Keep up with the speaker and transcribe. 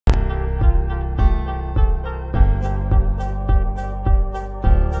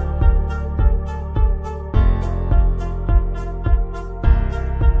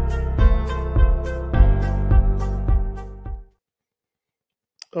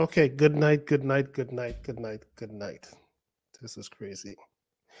Okay, good night, good night, good night, good night, good night. This is crazy.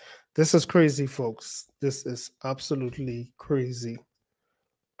 This is crazy, folks. This is absolutely crazy.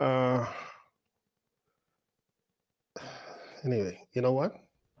 Uh anyway, you know what?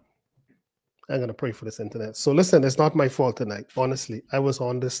 I'm gonna pray for this internet. So listen, it's not my fault tonight. Honestly, I was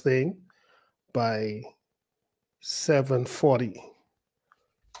on this thing by 7:40,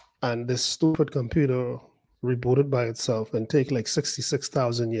 and this stupid computer rebooted by itself and take like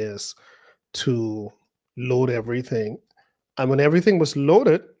 66,000 years to load everything. And when everything was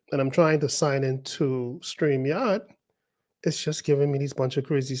loaded and I'm trying to sign into StreamYard, it's just giving me these bunch of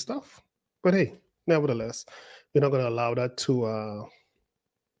crazy stuff. But hey, nevertheless, we're not going to allow that to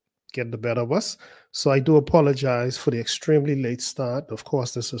get the better of us. So I do apologize for the extremely late start. Of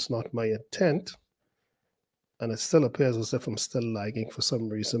course, this is not my intent. And it still appears as if I'm still lagging for some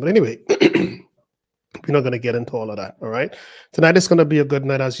reason. But anyway, we're not going to get into all of that. All right. Tonight is going to be a good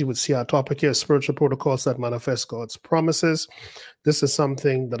night. As you would see, our topic here is spiritual protocols that manifest God's promises. This is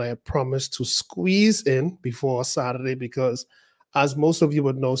something that I have promised to squeeze in before Saturday because, as most of you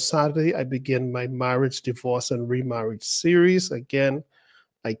would know, Saturday I begin my marriage, divorce, and remarriage series. Again,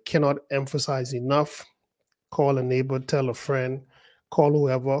 I cannot emphasize enough. Call a neighbor, tell a friend, call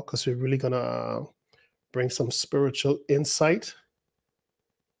whoever, because we're really going to bring some spiritual insight.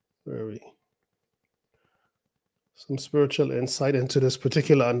 Where are we? Some spiritual insight into this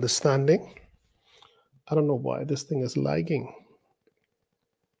particular understanding. I don't know why this thing is lagging.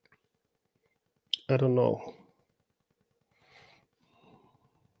 I don't know.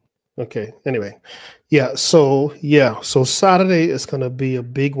 Okay, anyway. So Saturday is going to be a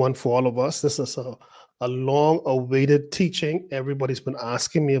big one for all of us. This is a long-awaited teaching. Everybody's been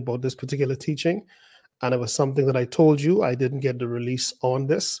asking me about this particular teaching, and it was something that I told you I didn't get the release on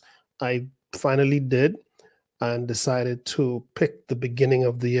this. I finally did, and decided to pick the beginning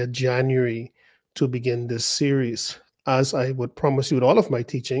of the year, January, to begin this series. As I would promise you with all of my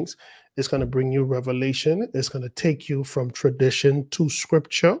teachings, it's going to bring you revelation. It's going to take you from tradition to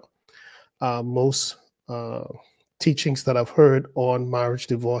scripture. Most teachings that I've heard on marriage,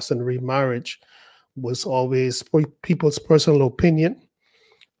 divorce, and remarriage was always people's personal opinion.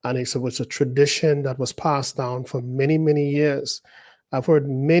 And it was a tradition that was passed down for many, many years. I've heard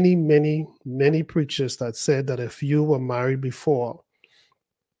many, many, many preachers that said that if you were married before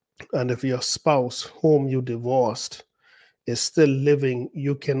and if your spouse whom you divorced is still living,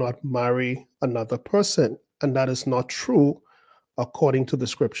 you cannot marry another person. And that is not true according to the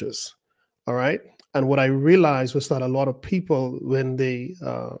scriptures. All right. And what I realized was that a lot of people, when they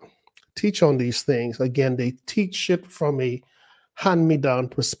teach on these things, again, they teach it from a hand-me-down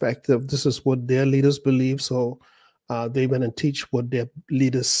perspective. This is what their leaders believe. So they went and teach what their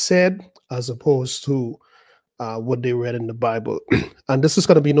leaders said as opposed to what they read in the Bible. And this is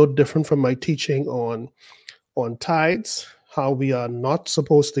going to be no different from my teaching on tithes, how we are not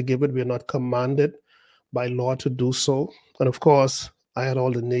supposed to give it. We are not commanded by law to do so. And of course, I had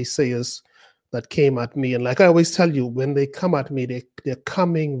all the naysayers that came at me. And like I always tell you, when they come at me, they're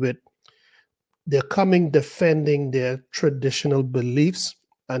coming defending their traditional beliefs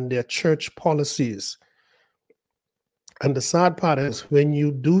and their church policies. And the sad part is when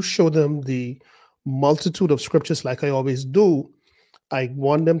you do show them the multitude of scriptures, like I always do, I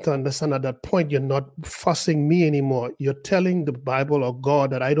want them to understand at that point, you're not fussing me anymore. You're telling the Bible or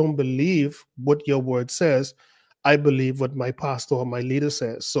God that I don't believe what your word says. I believe what my pastor or my leader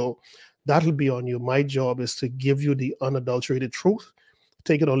says. So that'll be on you. My job is to give you the unadulterated truth.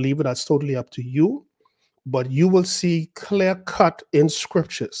 Take it or leave it. That's totally up to you. But you will see clear cut in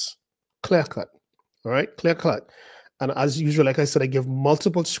scriptures. Clear cut. All right? Clear cut. And as usual, like I said, I give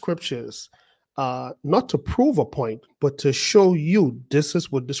multiple scriptures, not to prove a point, but to show you this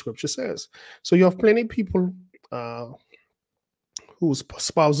is what the scripture says. So you have plenty of people whose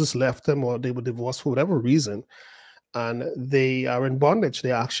spouses left them or they were divorced for whatever reason, and they are in bondage.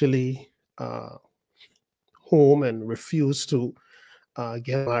 They actually home and refuse to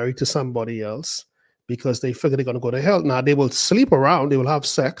get married to somebody else because they figure they're going to go to hell. Now, they will sleep around, they will have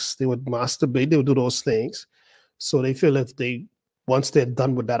sex, they would masturbate, they will do those things. So they feel once they're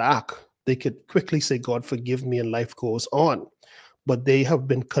done with that act, they could quickly say, God, forgive me, and life goes on. But they have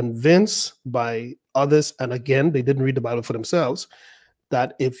been convinced by others, and again, they didn't read the Bible for themselves,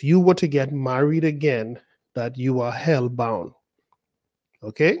 that if you were to get married again, that you are hell-bound.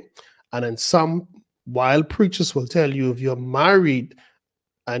 Okay? And then some wild preachers will tell you if you're married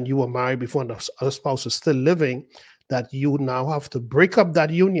and you were married before and the other spouse is still living, that you now have to break up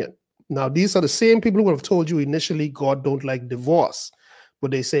that union. Now, these are the same people who would have told you initially God don't like divorce.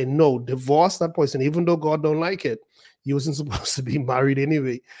 But they say, no, divorce that person, even though God don't like it, You wasn't supposed to be married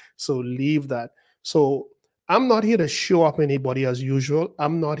anyway. So leave that. So I'm not here to show up anybody as usual.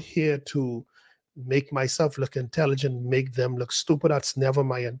 I'm not here to make myself look intelligent, make them look stupid. That's never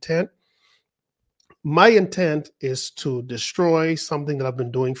my intent. My intent is to destroy something that I've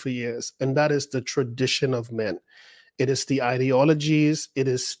been doing for years, and that is the tradition of men. It is the ideologies, it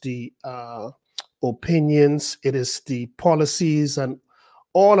is the opinions, it is the policies, and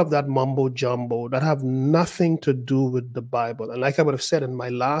all of that mumbo jumbo that have nothing to do with the Bible. And like I would have said in my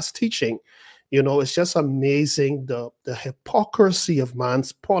last teaching, it's just amazing the hypocrisy of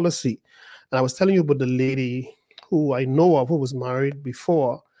man's policy. And I was telling you about the lady who I know of who was married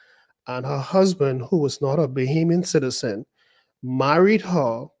before, and her husband, who was not a Bahamian citizen, married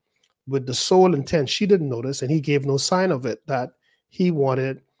her with the sole intent, she didn't notice, and he gave no sign of it, that he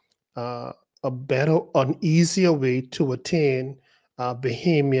wanted a better, an easier way to attain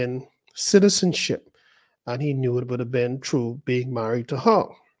Bahamian citizenship. And he knew it would have been through being married to her.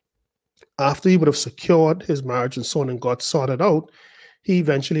 After he would have secured his marriage and so on and got sorted out, he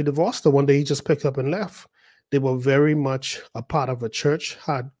eventually divorced her. One day he just picked up and left. They were very much a part of a church,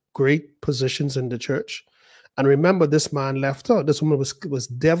 had great positions in the church. And remember, this man left her. This woman was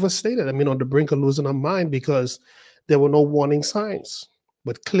devastated. I mean, on the brink of losing her mind because there were no warning signs.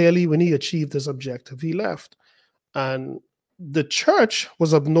 But clearly, when he achieved his objective, he left. And the church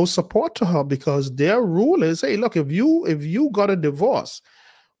was of no support to her because their rule is, hey, look, if you got a divorce,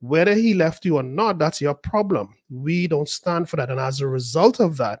 whether he left you or not, that's your problem. We don't stand for that. And as a result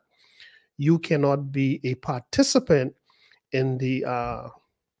of that, you cannot be a participant in the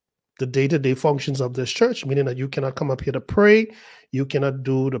day-to-day functions of this church, meaning that you cannot come up here to pray, you cannot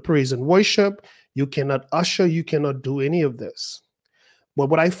do the praise and worship, you cannot usher, you cannot do any of this. But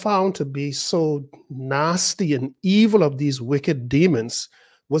what I found to be so nasty and evil of these wicked demons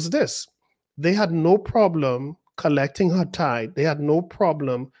was this. They had no problem collecting her tithe. They had no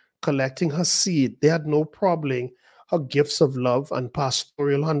problem collecting her seed. They had no problem her gifts of love and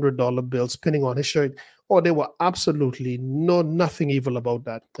pastoral $100 bills pinning on his shirt. Oh, they were absolutely nothing evil about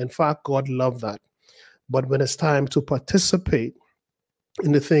that. In fact, God loved that. But when it's time to participate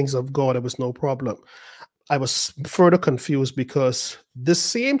in the things of God, there was no problem. I was further confused because the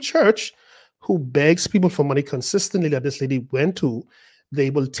same church who begs people for money consistently that this lady went to, they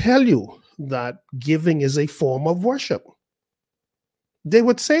will tell you that giving is a form of worship. They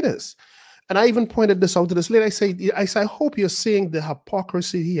would say this. And I even pointed this out to this lady. I say, I hope you're seeing the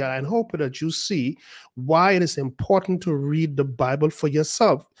hypocrisy here, and hope that you see why it is important to read the Bible for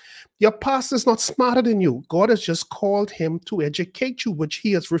yourself. Your pastor is not smarter than you. God has just called him to educate you, which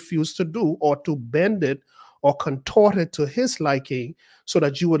he has refused to do, or to bend it or contort it to his liking so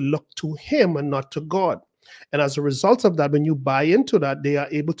that you would look to him and not to God. And as a result of that, when you buy into that, they are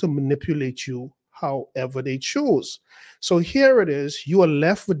able to manipulate you however they choose. So here it is, you are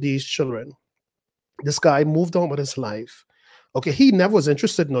left with these children. This guy moved on with his life. Okay, he never was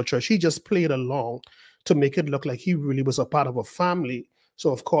interested in no church. He just played along to make it look like he really was a part of a family. So,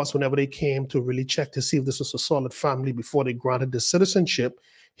 of course, whenever they came to really check to see if this was a solid family before they granted the citizenship,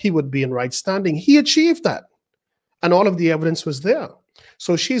 he would be in right standing. He achieved that. And all of the evidence was there.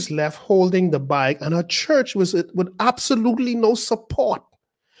 So she's left holding the bag, and her church was with absolutely no support,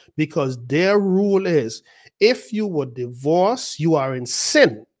 because their rule is, if you were divorced, you are in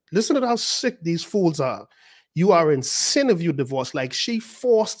sin. Listen to how sick these fools are. You are in sin if you divorce. Like, she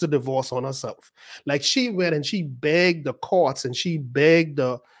forced the divorce on herself. Like, she went and she begged the courts and she begged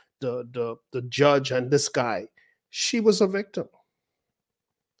the judge and this guy. She was a victim.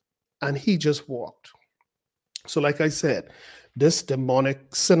 And he just walked. So like I said, this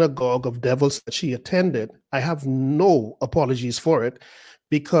demonic synagogue of devils that she attended, I have no apologies for it,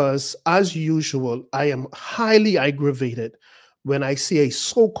 because as usual, I am highly aggravated when I see a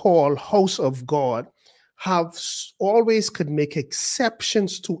so-called house of God always could make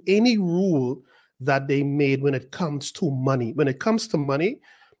exceptions to any rule that they made when it comes to money. When it comes to money,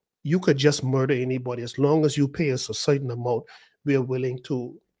 you could just murder anybody. As long as you pay us a certain amount, we are willing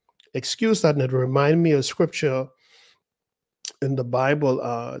to excuse that. And it reminded me of scripture in the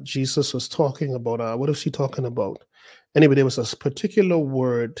Bible. Jesus was talking about, what was he talking about? Anyway, there was a particular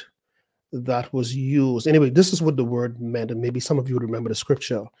word that was used. Anyway, this is what the word meant, and maybe some of you remember the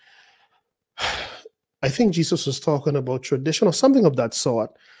scripture. I think Jesus was talking about tradition or something of that sort,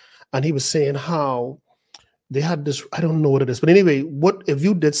 and he was saying how they had this, I don't know what it is, but anyway, what if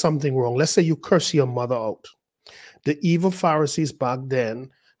you did something wrong? Let's say you curse your mother out. The evil Pharisees back then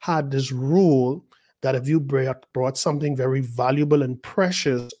had this rule that if you brought something very valuable and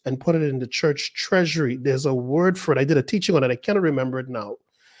precious and put it in the church treasury, there's a word for it. I did a teaching on it. I cannot remember it now.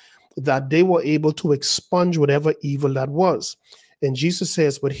 that they were able to expunge whatever evil that was. And Jesus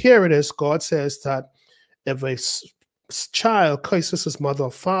says, but here it is, God says that if a child curses his mother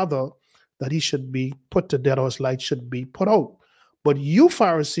or father, that he should be put to death or his light should be put out. But you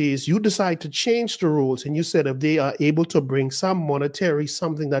Pharisees, you decide to change the rules, and you said if they are able to bring some monetary,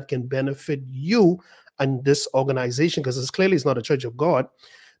 something that can benefit you and this organization, because it's clearly it's not a church of God,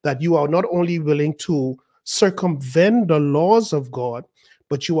 that you are not only willing to circumvent the laws of God,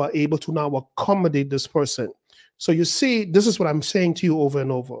 but you are able to now accommodate this person. So you see, this is what I'm saying to you over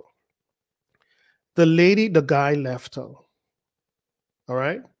and over. The lady, the guy left her. All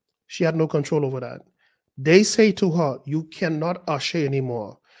right? She had no control over that. They say to her, you cannot usher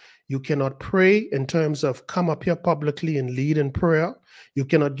anymore. You cannot pray in terms of come up here publicly and lead in prayer. You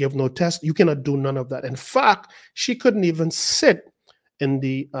cannot give no test. You cannot do none of that. In fact, she couldn't even sit in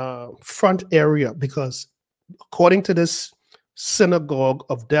the front area because according to this synagogue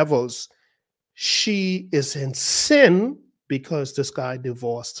of devils, she is in sin because this guy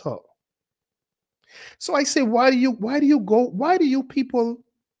divorced her. So I say, why do you people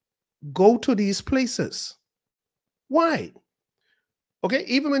go to these places? Why? Okay,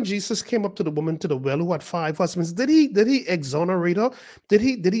 even when Jesus came up to the woman to the well who had 5 husbands, did he exonerate her? Did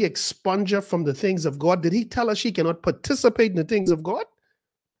he expunge her from the things of God? Did he tell her she cannot participate in the things of God?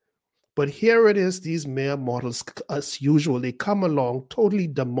 But here it is, these mere mortals, as usual, they come along totally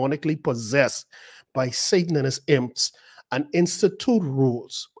demonically possessed by Satan and his imps and institute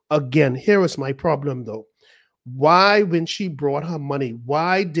rules. Again, here is my problem though. Why, when she brought her money,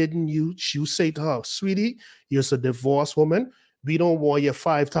 why didn't you say to her, sweetie, you're a divorced woman. We don't want your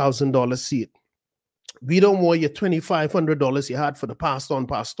 $5,000 seat. We don't want your $2,500 you had for the pastor on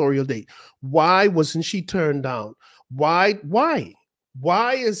pastoral day. Why wasn't she turned down? Why?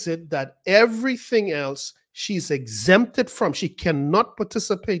 Why is it that everything else she's exempted from? She cannot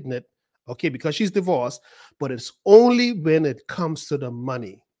participate in it, okay, because she's divorced, but it's only when it comes to the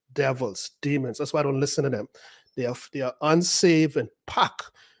money. Devils, demons. That's why I don't listen to them. They are unsaved and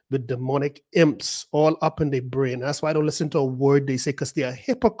packed with demonic imps all up in their brain. That's why I don't listen to a word they say, because they are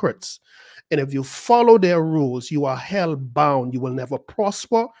hypocrites. And if you follow their rules, you are hell bound. You will never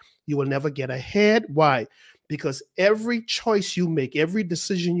prosper. You will never get ahead. Why? Because every choice you make, every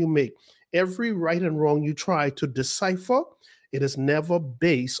decision you make, every right and wrong you try to decipher, it is never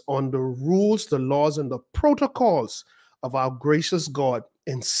based on the rules, the laws, and the protocols of our gracious God.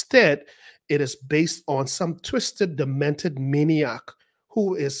 Instead, it is based on some twisted, demented maniac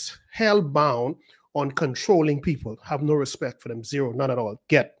who is hell-bound on controlling people. Have no respect for them. Zero, none at all.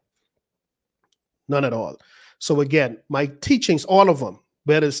 None at all. So again, my teachings, all of them,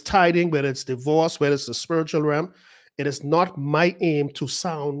 whether it's tithing, whether it's divorce, whether it's the spiritual realm, it is not my aim to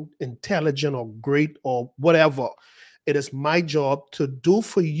sound intelligent or great or whatever. It is my job to do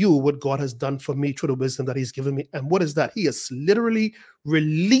for you what God has done for me through the wisdom that he's given me. And what is that? He has literally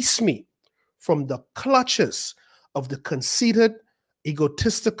released me from the clutches of the conceited,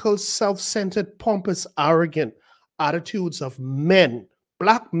 egotistical, self-centered, pompous, arrogant attitudes of men,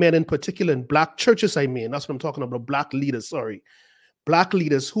 black men in particular, in black churches, I mean. That's what I'm talking about, black leaders, sorry. Black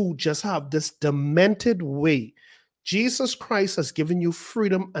leaders who just have this demented way. Jesus Christ has given you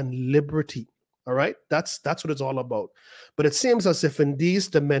freedom and liberty. All right, that's what it's all about. But it seems as if in these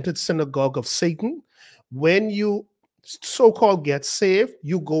demented synagogue of Satan, when you so-called get saved,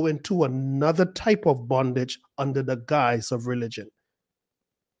 you go into another type of bondage under the guise of religion.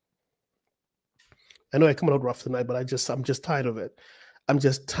 I know I come out rough tonight, but I'm just tired of it. I'm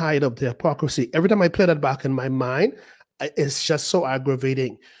just tired of the hypocrisy. Every time I play that back in my mind, it's just so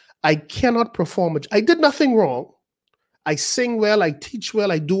aggravating. I cannot perform it. I did nothing wrong. I sing well, I teach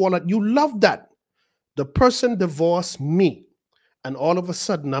well, I do all that. You love that. The person divorced me, and all of a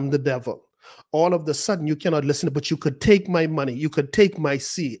sudden I'm the devil. All of a sudden you cannot listen, but you could take my money, you could take my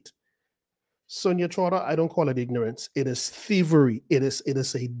seat. Sonia Trotter, I don't call it ignorance. It is thievery. It is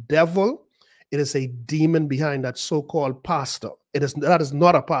a devil. It is a demon behind that so-called pastor. That is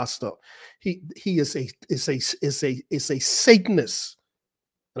not a pastor. He is a Satanist.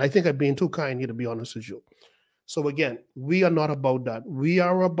 And I think I'm being too kind here, to be honest with you. So again, we are not about that. We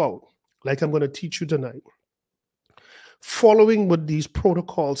are about, like I'm going to teach you tonight, following what these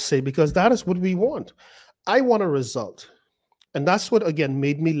protocols say, because that is what we want. I want a result. And that's what, again,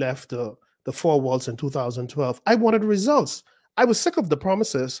 made me left the 4 walls in 2012. I wanted results. I was sick of the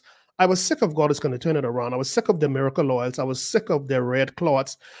promises. I was sick of God is going to turn it around. I was sick of the miracle oils. I was sick of their red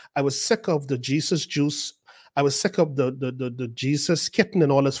cloths. I was sick of the Jesus juice. I was sick of the Jesus kitten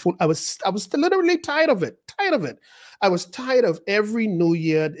and all this food. I was literally tired of it. I was tired of every new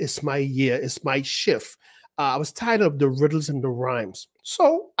year. It's my year. It's my shift. I was tired of the riddles and the rhymes.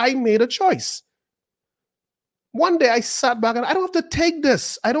 So I made a choice. One day I sat back and I don't have to take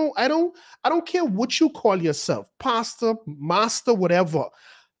this. I don't care what you call yourself, pastor, master, whatever.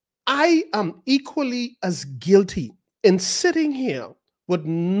 I am equally as guilty in sitting here with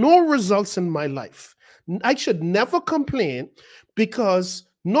no results in my life. I should never complain because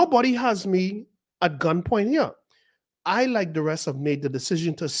nobody has me at gunpoint here. I, like the rest, have made the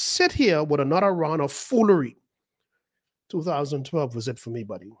decision to sit here with another round of foolery. 2012 was it for me,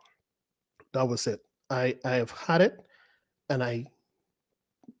 buddy. That was it. I have had it, and I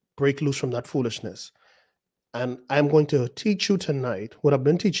break loose from that foolishness. And I'm going to teach you tonight what I've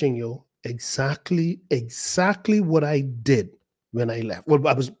been teaching you, exactly what I did when I left. What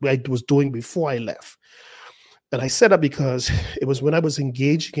I was doing before I left. And I said that because it was when I was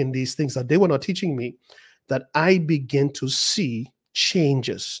engaging in these things that they were not teaching me that I began to see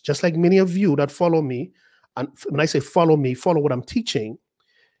changes. Just like many of you that follow me, and when I say follow me, follow what I'm teaching,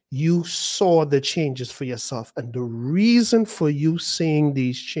 you saw the changes for yourself. And the reason for you seeing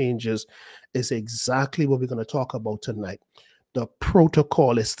these changes is exactly what we're going to talk about tonight. The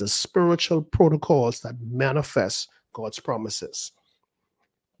protocol is the spiritual protocols that manifest God's promises.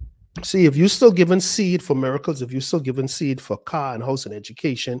 See, if you're still giving seed for miracles, if you're still giving seed for car and house and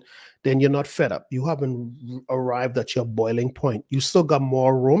education, then you're not fed up. You haven't arrived at your boiling point. You still got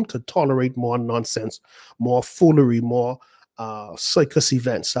more room to tolerate more nonsense, more foolery, more circus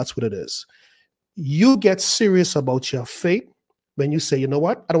events. That's what it is. You get serious about your faith when you say, you know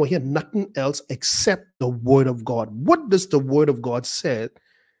what? I don't hear nothing else except the word of God. What does the word of God say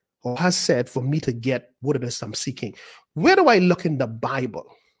or has said for me to get what it is I'm seeking? Where do I look in the Bible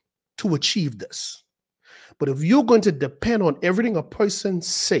to achieve this? But if you're going to depend on everything a person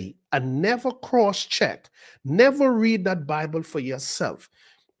say and never cross-check, never read that Bible for yourself,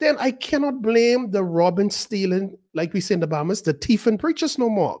 then I cannot blame the robbing, stealing, like we say in the Bahamas, the thief and preachers no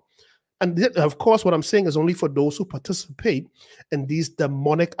more. And of course, what I'm saying is only for those who participate in these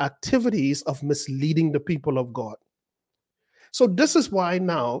demonic activities of misleading the people of God. So this is why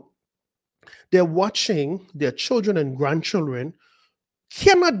now they're watching their children and grandchildren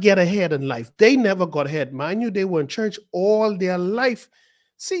cannot get ahead in life. They never got ahead. Mind you, they were in church all their life.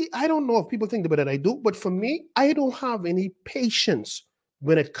 See, I don't know if people think the way that I do, but for me, I don't have any patience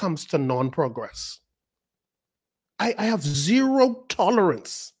when it comes to non-progress. I have zero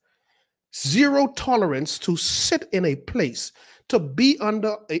tolerance to sit in a place, to be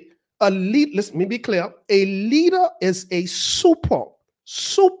under a lead. Let me be clear. A leader is a super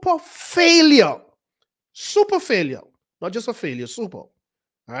failure. Super failure. Not just a failure, super. All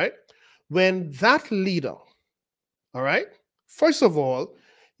right. When that leader, all right, first of all,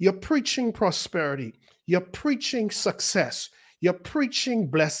 you're preaching prosperity, you're preaching success, you're preaching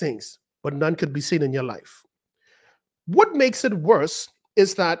blessings, but none could be seen in your life. What makes it worse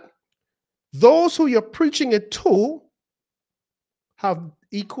is that those who you're preaching it to have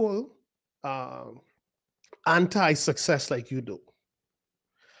equal anti-success like you do.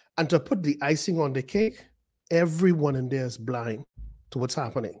 And to put the icing on the cake, everyone in there is blind to what's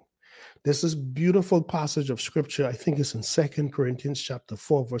happening. There's this beautiful passage of scripture, I think it's in 2 Corinthians chapter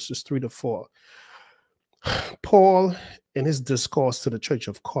 4, verses 3 to 4. Paul, in his discourse to the church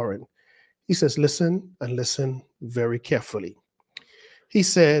of Corinth, he says, listen and listen very carefully. He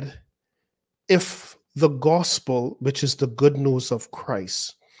said, if the gospel, which is the good news of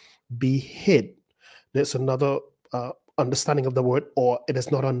Christ, be hid, there's another understanding of the word, or it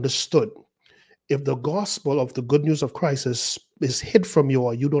is not understood. If the gospel of the good news of Christ is hid from you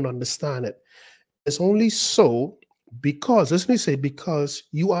or you don't understand it, it's only so because, listen me say, because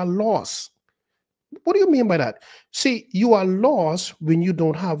you are lost. What do you mean by that? See, you are lost when you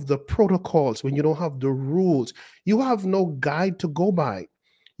don't have the protocols, when you don't have the rules. You have no guide to go by.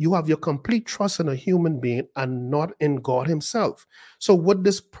 You have your complete trust in a human being and not in God himself. So what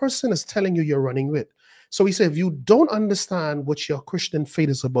this person is telling you, you're running with. So he said, if you don't understand what your Christian faith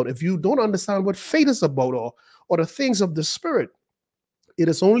is about, if you don't understand what faith is about or the things of the Spirit, it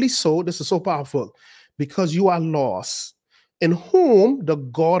is only so, this is so powerful, because you are lost, in whom the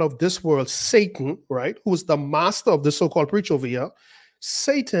God of this world, Satan, right, who is the master of the so-called preacher over here,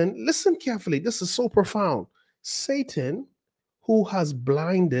 Satan, listen carefully, this is so profound. Satan, who has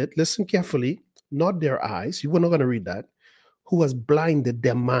blinded, listen carefully, not their eyes, you were not going to read that, who has blinded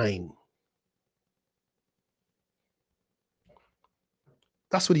their mind.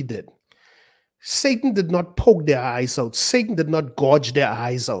 That's what he did. Satan did not poke their eyes out. Satan did not gouge their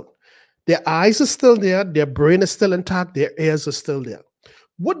eyes out. Their eyes are still there. Their brain is still intact. Their ears are still there.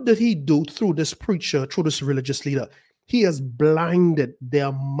 What did he do through this preacher, through this religious leader? He has blinded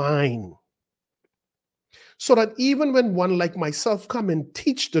their mind. So that even when one like myself come and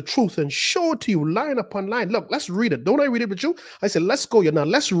teach the truth and show it to you line upon line, look, let's read it. Don't I read it with you? I said, let's go here now.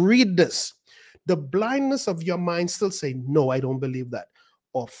 Let's read this. The blindness of your mind still say, no, I don't believe that.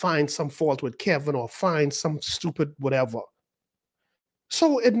 Or find some fault with Kevin or find some stupid whatever.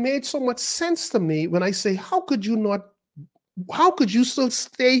 So it made so much sense to me when I say, how could you still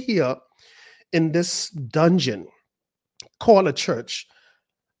stay here in this dungeon called a church?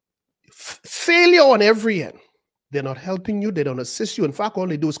 Failure on every end. They're not helping you. They don't assist you. In fact, all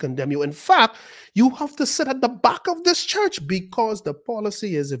they do is condemn you. In fact, you have to sit at the back of this church because the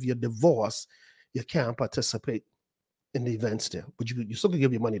policy is if you're divorced, you can't participate in the events there. But you still can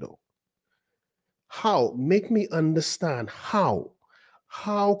give your money though. How? Make me understand how.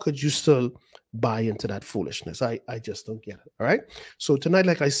 How could you still buy into that foolishness? I just don't get it. All right. So tonight,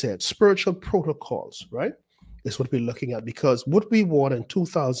 like I said, spiritual protocols, right? Is what we're looking at, because what we want in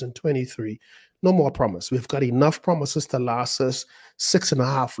 2023, no more promise. We've got enough promises to last us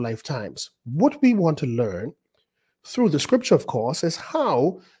 6.5 lifetimes. What we want to learn through the scripture, of course, is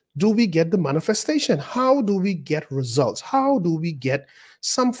how do we get the manifestation? How do we get results? How do we get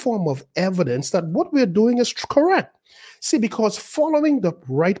some form of evidence that what we're doing is correct? See, because following the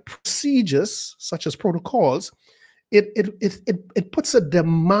right procedures, such as protocols, it puts a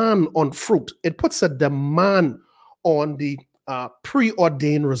demand on fruit. It puts a demand on the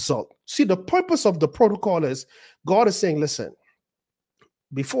preordained result. See, the purpose of the protocol is God is saying, listen,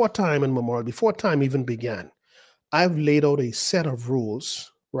 before time immemorial, before time even began, I've laid out a set of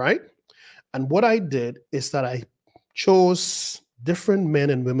rules, right? And what I did is that I chose different men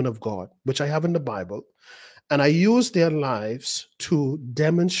and women of God, which I have in the Bible, and I used their lives to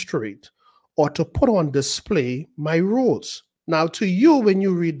demonstrate or to put on display my rules. Now, to you, when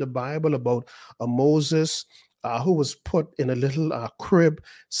you read the Bible about Moses, who was put in a little crib,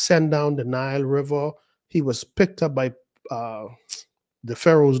 sent down the Nile River, he was picked up by the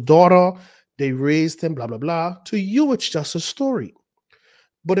Pharaoh's daughter, they raised him, blah, blah, blah. To you, it's just a story.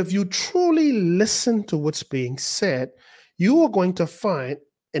 But if you truly listen to what's being said, you are going to find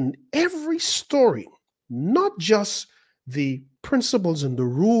in every story, not just the principles and the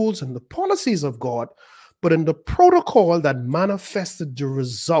rules and the policies of God, but in the protocol that manifested the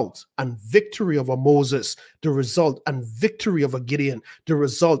result and victory of a Moses, the result and victory of a Gideon, the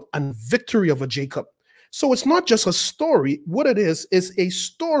result and victory of a Jacob. So it's not just a story. What it is a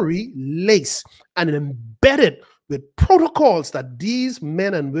story laced and embedded with protocols that these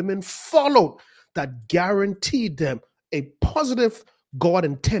men and women followed that guaranteed them a positive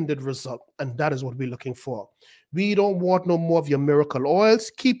God-intended result. And that is what we're looking for. We don't want no more of your miracle oils.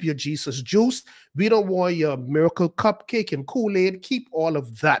 Keep your Jesus juice. We don't want your miracle cupcake and Kool-Aid. Keep all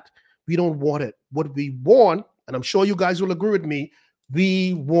of that. We don't want it. What we want, and I'm sure you guys will agree with me,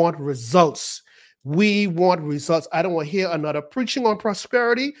 we want results. We want results. I don't want to hear another preaching on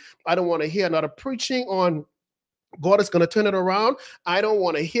prosperity. I don't want to hear another preaching on God is going to turn it around. I don't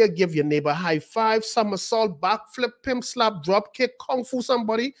want to hear give your neighbor high five, somersault, backflip, pimp slap, drop kick, kung fu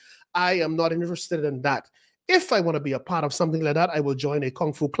somebody. I am not interested in that. If I want to be a part of something like that, I will join a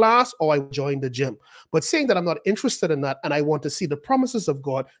kung fu class or I will join the gym. But saying that I'm not interested in that and I want to see the promises of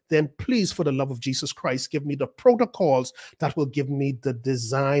God, then please, for the love of Jesus Christ, give me the protocols that will give me the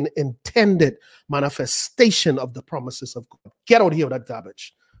design intended manifestation of the promises of God. Get out of here with that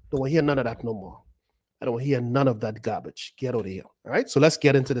garbage. Don't want to hear none of that no more. I don't hear none of that garbage. Get out of here. All right. So let's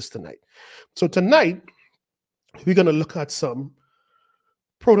get into this tonight. So tonight, we're going to look at some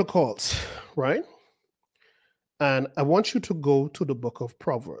protocols, right? And I want you to go to the book of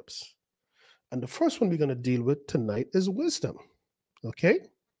Proverbs. And the first one we're going to deal with tonight is wisdom. Okay.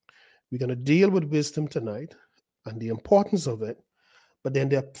 We're going to deal with wisdom tonight and the importance of it. But then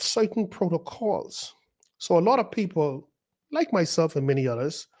there are certain protocols. So a lot of people, like myself and many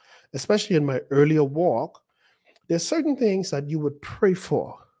others, especially in my earlier walk, there's certain things that you would pray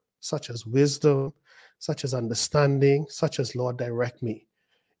for, such as wisdom, such as understanding, such as Lord, direct me.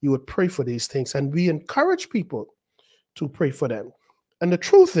 You would pray for these things. And we encourage people to pray for them. And the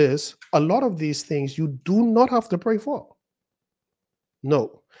truth is, a lot of these things you do not have to pray for.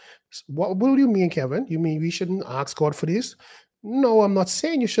 No. What do you mean, Kevin? You mean we shouldn't ask God for this? No, I'm not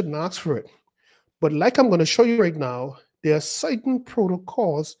saying you shouldn't ask for it. But like I'm going to show you right now, there are certain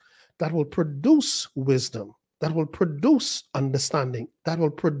protocols that will produce wisdom, that will produce understanding, that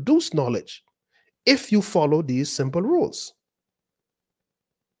will produce knowledge if you follow these simple rules.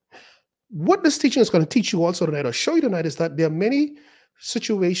 What this teaching is going to teach you also tonight, or show you tonight, is that there are many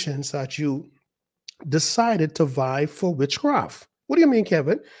situations that you decided to vie for witchcraft. What do you mean,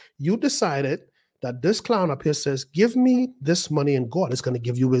 Kevin? You decided that this clown up here says, give me this money and God is going to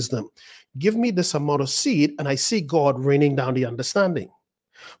give you wisdom. Give me this amount of seed and I see God raining down the understanding.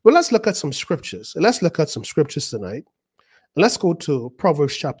 Well, let's look at some scriptures. Let's look at some scriptures tonight. Let's go to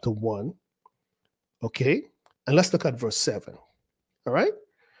Proverbs chapter 1. Okay. And let's look at verse 7. All right.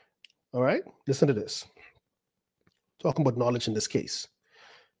 All right. Listen to this. Talking about knowledge in this case.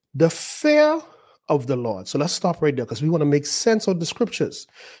 The fear of the Lord. So let's stop right there because we want to make sense of the scriptures.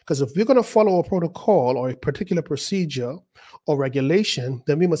 Because if we're going to follow a protocol or a particular procedure or regulation,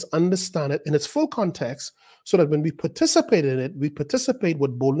 then we must understand it in its full context so that when we participate in it, we participate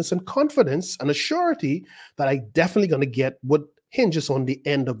with boldness and confidence and a surety that I'm definitely going to get what hinges on the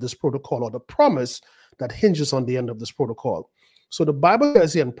end of this protocol, or the promise that hinges on the end of this protocol. So the Bible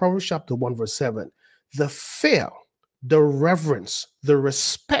says here in Proverbs chapter 1, verse 7, the fear, the reverence, the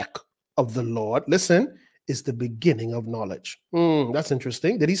respect of the Lord, listen, is the beginning of knowledge. That's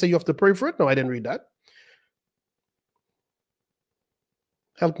interesting. Did he say you have to pray for it? No, I didn't read that.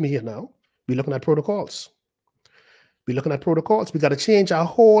 Help me here now. We're looking at protocols. We're looking at protocols. We got to change our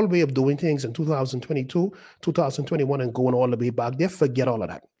whole way of doing things in 2022, 2021, and going all the way back there. Forget all of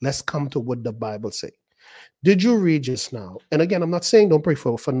that. Let's come to what the Bible says. Did you read just now? And again, I'm not saying don't pray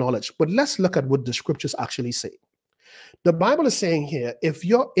for knowledge, but let's look at what the scriptures actually say. The Bible is saying here, if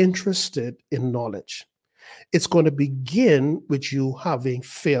you're interested in knowledge, it's going to begin with you having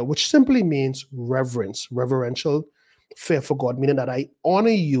fear, which simply means reverence, reverential fear for God, meaning that I honor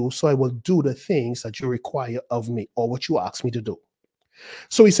you, so I will do the things that you require of me or what you ask me to do.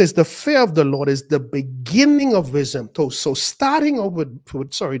 So he says the fear of the Lord is the beginning of wisdom. So starting out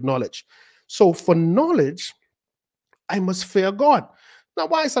with knowledge. So for knowledge, I must fear God. Now,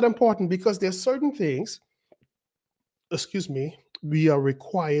 why is that important? Because there are certain things, we are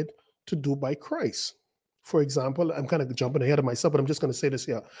required to do by Christ. For example, I'm kind of jumping ahead of myself, but I'm just going to say this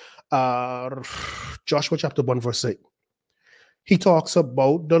here. Joshua chapter 1, verse 8. He talks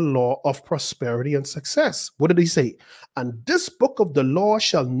about the law of prosperity and success. What did he say? And this book of the law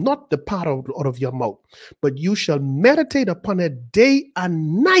shall not depart out of your mouth, but you shall meditate upon it day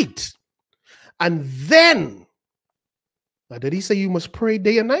and night. And then, now did he say you must pray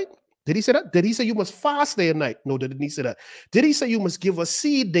day and night? Did he say that? Did he say you must fast day and night? No, didn't he say that? Did he say you must give a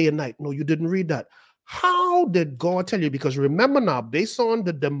seed day and night? No, you didn't read that. How did God tell you? Because remember now, based on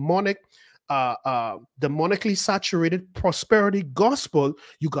the demonically saturated prosperity gospel,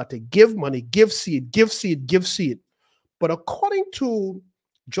 you got to give money, give seed, give seed, give seed. But according to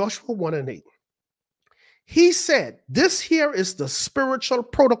Joshua 1 and 8, he said, this here is the spiritual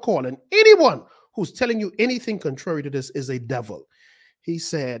protocol, and anyone who's telling you anything contrary to this is a devil. He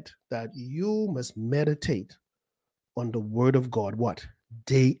said that you must meditate on the word of God, what?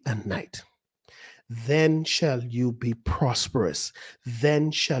 Day and night. Then shall you be prosperous.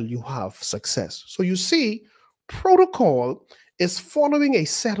 Then shall you have success. So you see, protocol is following a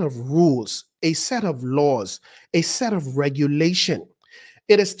set of rules, a set of laws, a set of regulation.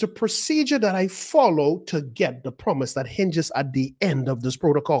 It is the procedure that I follow to get the promise that hinges at the end of this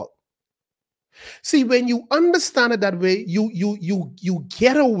protocol. See, when you understand it that way, you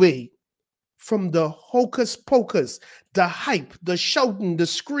get away from the hocus pocus, the hype, the shouting, the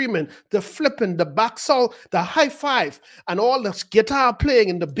screaming, the flipping, the backsall, the high five, and all the guitar playing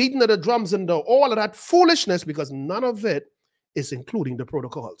and the beating of the drums and all of that foolishness, because none of it is including the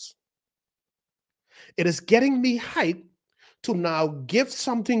protocols. It is getting me hype to now give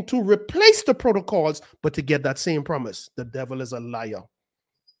something to replace the protocols, but to get that same promise. The devil is a liar.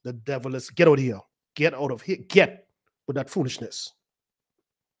 The devil is, get out of here. Get out of here. Get with that foolishness.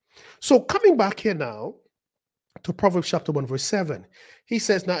 So coming back here now to Proverbs chapter 1, verse 7, he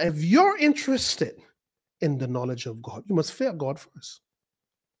says, now, if you're interested in the knowledge of God, you must fear God first.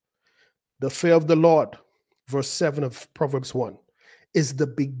 The fear of the Lord, verse 7 of Proverbs 1, is the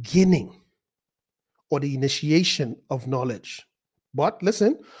beginning or the initiation of knowledge. But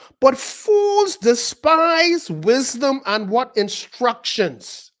listen, but fools despise wisdom and what?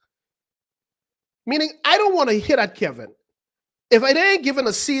 Instructions. Meaning, I don't want to hear that, Kevin. If I ain't giving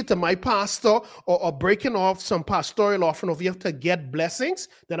a seed to my pastor or breaking off some pastoral offering over here to get blessings,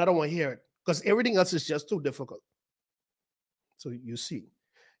 then I don't want to hear it, because everything else is just too difficult. So you see,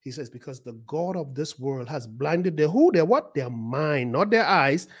 he says, because the God of this world has blinded their who? Their what? Their mind, not their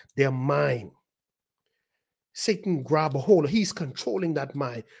eyes, their mind. Satan grab a hold. He's controlling that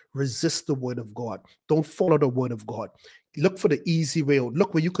mind. Resist the word of God. Don't follow the word of God. Look for the easy way out.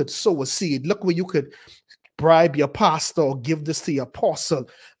 Look where you could sow a seed. Look where you could bribe your pastor or give this to your apostle.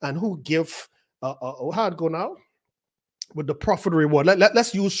 And who give, how it go now? With the prophet reward.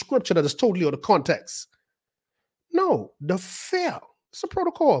 Let's use scripture that is totally out of context. No, the fear It's a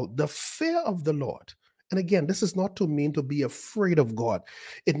protocol. The fear of the Lord. And again, this is not to mean to be afraid of God.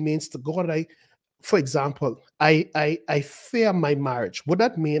 It means to God, for example, I fear my marriage. What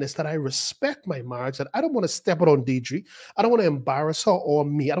that means is that I respect my marriage, that I don't want to step out on Deidre. I don't want to embarrass her or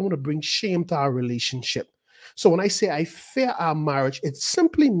me. I don't want to bring shame to our relationship. So when I say I fear our marriage, it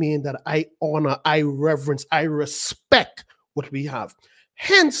simply means that I honor, I reverence, I respect what we have.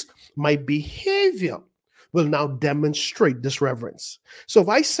 Hence, my behavior will now demonstrate this reverence. So if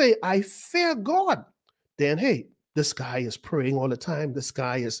I say I fear God, then hey, this guy is praying all the time. This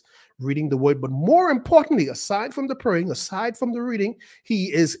guy is reading the word. But more importantly, aside from the praying, aside from the reading,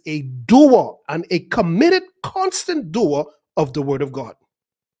 he is a doer and a committed, constant doer of the word of God.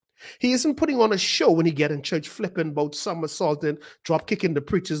 He isn't putting on a show when he get in church, flipping about, somersaulting, drop kicking the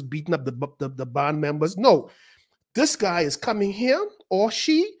preachers, beating up the band members. No, this guy is coming here, or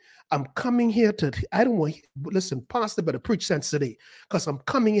she, I'm coming here to, I don't want, listen, pastor better preach sense today, because I'm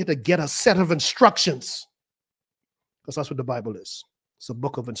coming here to get a set of instructions. Because that's what the Bible is. It's a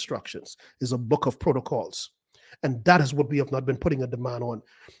book of instructions. It's a book of protocols. And that is what we have not been putting a demand on.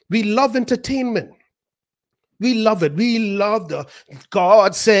 We love entertainment. We love it. We love the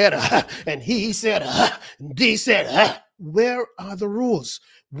God said, and he said, and they said, where are the rules?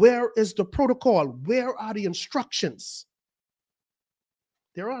 Where is the protocol? Where are the instructions?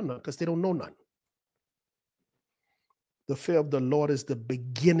 There are none, because they don't know none. The fear of the Lord is the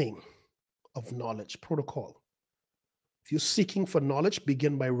beginning of knowledge, protocol. If you're seeking for knowledge,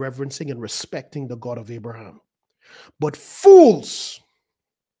 begin by reverencing and respecting the God of Abraham. But fools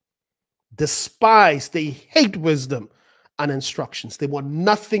despise, they hate wisdom and instructions. They want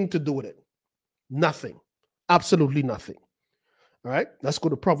nothing to do with it. Nothing. Absolutely nothing. All right, let's go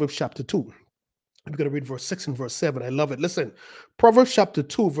to Proverbs chapter 2. I'm going to read verse 6 and verse 7. I love it. Listen, Proverbs chapter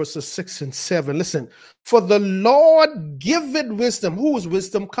 2, verses 6 and 7. Listen, for the Lord giveth wisdom. Who is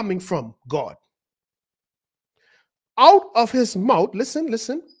wisdom coming from? God. Out of his mouth,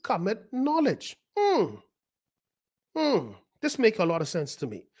 listen, cometh knowledge. This makes a lot of sense to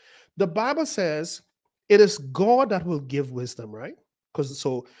me. The Bible says it is God that will give wisdom, right? Because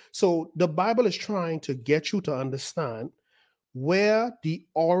so the Bible is trying to get you to understand where the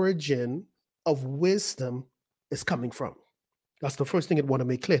origin of wisdom is coming from. That's the first thing it want to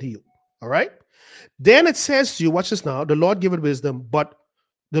make clear to you. All right. Then it says to you, watch this now, the Lord giveth wisdom, but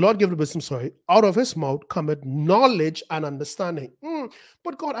the Lord giveth wisdom, out of his mouth cometh knowledge and understanding.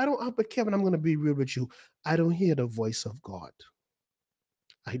 But God, but Kevin, I'm going to be real with you. I don't hear the voice of God.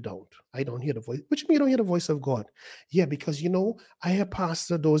 I don't hear the voice. What you mean you don't hear the voice of God? Yeah, because, I have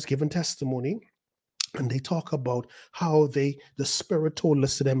pastor those giving testimony, and they talk about how the Spirit told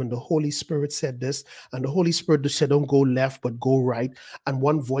us to them, and the Holy Spirit said this, and the Holy Spirit just said, don't go left, but go right. And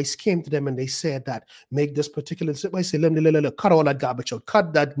one voice came to them, and they said that, make this particular, I say, cut all that garbage out,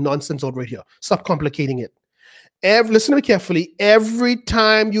 cut that nonsense out right here. Stop complicating it. Listen to me carefully. Every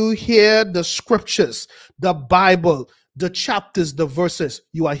time you hear the scriptures, the Bible, the chapters, the verses,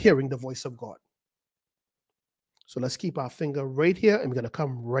 you are hearing the voice of God. So let's keep our finger right here, and we're going to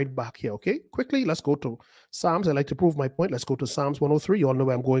come right back here, okay? Quickly, let's go to Psalms. I like to prove my point. Let's go to Psalms 103. You all know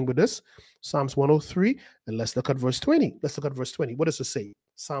where I'm going with this. Psalms 103, and let's look at verse 20. Let's look at verse 20. What does it say?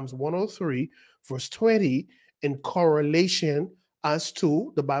 Psalms 103, verse 20, in correlation as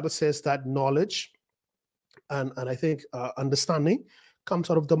to, the Bible says that knowledge and I think understanding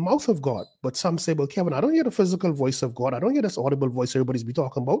comes out of the mouth of God. But some say, well, Kevin, I don't hear the physical voice of God. I don't hear this audible voice everybody's be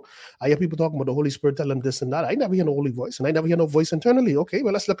talking about. I hear people talking about the Holy Spirit telling them this and that. I never hear no holy voice, and I never hear no voice internally. Okay,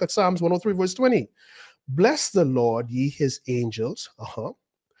 well, let's look at Psalms 103, verse 20. Bless the Lord, ye his angels,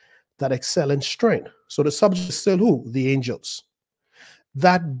 that excel in strength. So the subject is still who? The angels.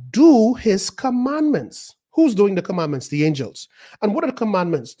 That do his commandments. Who's doing the commandments? The angels. And what are the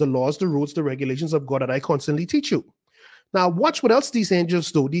commandments? The laws, the rules, the regulations of God that I constantly teach you. Now, watch what else these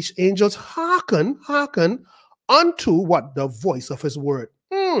angels do. These angels hearken unto what? The voice of his word.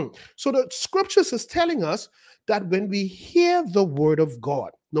 So the scriptures is telling us that when we hear the word of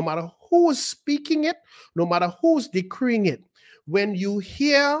God, no matter who is speaking it, no matter who's decreeing it, when you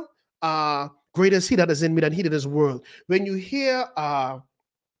hear, greater is he that is in me than he that is in the world, when you hear, no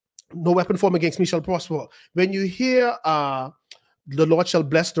weapon formed against me shall prosper, when you hear, the Lord shall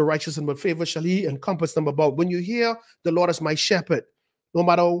bless the righteous, and with favor shall he encompass them about. When you hear the Lord is my shepherd, no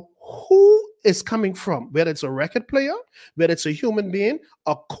matter who is coming from, whether it's a record player, whether it's a human being,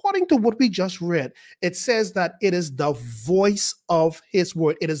 according to what we just read, it says that it is the voice of his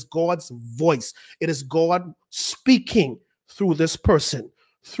word. It is God's voice. It is God speaking through this person,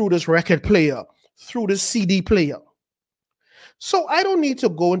 through this record player, through this CD player. So I don't need to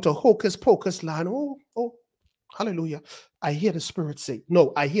go into hocus pocus land. Oh, Hallelujah. I hear the Spirit say.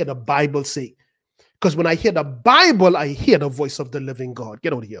 No, I hear the Bible say. Because when I hear the Bible, I hear the voice of the living God.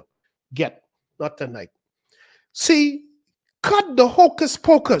 Get out of here. Get. Not tonight. See, cut the hocus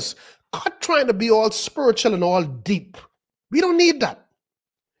pocus. Cut trying to be all spiritual and all deep. We don't need that.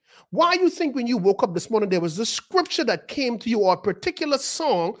 Why you think when you woke up this morning, there was this scripture that came to you, or a particular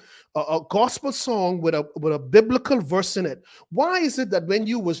song, a gospel song with a biblical verse in it? Why is it that when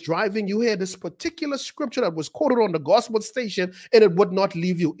you was driving, you heard this particular scripture that was quoted on the gospel station and it would not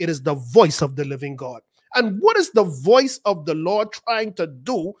leave you? It is the voice of the living God. And what is the voice of the Lord trying to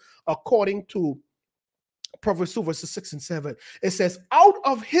do according to Proverbs 2 verses 6 and 7? It says, out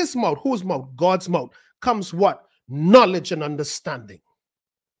of his mouth, whose mouth? God's mouth, comes what? Knowledge and understanding.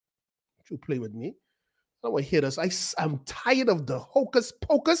 You play with me. I don't want to hear this. I'm tired of the hocus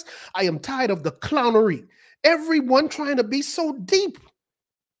pocus. I am tired of the clownery. Everyone trying to be so deep.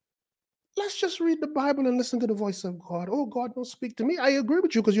 Let's just read the Bible and listen to the voice of God. Oh, God don't speak to me. I agree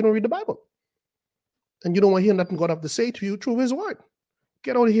with you because you don't read the Bible. And you don't want to hear nothing God have to say to you through his word.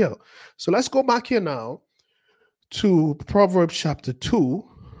 Get out of here. So let's go back here now to Proverbs chapter 2,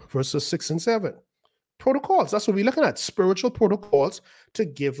 verses 6 and 7. Protocols. That's what we're looking at. Spiritual protocols to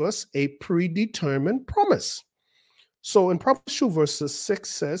give us a predetermined promise. So in Proverbs 2 verses 6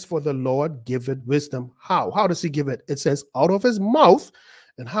 says, for the Lord giveth wisdom. How? How does he give it? It says out of his mouth.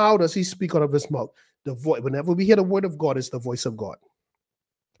 And how does he speak out of his mouth? The voice. Whenever we hear the word of God, it's the voice of God.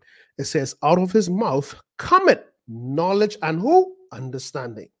 It says out of his mouth cometh knowledge and who?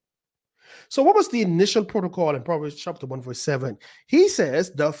 Understanding. So what was the initial protocol in Proverbs chapter 1 verse 7? He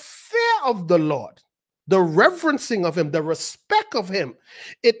says the fear of the Lord, the reverencing of him, the respect of him,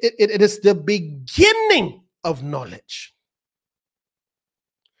 it is the beginning of knowledge.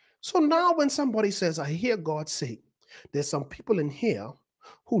 So now when somebody says, I hear God say, there's some people in here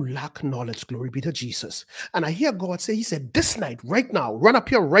who lack knowledge, glory be to Jesus. And I hear God say, he said, this night, right now, run up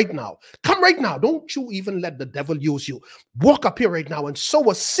here right now. Come right now. Don't you even let the devil use you. Walk up here right now and sow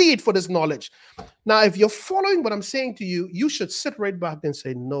a seed for this knowledge. Now, if you're following what I'm saying to you, you should sit right back and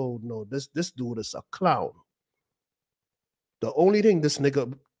say, no, this dude is a clown. The only thing this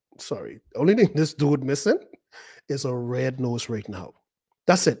dude missing is a red nose right now.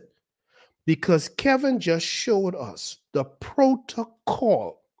 That's it. Because Kevin just showed us the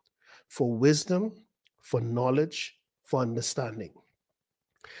protocol for wisdom, for knowledge, for understanding.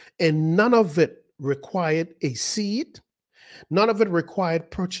 And none of it required a seed. None of it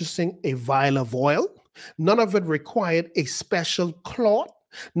required purchasing a vial of oil. None of it required a special cloth.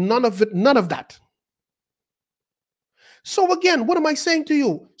 None of that. So again, what am I saying to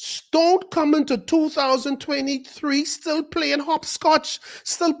you? Don't come into 2023 still playing hopscotch,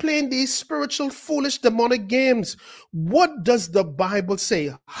 still playing these spiritual, foolish, demonic games. What does the Bible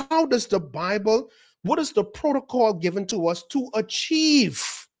say? How does the Bible, what is the protocol given to us to achieve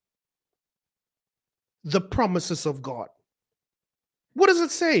the promises of God? What does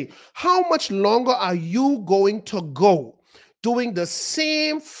it say? How much longer are you going to go doing the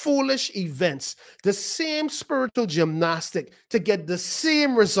same foolish events, the same spiritual gymnastic to get the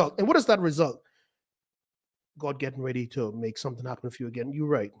same result? And what is that result? God getting ready to make something happen for you again. You're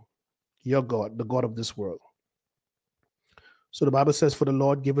right. You're God, the God of this world. So the Bible says, for the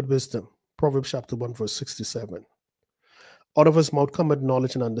Lord giveth wisdom. Proverbs chapter 1, verse 67. Out of his mouth cometh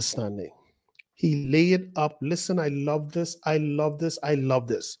knowledge and understanding. He laid up. Listen, I love this. I love this. I love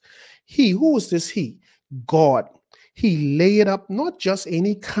this. He, who is this he? God. He laid up not just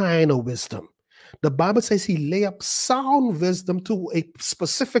any kind of wisdom. The Bible says he laid up sound wisdom to a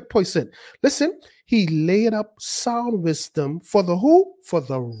specific person. Listen, he laid up sound wisdom for the who? For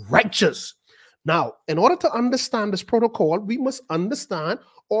the righteous. Now, in order to understand this protocol, we must understand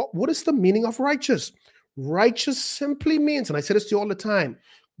what is the meaning of righteous. Righteous simply means, and I say this to you all the time,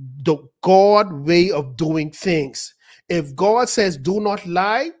 the God way of doing things. If God says, do not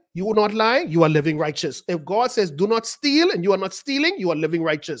lie, you will not lie, you are living righteous. If God says, do not steal, and you are not stealing, you are living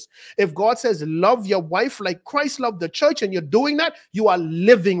righteous. If God says, love your wife like Christ loved the church, and you're doing that, you are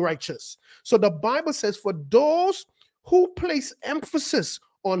living righteous. So the Bible says, for those who place emphasis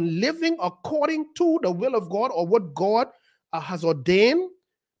on living according to the will of God or what God has ordained,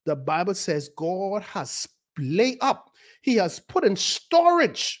 the Bible says God has laid up, he has put in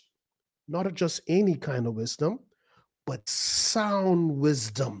storage, not just any kind of wisdom, but sound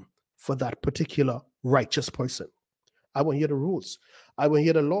wisdom for that particular righteous person. I want to hear the rules. I want to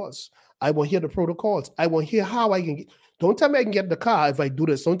hear the laws. I want to hear the protocols. I want to hear how I can get. Don't tell me I can get the car if I do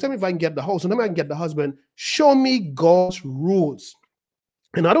this. Don't tell me if I can get the house. Don't tell me I can get the husband. Show me God's rules.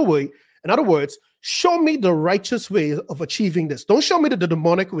 In other words, show me the righteous way of achieving this. Don't show me the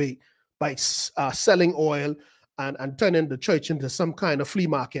demonic way by selling oil, and turning the church into some kind of flea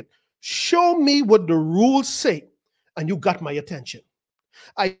market. Show me what the rules say, and you got my attention.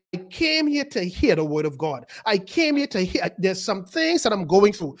 I came here to hear the word of God. I came here to hear. There's some things that I'm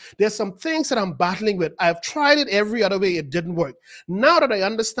going through. There's some things that I'm battling with. I've tried it every other way. It didn't work. Now that I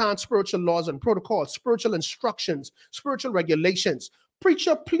understand spiritual laws and protocols, spiritual instructions, spiritual regulations,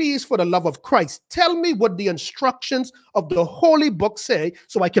 preacher, please, for the love of Christ, tell me what the instructions of the holy book say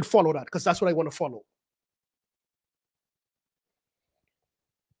so I can follow that, because that's what I want to follow.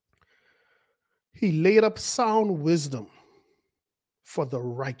 He laid up sound wisdom for the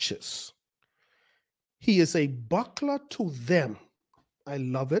righteous. He is a buckler to them, I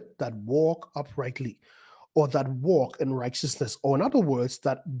love it, that walk uprightly, or that walk in righteousness, or in other words,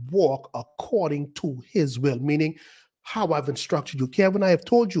 that walk according to his will, meaning how I've instructed you. Kevin, I have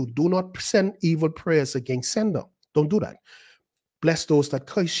told you, do not send evil prayers against sender. Don't do that. Bless those that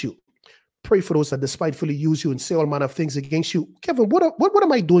curse you. Pray for those that despitefully use you and say all manner of things against you. Kevin, what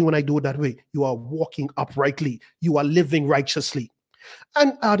am I doing when I do it that way? You are walking uprightly. You are living righteously.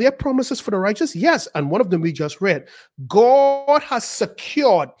 And are there promises for the righteous? Yes. And one of them we just read. God has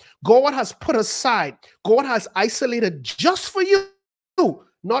secured, God has put aside, God has isolated just for you,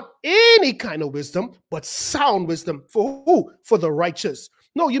 not any kind of wisdom, but sound wisdom. For who? For the righteous.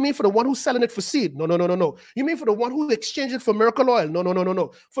 No, you mean for the one who's selling it for seed? No, no, no, no, no. You mean for the one who exchanged it for miracle oil? No, no, no, no,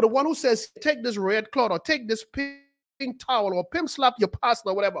 no. For the one who says, take this red cloth or take this pink towel or pimp slap your pastor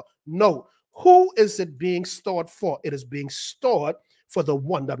or whatever. No. Who is it being stored for? It is being stored for the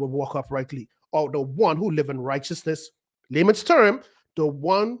one that will walk uprightly, or the one who live in righteousness. Layman's term, the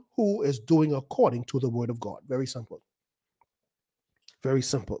one who is doing according to the word of God. Very simple. Very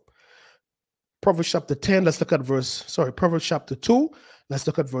simple. Proverbs chapter 10, let's look at Proverbs chapter 2, let's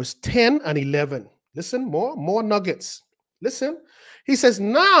look at verse 10 and 11. Listen, more nuggets. Listen, he says,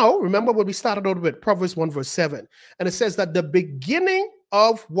 now, remember what we started out with, Proverbs 1 verse 7. And it says that the beginning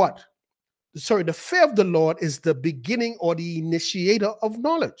of what? The fear of the Lord is the beginning or the initiator of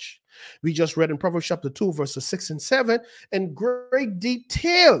knowledge. We just read in Proverbs chapter 2, verses 6 and 7 in great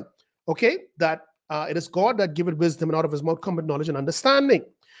detail, okay, that it is God that giveth wisdom, and out of his mouth cometh knowledge and understanding.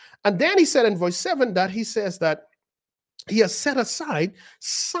 And then he said in verse 7 that he says that he has set aside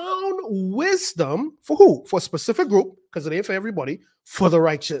sound wisdom for who? For a specific group, because it ain't for everybody, for the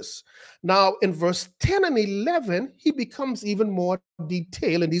righteous. Now, in verse 10 and 11, he becomes even more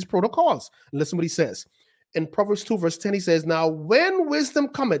detailed in these protocols. Listen what he says. In Proverbs 2, verse 10, he says, now when wisdom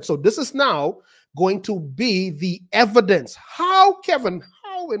cometh, so this is now going to be the evidence. How, Kevin,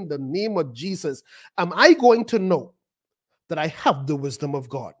 how in the name of Jesus am I going to know that I have the wisdom of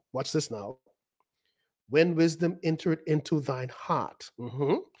God? Watch this now. When wisdom entered into thine heart,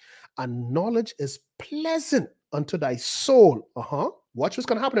 and knowledge is pleasant unto thy soul. Watch what's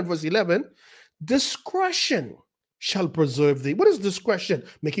going to happen in verse 11. Discretion shall preserve thee. What is discretion?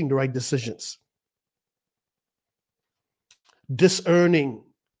 Making the right decisions. Discerning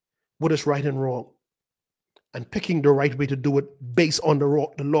what is right and wrong, and picking the right way to do it based on the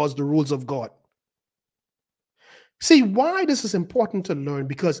laws, the rules of God. See why this is important to learn,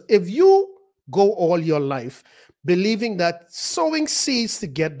 because if you go all your life believing that sowing seeds to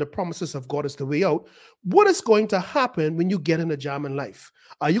get the promises of God is the way out, what is going to happen when you get in a jam in life?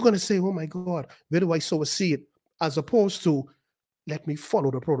 Are you going to say, oh my God, where do I sow a seed? As opposed to, let me follow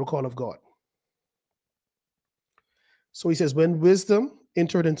the protocol of God. So he says, when wisdom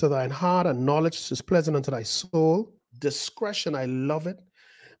entered into thine heart and knowledge is pleasant unto thy soul, discretion, I love it.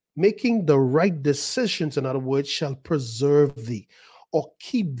 Making the right decisions, in other words, shall preserve thee, or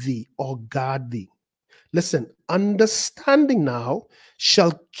keep thee, or guard thee. Listen, understanding now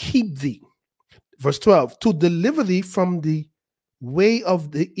shall keep thee. Verse 12, to deliver thee from the way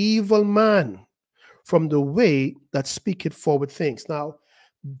of the evil man, from the way that speaketh forward things. Now,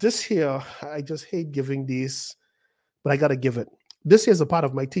 this here, I just hate giving these, but I got to give it. This is a part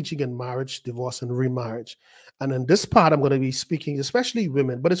of my teaching in marriage, divorce, and remarriage. And in this part, I'm going to be speaking, especially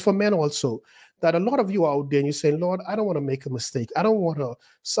women, but it's for men also, that a lot of you are out there and you're saying, Lord, I don't want to make a mistake. I don't want to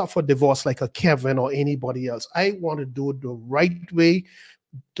suffer divorce like a Kevin or anybody else. I want to do it the right way,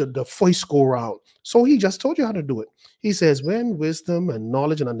 the first go round. So he just told you how to do it. He says, when wisdom and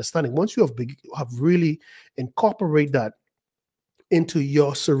knowledge and understanding, once you have really incorporated that into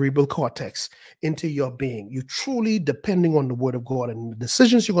your cerebral cortex, into your being, you truly depending on the word of God, and the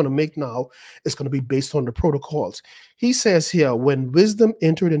decisions you're going to make now is going to be based on the protocols. He says here, when wisdom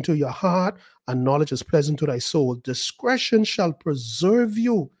entered into your heart and knowledge is pleasant to thy soul, discretion shall preserve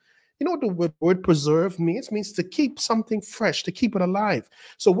you. You know what the word preserve means? It means to keep something fresh, to keep it alive.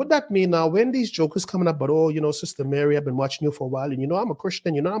 So what that mean now, when these jokers coming up, but oh, Sister Mary, I've been watching you for a while, and I'm a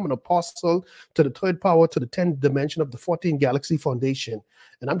Christian, I'm an apostle to the third power, to the 10th dimension of the 14 Galaxy Foundation,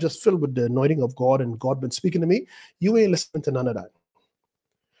 and I'm just filled with the anointing of God, and God been speaking to me. You ain't listening to none of that.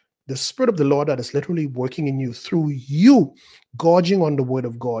 The Spirit of the Lord that is literally working in you through you, gorging on the word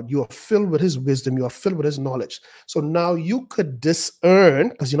of God. You are filled with his wisdom. You are filled with his knowledge. So now you could discern,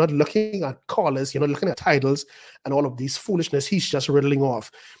 because you're not looking at collars, you're not looking at titles and all of these foolishness he's just riddling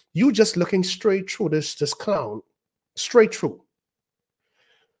off. You just looking straight through this clown, straight through.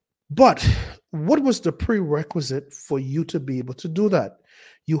 But what was the prerequisite for you to be able to do that?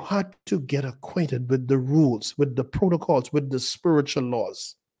 You had to get acquainted with the rules, with the protocols, with the spiritual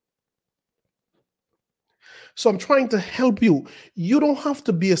laws. So I'm trying to help you. You don't have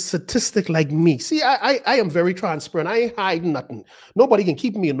to be a statistic like me. See, I am very transparent. I ain't hiding nothing. Nobody can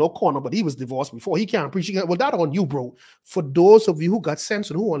keep me in no corner, but he was divorced before. He can't preach. Well, that on you, bro. For those of you who got sense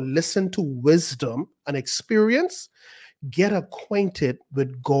and who want to listen to wisdom and experience, get acquainted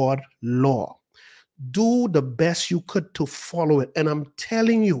with God's law. Do the best you could to follow it. And I'm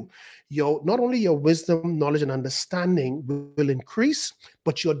telling you, not only your wisdom, knowledge, and understanding will increase,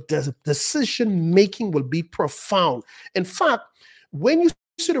 but your decision making will be profound. In fact, when you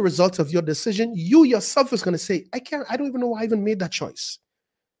see the results of your decision, you yourself is going to say, I don't even know why I even made that choice.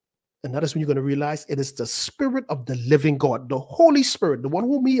 And that is when you're going to realize it is the Spirit of the living God, the Holy Spirit, the one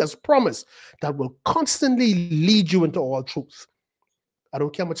whom he has promised, that will constantly lead you into all truth. I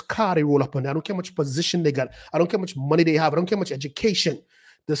don't care how much car they roll up on. I don't care how much position they got. I don't care how much money they have. I don't care how much education.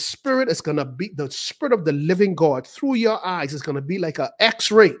 The Spirit is going to be, the Spirit of the living God through your eyes is going to be like an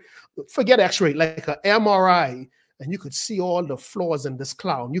X-ray. Forget X-ray, like an MRI. And you could see all the flaws in this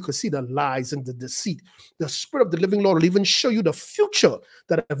clown. You could see the lies and the deceit. The Spirit of the living Lord will even show you the future,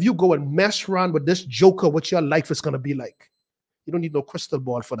 that if you go and mess around with this joker, what your life is going to be like. You don't need no crystal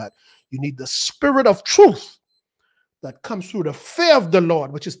ball for that. You need the Spirit of truth that comes through the fear of the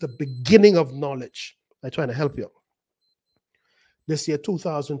Lord, which is the beginning of knowledge. I'm trying to help you. This year,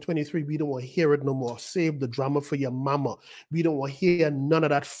 2023, we don't want to hear it no more. Save the drama for your mama. We don't want to hear none of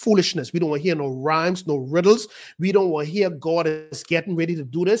that foolishness. We don't want to hear no rhymes, no riddles. We don't want to hear God is getting ready to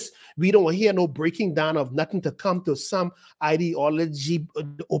do this. We don't want to hear no breaking down of nothing to come to some ideology,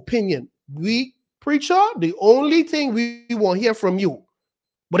 opinion. We, preacher, the only thing we want to hear from you,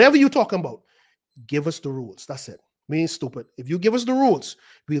 whatever you're talking about, give us the rules. That's it. We ain't stupid. If you give us the rules,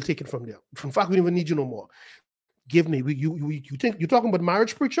 we'll take it from there. In fact, we don't even need you no more. Give me. You think you're talking about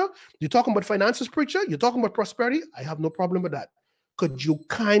marriage, preacher? You're talking about finances, preacher? You're talking about prosperity? I have no problem with that. Could you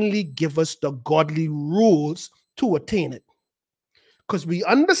kindly give us the godly rules to attain it? Because we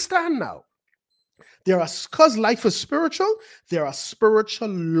understand now. Because life is spiritual, there are spiritual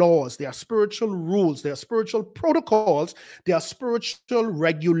laws, there are spiritual rules, there are spiritual protocols, there are spiritual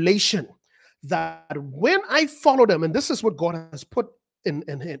regulation. That when I follow them, and this is what God has put in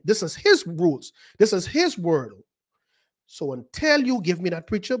this is his rules, this is his word. So until you give me that,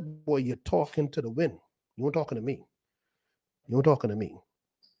 preacher, boy, you're talking to the wind. You weren't talking to me. You weren't talking to me.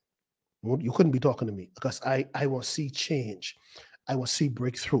 You couldn't be talking to me, because I want to see change. I want to see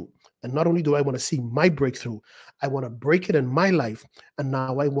breakthrough. And not only do I want to see my breakthrough, I want to break it in my life. And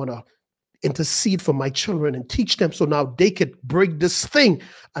now I want to intercede for my children and teach them, so now they could break this thing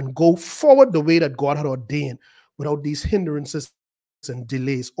and go forward the way that God had ordained, without these hindrances and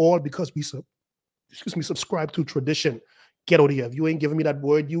delays, all because we subscribe to tradition. Get out of here. If you ain't giving me that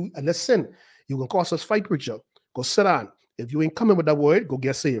word, listen, you can cause us fight, preacher. Go sit down. If you ain't coming with that word, go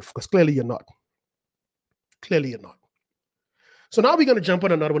get saved, because clearly you're not. Clearly you're not. So now we're going to jump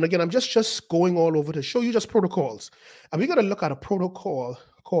on another one. Again, I'm just going all over to show you just protocols. And we're going to look at a protocol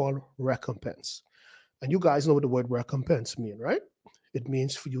called recompense. And you guys know what the word recompense means, right? It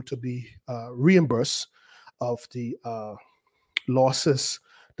means for you to be reimbursed of the losses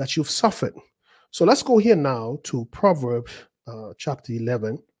that you've suffered. So let's go here now to Proverbs chapter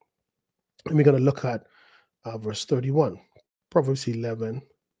 11. And we're going to look at verse 31. Proverbs 11,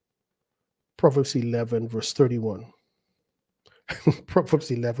 verse 31.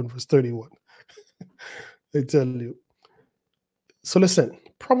 Proverbs 11, verse 31. I tell you. So listen,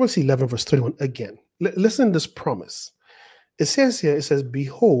 Proverbs 11, verse 31 again. Listen to this promise. It says here, it says,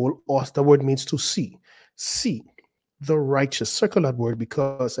 behold, or the word means to see. See the righteous. Circle that word,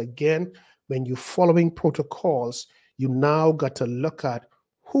 because again, when you're following protocols, you now got to look at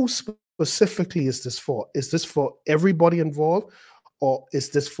who specifically is this for. Is this for everybody involved, or is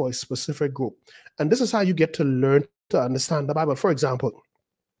this for a specific group? And this is how you get to learn to understand the Bible. For example,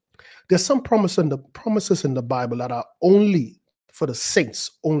 there's some promises in the Bible that are only for the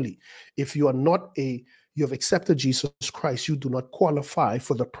saints only. If you are not you have accepted Jesus Christ, you do not qualify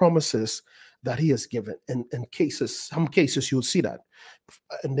for the promises that he has given. And in some cases, you'll see that.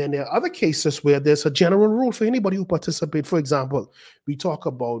 And then there are other cases where there's a general rule for anybody who participates. For example, we talk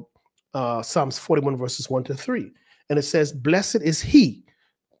about Psalms 41 verses 1-3. And it says, blessed is he,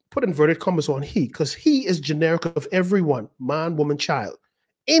 put inverted commas on he, because he is generic of everyone, man, woman, child,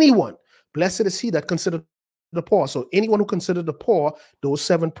 anyone. Blessed is he that considered the poor. So anyone who considered the poor, those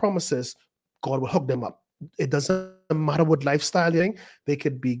 7 promises, God will hook them up. It doesn't matter what lifestyle you're in. They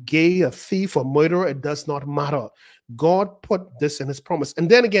could be gay, a thief, a murderer. It does not matter. God put this in his promise. And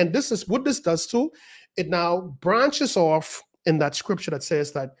then again, this is what this does too. It now branches off in that scripture that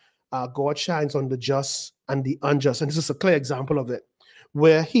says that God shines on the just and the unjust. And this is a clear example of it,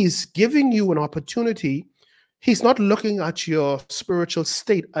 where he's giving you an opportunity. He's not looking at your spiritual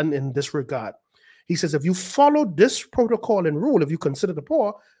state and in this regard. He says, if you follow this protocol and rule, if you consider the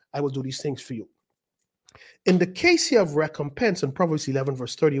poor, I will do these things for you. In the case here of recompense in Proverbs 11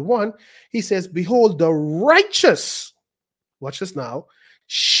 verse 31, he says, behold, the righteous, watch this now,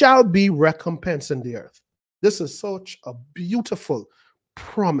 shall be recompensed in the earth. This is such a beautiful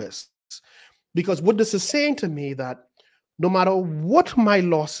promise, because what this is saying to me, that no matter what my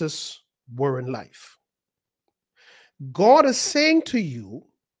losses were in life, God is saying to you,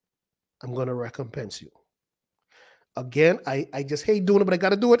 I'm going to recompense you. Again, I just hate doing it, but I got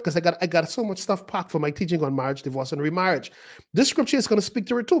to do it because I got so much stuff packed for my teaching on marriage, divorce, and remarriage. This scripture is going to speak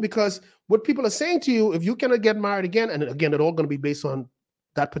to it too, because what people are saying to you, if you cannot get married again, and again, it's all going to be based on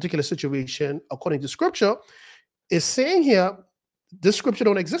that particular situation according to scripture, is saying here, this scripture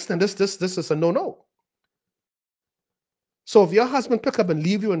don't exist, and this is a no-no. So if your husband pick up and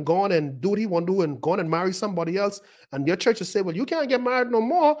leave you and go on and do what he want to do and go on and marry somebody else, and your church will say, well, you can't get married no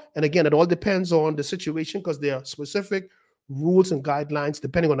more. And again, it all depends on the situation, because there are specific rules and guidelines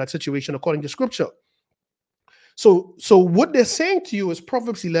depending on that situation according to scripture. So what they're saying to you is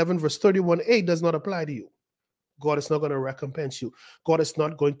Proverbs 11 verse 31a does not apply to you. God is not going to recompense you. God is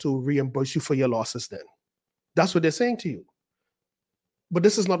not going to reimburse you for your losses then. That's what they're saying to you. But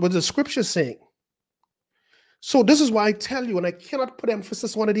this is not what the scripture is saying. So this is why I tell you, and I cannot put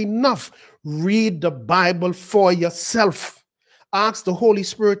emphasis on it enough, read the Bible for yourself. Ask the Holy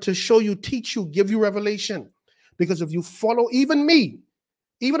Spirit to show you, teach you, give you revelation. Because if you follow even me,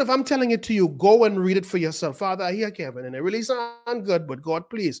 even if I'm telling it to you, go and read it for yourself. Father, I hear Kevin, and it really sounds good, but God,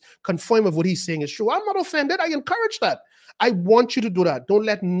 please confirm if what he's saying is true. I'm not offended. I encourage that. I want you to do that. Don't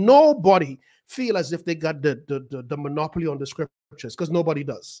let nobody feel as if they got the monopoly on the scriptures, because nobody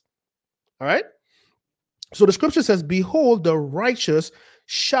does. All right? So the scripture says, behold, the righteous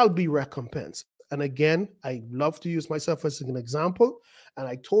shall be recompensed. And again, I love to use myself as an example. And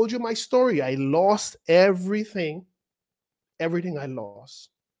I told you my story. I lost everything. Everything I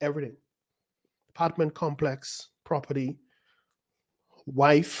lost. Everything. Apartment complex, property,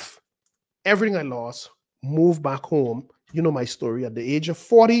 wife, everything I lost. Moved back home. You know my story. At the age of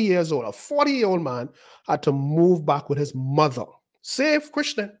 40 years old, a 40-year-old man had to move back with his mother. Saved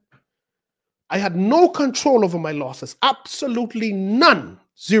Christian. I had no control over my losses. Absolutely none.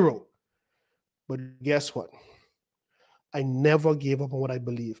 Zero. But guess what? I never gave up on what I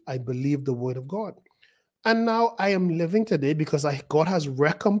believe. I believe the word of God. And now I am living today because God has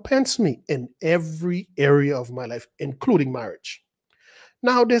recompensed me in every area of my life, including marriage.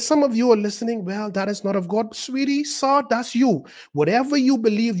 Now, there's some of you who are listening, well, that is not of God. Sweetie, sir, that's you. Whatever you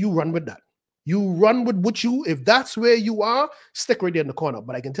believe, you run with that. You run with what if that's where you are, stick right there in the corner.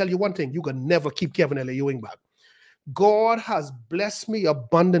 But I can tell you one thing, you can never keep Kevin L. Ewing back. God has blessed me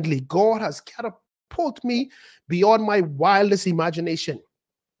abundantly. God has catapulted me beyond my wildest imagination.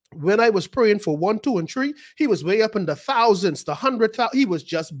 When I was praying for 1, 2, and 3, he was way up in the thousands, the 100,000. He was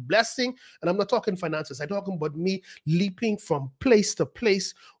just blessing. And I'm not talking finances. I'm talking about me leaping from place to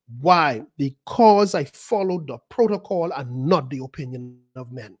place. Why? Because I followed the protocol and not the opinion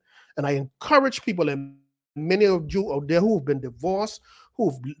of men. And I encourage people, and many of you out there who have been divorced,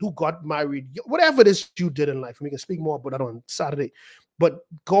 who got married, whatever it is you did in life. We can speak more about that on Saturday. But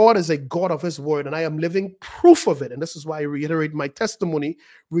God is a God of his word, and I am living proof of it. And this is why I reiterate my testimony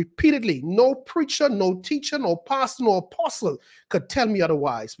repeatedly. No preacher, no teacher, no pastor, no apostle could tell me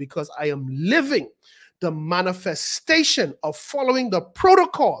otherwise, because I am living the manifestation of following the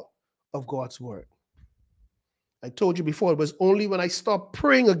protocol of God's word. I told you before, it was only when I stopped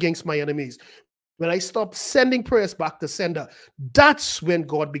praying against my enemies, when I stopped sending prayers back to sender, that's when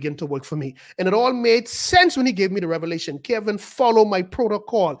God began to work for me. And it all made sense when he gave me the revelation. Kevin, follow my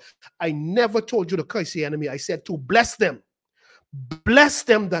protocol. I never told you to curse the enemy. I said to bless them. Bless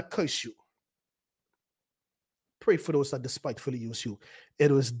them that curse you. Pray for those that despitefully use you.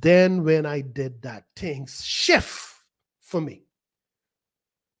 It was then when I did that, things shift for me.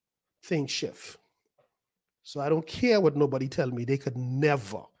 Things shift. So I don't care what nobody tell me. They could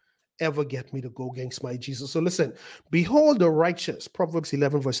never, ever get me to go against my Jesus. So listen, behold the righteous, Proverbs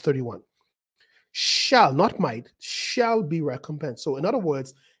 11, verse 31, shall, not might, shall be recompensed. So in other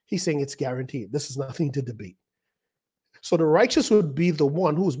words, he's saying it's guaranteed. This is nothing to debate. So the righteous would be the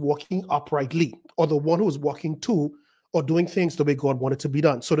one who is walking uprightly, or the one who is walking to or doing things the way God wanted to be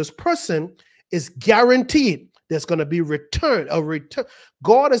done. So this person is guaranteed there's going to be a return.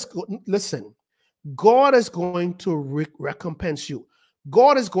 God is, listen, God is going to recompense you.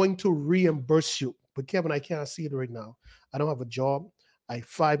 God is going to reimburse you. But Kevin, I can't see it right now. I don't have a job. I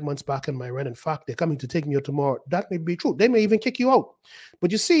 5 months back in my rent. In fact, they're coming to take me out tomorrow. That may be true. They may even kick you out.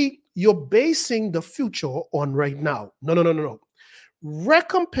 But you see, you're basing the future on right now. No.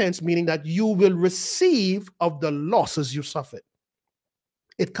 Recompense meaning that you will receive of the losses you suffered.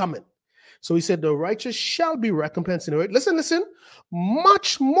 It coming. So he said, the righteous shall be recompensed in the right. Listen.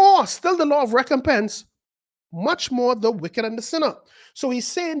 Much more, still the law of recompense, much more the wicked and the sinner. So he's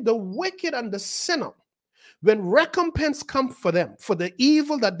saying the wicked and the sinner, when recompense comes for them, for the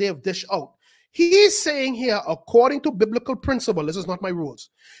evil that they have dished out, he is saying here, according to biblical principle, this is not my rules,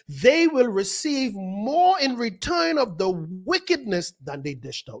 they will receive more in return of the wickedness than they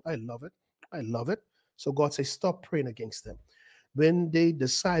dished out. I love it. I love it. So God says, stop praying against them. When they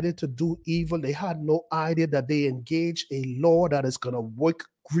decided to do evil, they had no idea that they engaged a law that is going to work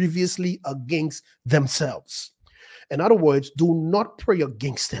grievously against themselves. In other words, do not pray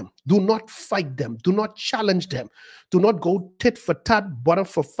against them. Do not fight them. Do not challenge them. Do not go tit for tat, butter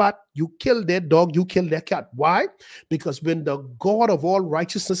for fat. You kill their dog, you kill their cat. Why? Because when the God of all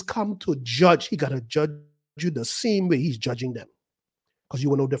righteousness come to judge, he got to judge you the same way he's judging them, because you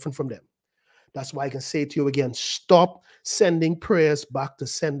were no different from them. That's why I can say to you again, stop sending prayers back to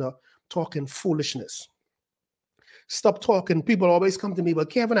sender, talking foolishness. Stop talking. People always come to me, but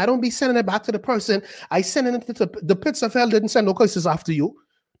Kevin, I don't be sending it back to the person. I send it to the pits of hell. Didn't send no curses after you.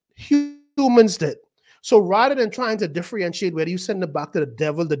 Humans did. So rather than trying to differentiate whether you send it back to the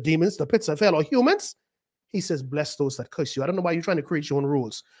devil, the demons, the pits of hell, or humans, he says, bless those that curse you. I don't know why you're trying to create your own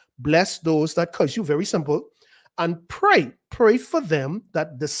rules. Bless those that curse you. Very simple. And pray for them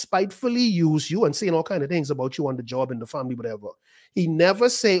that despitefully use you and saying all kind of things about you on the job, in the family, whatever. He never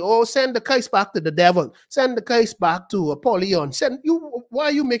say, oh, send the case back to the devil. Send the case back to Apollyon. Why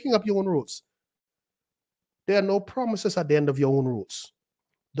are you making up your own rules? There are no promises at the end of your own rules.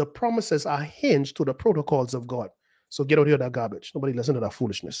 The promises are hinged to the protocols of God. So get out here, that garbage. Nobody listen to that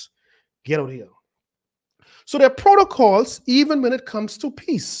foolishness. Get out here. So there are protocols even when it comes to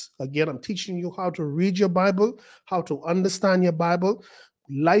peace. Again, I'm teaching you how to read your Bible, how to understand your Bible.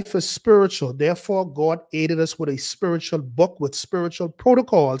 Life is spiritual. Therefore, God aided us with a spiritual book with spiritual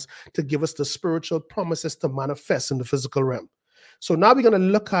protocols to give us the spiritual promises to manifest in the physical realm. So now we're going to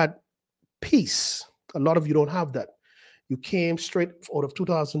look at peace. A lot of you don't have that. You came straight out of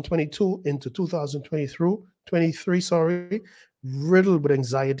 2022 into 2023, riddled with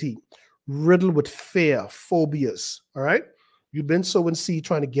anxiety, riddled with fear, phobias, all right? You've been sowing seed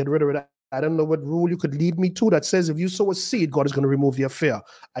trying to get rid of it. I don't know what rule you could lead me to that says if you sow a seed, God is going to remove your fear.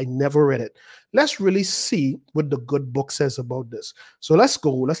 I never read it. Let's really see what the good book says about this. So let's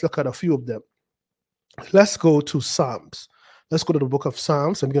look at a few of them. Let's go to Psalms. Let's go to the book of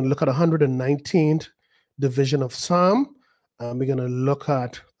Psalms. I'm going to look at 119th division of Psalm. We're going to look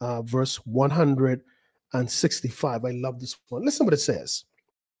at verse 165. I love this one. Listen what it says.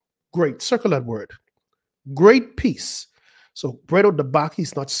 Great, circle that word. Great peace. So right out the back,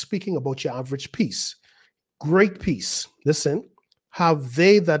 he's not speaking about your average peace. Great peace. Listen, have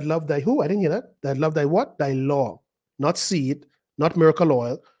they that love thy who? I didn't hear that. That love thy what? Thy law. Not seed, not miracle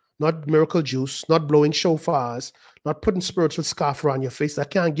oil, not miracle juice, not blowing shofars, not putting spiritual scarf around your face. That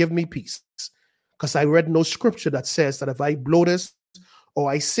can't give me peace. Because I read no scripture that says that if I blow this,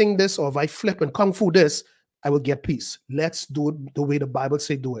 or I sing this, or if I flip and kung fu this, I will get peace. Let's do it the way the Bible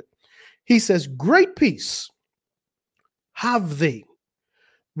say do it. He says, great peace have they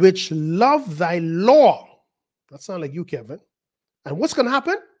which love thy law. That sounds like you, Kevin. And what's going to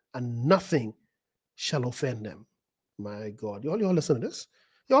happen? And nothing shall offend them. My God. Y'all listen to this?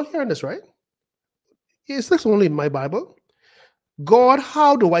 Y'all hearing this, right? Is this only in my Bible? God,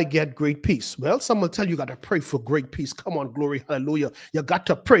 how do I get great peace? Well, some will tell you got to pray for great peace. Come on, glory, hallelujah. You got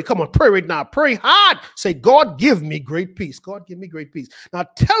to pray. Come on, pray right now. Pray hard. Say, God, give me great peace. God, give me great peace. Now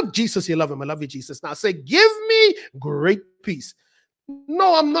tell Jesus you love him. I love you, Jesus. Now say, give me great peace.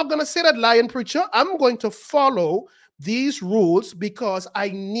 No, I'm not going to say that, lying preacher. I'm going to follow these rules because I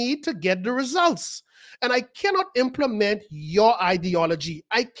need to get the results. And I cannot implement your ideology.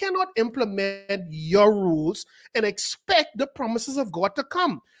 I cannot implement your rules and expect the promises of God to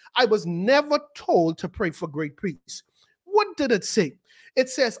come. I was never told to pray for great peace. What did it say? It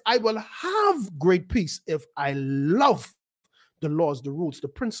says, I will have great peace if I love the laws, the rules, the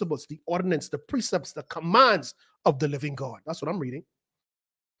principles, the ordinance, the precepts, the commands of the living God. That's what I'm reading.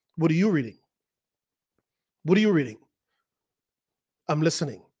 What are you reading? What are you reading? I'm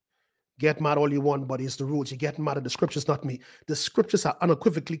listening. Get mad all you want, but it's the rules. You get mad at the scriptures, not me. The scriptures are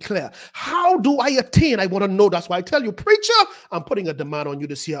unequivocally clear. How do I attain? I want to know. That's why I tell you, preacher, I'm putting a demand on you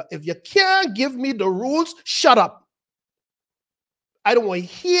this year. If you can't give me the rules, shut up. I don't want to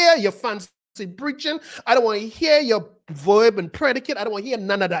hear your fancy preaching. I don't want to hear your verb and predicate. I don't want to hear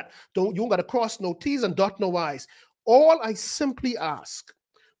none of that. You don't got to cross no T's and dot no I's. All I simply ask,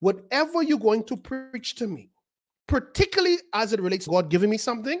 whatever you're going to preach to me, particularly as it relates to God giving me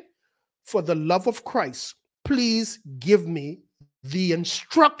something, for the love of Christ, please give me the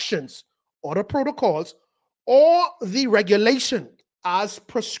instructions or the protocols or the regulation as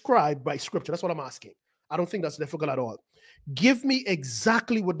prescribed by Scripture. That's what I'm asking. I don't think that's difficult at all. Give me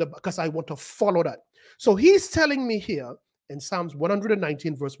exactly what because I want to follow that. So he's telling me here in Psalms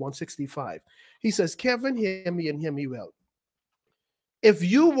 119, verse 165, he says, Kevin, hear me and hear me well. If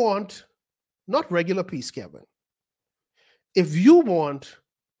you want not regular peace, Kevin, if you want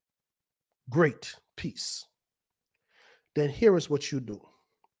great peace, then here is what you do.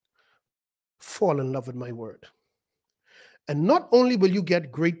 Fall in love with my word. And not only will you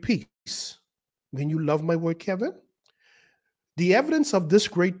get great peace when you love my word, Kevin, the evidence of this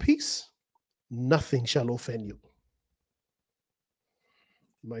great peace, nothing shall offend you.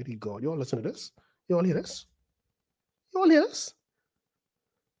 Mighty God. You all listen to this? You all hear this? You all hear this?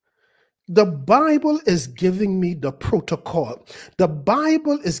 The Bible is giving me the protocol. The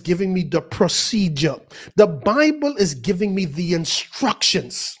Bible is giving me the procedure. The Bible is giving me the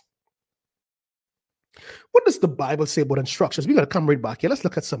instructions. What does the Bible say about instructions? We got to come right back here. Let's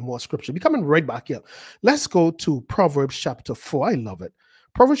look at some more scripture. We're coming right back here. Let's go to Proverbs chapter 4. I love it.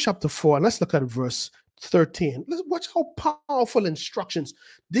 Proverbs chapter 4, and let's look at verse 13. Let's watch how powerful instructions.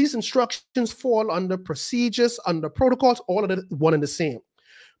 These instructions fall under procedures, under protocols, all of it one and the same.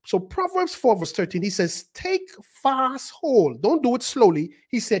 So Proverbs 4 verse 13, he says, take fast hold. Don't do it slowly.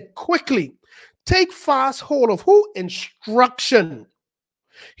 He said, quickly. Take fast hold of who? Instruction.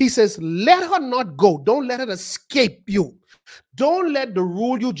 He says, let her not go. Don't let it escape you. Don't let the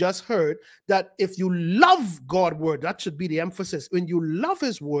rule you just heard that if you love God's word, that should be the emphasis. When you love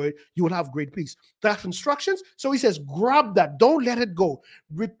his word, you will have great peace. That's instructions. So he says, grab that. Don't let it go.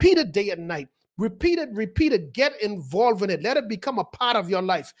 Repeat it day and night. Repeat it, get involved in it. Let it become a part of your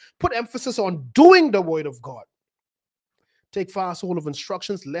life. Put emphasis on doing the word of God. Take fast hold of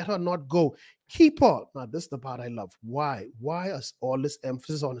instructions. Let her not go. Keep her. Now, this is the part I love. Why? Why is all this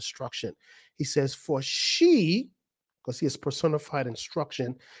emphasis on instruction? He says, for she, because he has personified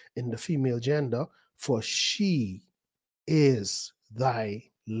instruction in the female gender, for she is thy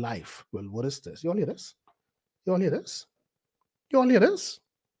life. Well, what is this? You all hear this? You all hear this? You all hear this?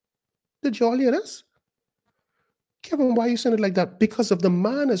 Did you all hear this? Kevin, why are you saying it like that? Because if the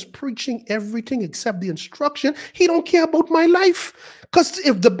man is preaching everything except the instruction, he don't care about my life. Because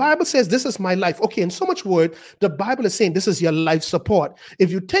if the Bible says this is my life, okay, in so much word, the Bible is saying this is your life support. If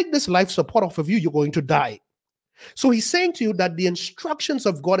you take this life support off of you, you're going to die. So he's saying to you that the instructions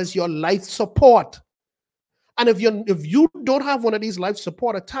of God is your life support. And if you don't have one of these life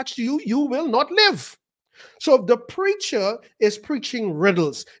support attached to you, you will not live. So if the preacher is preaching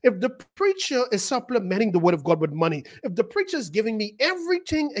riddles, if the preacher is supplementing the word of God with money, if the preacher is giving me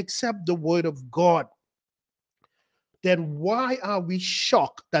everything except the word of God, then why are we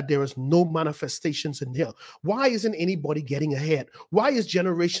shocked that there is no manifestations in here? Why isn't anybody getting ahead? Why is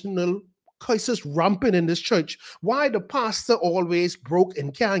generational curses rampant in this church? Why the pastor always broke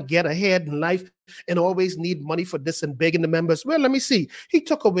and can't get ahead in life and always need money for this and begging the members? Well, let me see. He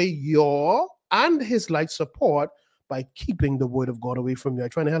took away your and his life support by keeping the word of God away from you. I'm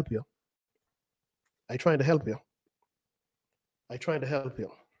trying to help you. I'm trying to help you. I'm trying to help you.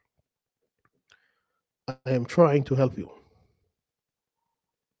 I am trying to help you.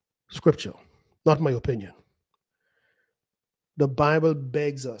 Scripture, not my opinion. The Bible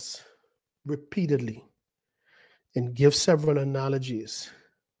begs us repeatedly and gives several analogies.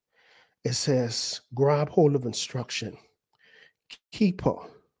 It says, grab hold of instruction. Keep her,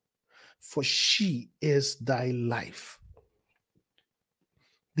 for she is thy life.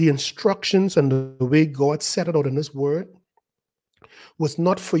 The instructions and the way God set it out in his word was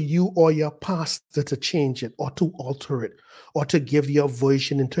not for you or your pastor to change it or to alter it or to give your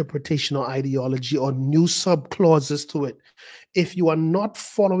version, interpretation, or ideology or new subclauses to it. If you are not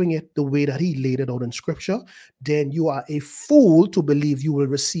following it the way that he laid it out in scripture, then you are a fool to believe you will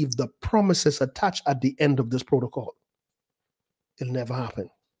receive the promises attached at the end of this protocol. It'll never happen.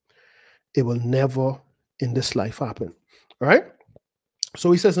 It will never in this life happen. All right? So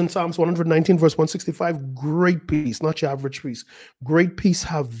he says in Psalms 119, verse 165, great peace, not your average peace. Great peace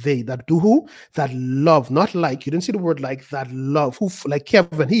have they that do who? That love, not like. You didn't see the word like, that love. Who, like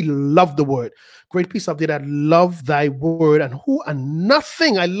Kevin, he loved the word. Great peace have they that love thy word, and who and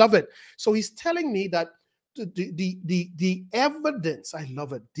nothing. I love it. So he's telling me that the evidence, I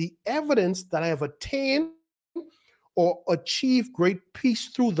love it, the evidence that I have attained or achieved great peace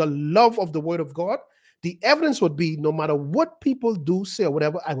through the love of the word of God, the evidence would be no matter what people do, say, or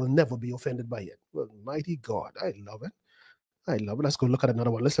whatever, I will never be offended by it. Well, mighty God, I love it. I love it. Let's go look at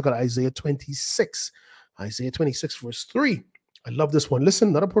another one. Let's look at Isaiah 26. Isaiah 26, verse 3. I love this one.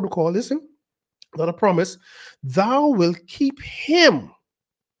 Listen, not a protocol. Listen, not a promise. Thou will keep him.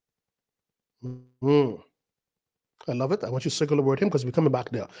 I love it. I want you to circle the word him because we're coming back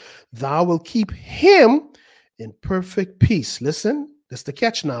there. Thou will keep him in perfect peace. Listen, that's the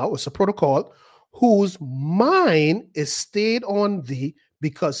catch now. It's a protocol. Whose mind is stayed on thee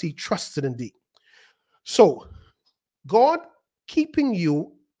because he trusted in thee. So, God keeping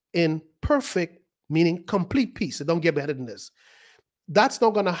you in perfect, meaning complete peace. It don't get better than this. That's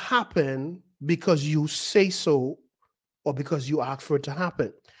not going to happen because you say so or because you ask for it to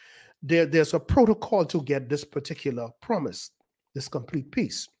happen. There's a protocol to get this particular promise, this complete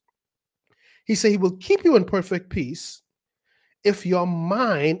peace. He said he will keep you in perfect peace if your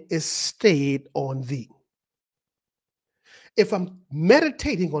mind is stayed on thee. If I'm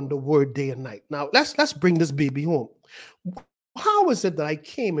meditating on the word day and night. Now, let's bring this baby home. How is it that I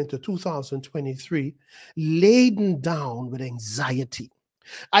came into 2023 laden down with anxiety?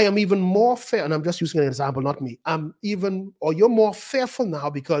 I am even more fair, and I'm just using an example, not me. You're more fearful now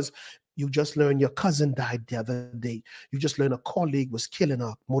because you just learned your cousin died the other day. You just learned a colleague was killed in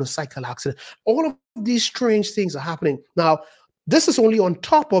a motorcycle accident. All of these strange things are happening. Now, this is only on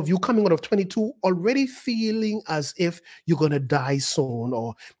top of you coming out of 22 already feeling as if you're going to die soon,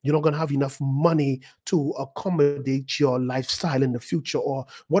 or you're not going to have enough money to accommodate your lifestyle in the future, or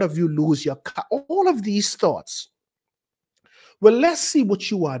what if you lose your car? All of these thoughts. Well, let's see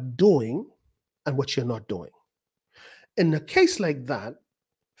what you are doing and what you're not doing. In a case like that,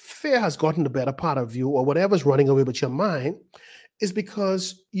 fear has gotten the better part of you, or whatever's running away with your mind is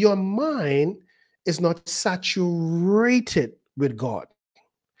because your mind is not saturated with God.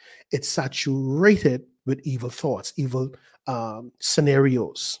 It's saturated with evil thoughts, evil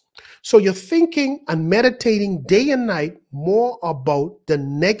scenarios. So you're thinking and meditating day and night more about the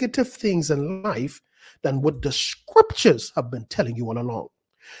negative things in life than what the scriptures have been telling you all along.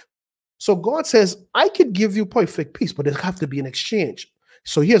 So God says, I could give you perfect peace, but there have to be an exchange.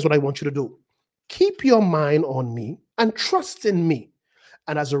 So here's what I want you to do. Keep your mind on me and trust in me.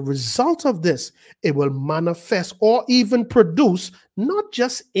 And as a result of this, it will manifest or even produce not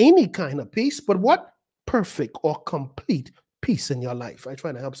just any kind of peace, but what? Perfect or complete peace in your life. I'm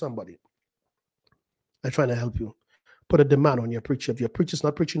trying to help somebody. I'm trying to help you. Put a demand on your preacher. If your preacher's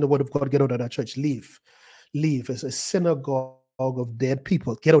not preaching the word of God, get out of that church. Leave. Leave. It's a synagogue of dead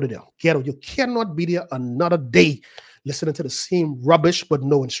people. Get out of there. Get out. You cannot be there another day listening to the same rubbish, but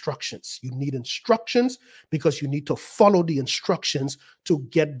no instructions. You need instructions because you need to follow the instructions to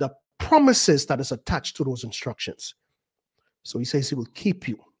get the promises that is attached to those instructions. So he says he will keep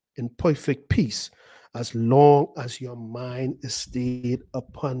you in perfect peace as long as your mind is stayed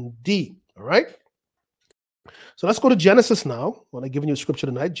upon thee. All right? So let's go to Genesis now. When I'm giving you a scripture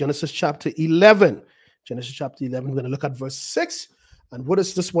tonight, Genesis chapter 11. Genesis chapter 11, we're going to look at verse 6. And what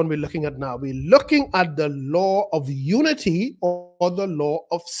is this one we're looking at now? We're looking at the law of unity or the law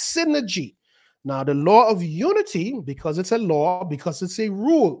of synergy. Now, the law of unity, because it's a law, because it's a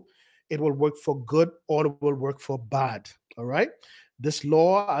rule, it will work for good or it will work for bad. All right? This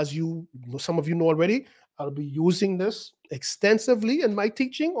law, as some of you know already, I'll be using this extensively in my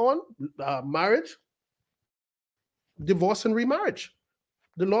teaching on marriage, divorce, and remarriage.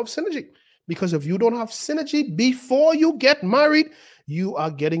 The law of synergy. Because if you don't have synergy before you get married, you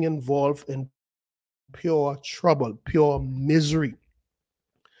are getting involved in pure trouble, pure misery.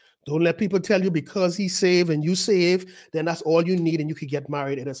 Don't let people tell you because he saved and you save, then that's all you need and you can get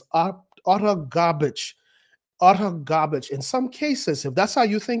married. It is utter garbage. Utter garbage. In some cases, if that's how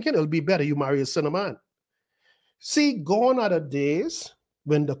you're thinking, it'll be better you marry a sinner man. See, gone are the days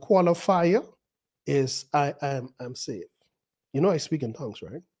when the qualifier is I'm saved. You know, I speak in tongues,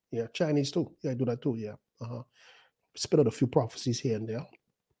 right? Yeah, Chinese too. Yeah, I do that too. Yeah. Spit out a few prophecies here and there.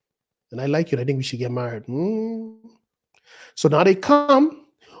 And I like it. I think we should get married. So now they come.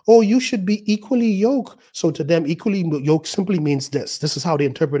 Oh, you should be equally yoked. So to them, equally yoked simply means this. This is how they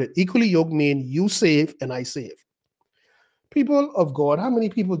interpret it. Equally yoked mean you save and I save. People of God, how many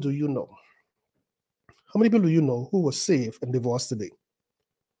people do you know? How many people do you know who was saved and divorced today?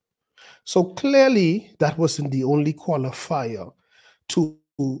 So clearly, that wasn't the only qualifier to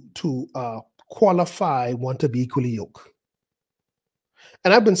qualify one to be equally yoked.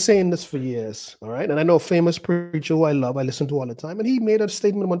 And I've been saying this for years, all right? And I know a famous preacher who I love, I listen to all the time, and he made a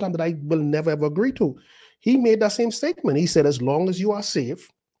statement one time that I will never ever agree to. He made that same statement. He said, as long as you are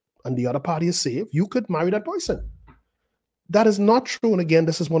saved and the other party is saved, you could marry that person. That is not true. And again,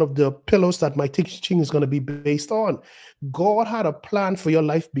 this is one of the pillars that my teaching is going to be based on. God had a plan for your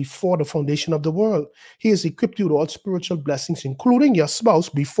life before the foundation of the world. He has equipped you with all spiritual blessings, including your spouse,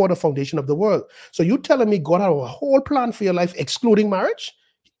 before the foundation of the world. So you telling me God had a whole plan for your life, excluding marriage?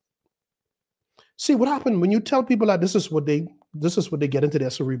 See what happened when you tell people that this is what they get into their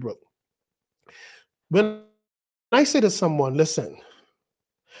cerebral. When I say to someone, listen,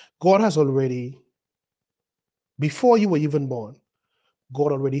 God has already, before you were even born,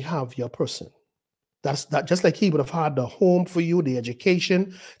 God already have your person. That's that, just like he would have had the home for you, the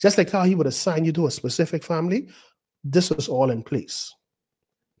education, just like how he would assign you to a specific family. This is all in place.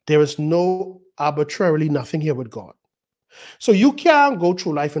 There is no arbitrarily nothing here with God. So you can't go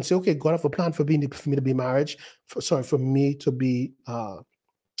through life and say, okay, God have a plan for me to be married, for me to be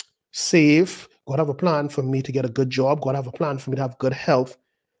safe. God have a plan for me to get a good job. God have a plan for me to have good health.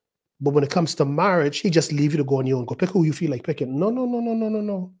 But when it comes to marriage, he just leave you to go on your own. Go pick who you feel like picking. No, no, no, no, no, no,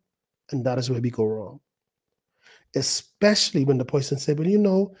 no. And that is where we go wrong. Especially when the person said,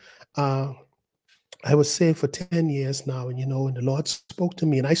 well, I was saved for 10 years now, and and the Lord spoke to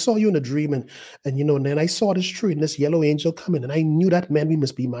me, and I saw you in a dream, and then I saw this tree and this yellow angel coming, and I knew that man, we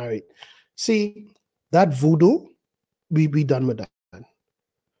must be married. See, that voodoo, we done with that.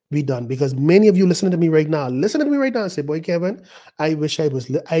 We done, because many of you listening to me right now, and say, boy, Kevin, I wish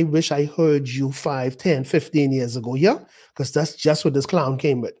I heard you 5, 10, 15 years ago. Yeah, because that's just what this clown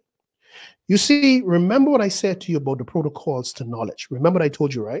came with. You see, remember what I said to you about the protocols to knowledge. Remember what I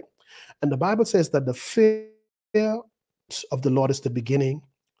told you, right? And the Bible says that the fear of the Lord is the beginning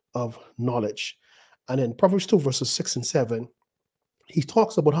of knowledge. And in Proverbs 2, verses 6 and 7, he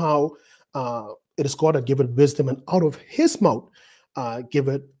talks about how it is God that giveth wisdom, and out of his mouth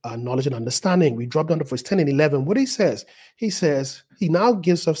giveth knowledge and understanding. We drop down to verse 10 and 11. What he says, he now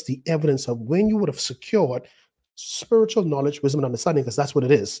gives us the evidence of when you would have secured spiritual knowledge, wisdom, and understanding, because that's what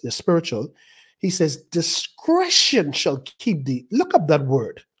it is. It's spiritual. He says, discretion shall keep thee. Look up that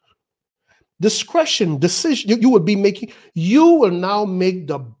word. Discretion, decision, you will now make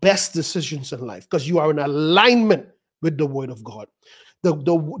the best decisions in life because you are in alignment with the word of God.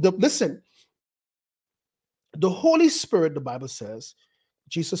 Listen, the Holy Spirit, the Bible says,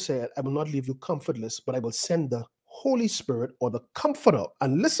 Jesus said, I will not leave you comfortless, but I will send the Holy Spirit, or the Comforter.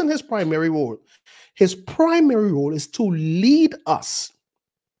 And listen, his primary role. His primary role is to lead us.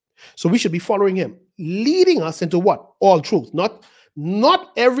 So we should be following him, leading us into what? All truth.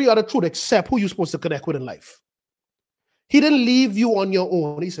 Not every other truth except who you're supposed to connect with in life. He didn't leave you on your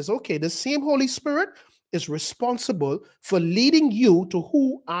own. He says, okay, the same Holy Spirit is responsible for leading you to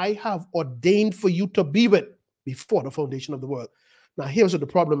who I have ordained for you to be with before the foundation of the world. Now, here's what the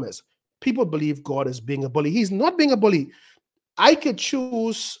problem is. People believe God is being a bully. He's not being a bully. I could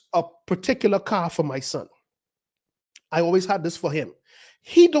choose a particular car for my son. I always had this for him.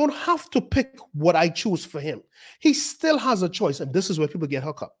 He don't have to pick what I choose for him. He still has a choice. And this is where people get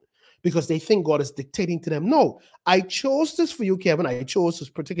hooked up, because they think God is dictating to them. No, I chose this for you, Kevin. I chose this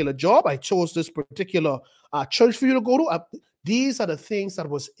particular job. I chose this particular church for you to go to. These are the things that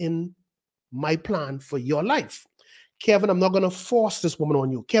was in my plan for your life. Kevin, I'm not going to force this woman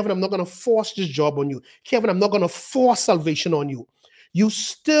on you. Kevin, I'm not going to force this job on you. Kevin, I'm not going to force salvation on you. You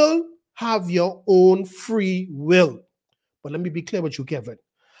still have your own free will. But let me be clear with you, Kevin.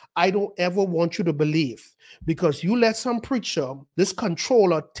 I don't ever want you to believe, because you let some preacher, this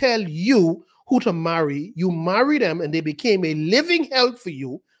controller, tell you who to marry. You marry them and they became a living hell for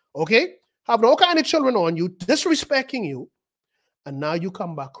you, okay? Having all kind of children on you, disrespecting you. And now you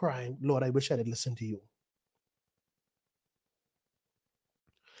come back crying, Lord, I wish I had listened to you.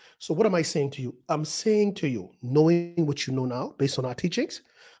 So what am I saying to you? I'm saying to you, knowing what you know now, based on our teachings,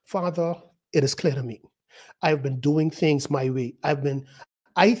 Father, it is clear to me. I've been doing things my way. I've been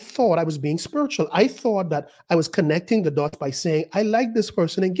I thought I was being spiritual. I thought that I was connecting the dots by saying, I like this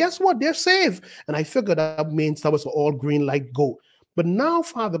person. And guess what? They're saved. And I figured that means that was all green light go. But now,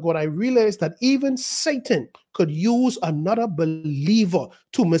 Father God, I realized that even Satan could use another believer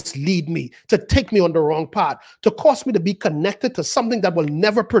to mislead me, to take me on the wrong path, to cause me to be connected to something that will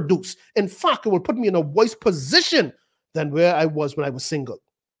never produce. In fact, it will put me in a worse position than where I was when I was single.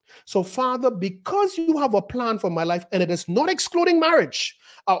 So, Father, because you have a plan for my life and it is not excluding marriage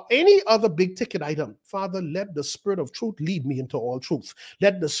or any other big ticket item, Father, let the Spirit of truth lead me into all truth.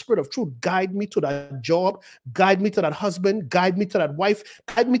 Let the Spirit of truth guide me to that job, guide me to that husband, guide me to that wife,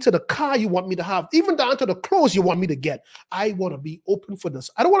 guide me to the car you want me to have, even down to the clothes you want me to get. I want to be open for this.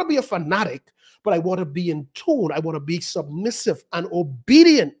 I don't want to be a fanatic, but I want to be in tune. I want to be submissive and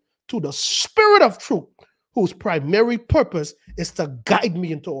obedient to the Spirit of truth, whose primary purpose is to guide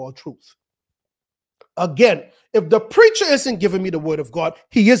me into all truth. Again, if the preacher isn't giving me the word of God,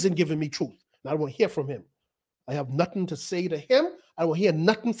 he isn't giving me truth. And I don't want to hear from him. I have nothing to say to him. I don't want to hear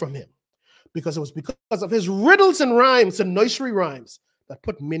nothing from him. Because it was because of his riddles and rhymes and nursery rhymes that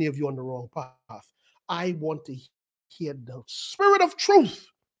put many of you on the wrong path. I want to hear the Spirit of truth.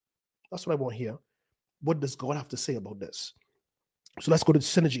 That's what I want to hear. What does God have to say about this? So let's go to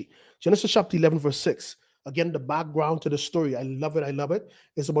synergy. Genesis chapter 11, verse 6. Again, the background to the story. I love it. I love it.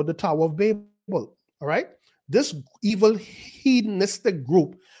 It's about the Tower of Babel. All right. This evil hedonistic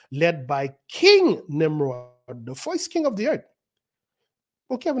group led by King Nimrod, the first king of the earth.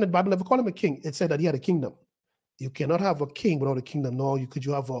 Well, Kevin, the Bible never called him a king. It said that he had a kingdom. You cannot have a king without a kingdom. Nor could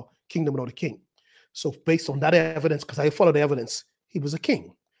you have a kingdom without a king. So based on that evidence, because I follow the evidence, he was a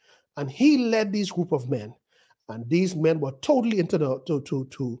king. And he led these group of men. And these men were totally into the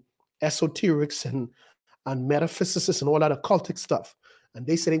to esoterics and metaphysicists and all that occultic stuff. And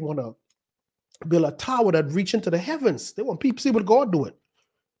they said they want to build a tower that reach into the heavens. They want people to see what God doing.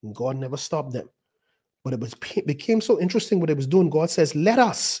 And God never stopped them. But it became so interesting what they was doing. God says,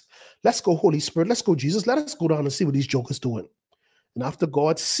 let's go, Holy Spirit, let's go, Jesus, let us go down and see what these jokers doing. And after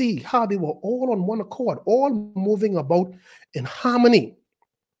God see how they were all on one accord, all moving about in harmony,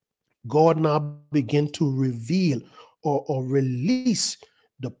 God now began to reveal or release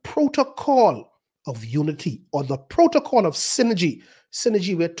the protocol of unity, or the protocol of synergy.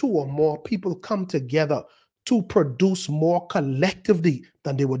 Synergy where two or more people come together to produce more collectively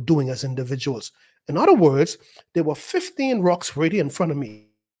than they were doing as individuals. In other words, there were 15 rocks right in front of me,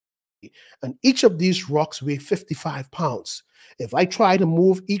 and each of these rocks weigh 55 pounds. If I try to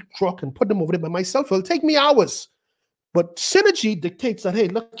move each rock and put them over there by myself, it'll take me hours. But synergy dictates that, hey,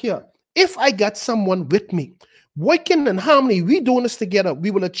 look here, if I got someone with me, working in harmony, we doing this together,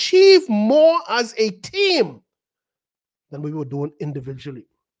 we will achieve more as a team than we were doing individually.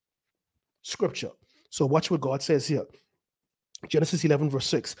 Scripture. So watch what God says here. Genesis 11, verse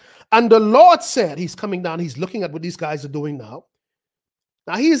 6. And the Lord said, he's coming down, he's looking at what these guys are doing now.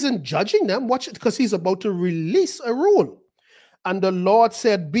 Now he isn't judging them, watch it, because he's about to release a rule. And the Lord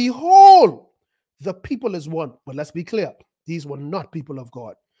said, behold, the people is one. But let's be clear, these were not people of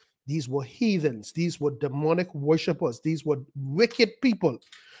God. These were heathens. These were demonic worshipers. These were wicked people.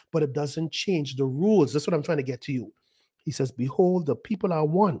 But it doesn't change the rules. That's what I'm trying to get to you. He says, behold, the people are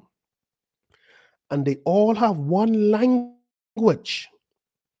one. And they all have one language.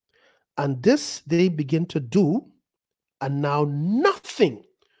 And this they begin to do. And now nothing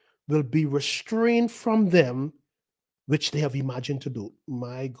will be restrained from them which they have imagined to do.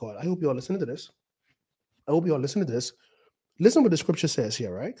 My God, I hope you all listening to this. I hope you all listen to this. Listen what the scripture says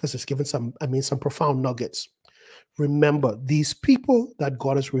here, right? Because it's given some profound nuggets. Remember, these people that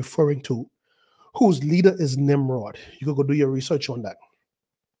God is referring to, whose leader is Nimrod. You can go do your research on that.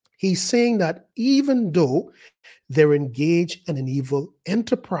 He's saying that even though they're engaged in an evil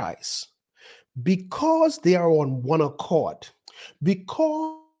enterprise, because they are on one accord,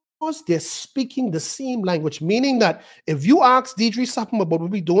 because they're speaking the same language, meaning that if you ask Deidre something about what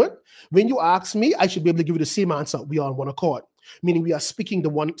we're doing, when you ask me, I should be able to give you the same answer. We are on one accord, meaning we are speaking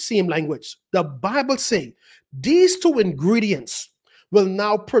the same language. The Bible says these two ingredients will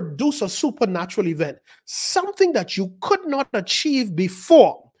now produce a supernatural event, something that you could not achieve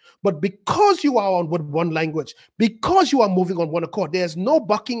before. But because you are on with one language, because you are moving on one accord, there's no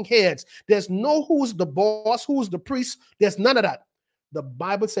bucking heads. There's no who's the boss, who's the priest. There's none of that. The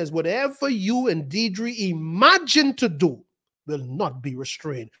Bible says whatever you and Deidre imagine to do will not be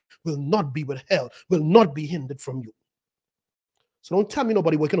restrained, will not be withheld, will not be hindered from you. So don't tell me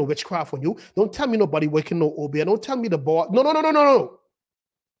nobody working on witchcraft on you. Don't tell me nobody working on OB. Don't tell me the boss. No.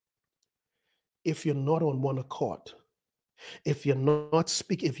 If you're not on one accord, If you're not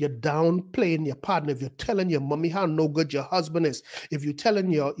speaking, if you're downplaying your partner, if you're telling your mommy how no good your husband is, if you're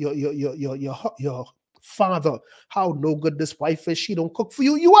telling your father how no good this wife is, she don't cook for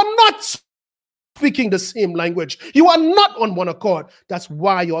you, you are not speaking the same language. You are not on one accord. That's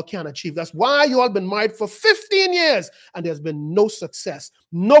why y'all can't achieve. That's why y'all been married for 15 years and there's been no success,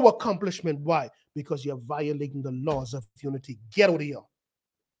 no accomplishment. Why? Because you're violating the laws of unity. Get out of here.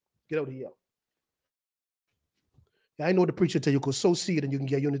 Get out of here. I know the preacher tell you go sow seed and you can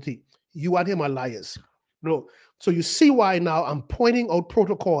get unity. You and him are liars. No. So you see why now I'm pointing out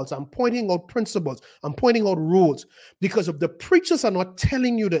protocols, I'm pointing out principles, I'm pointing out rules. Because if the preachers are not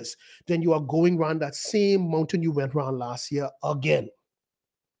telling you this, then you are going around that same mountain you went around last year again.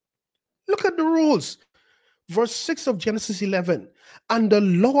 Look at the rules. Verse 6 of Genesis 11. And the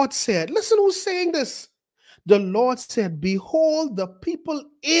Lord said, listen who's saying this. The Lord said, behold, the people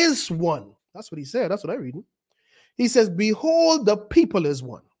is one. That's what he said. That's what I'm reading. He says, behold, the people is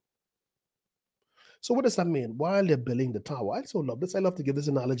one. So what does that mean? While they're building the tower, I so love this. I love to give this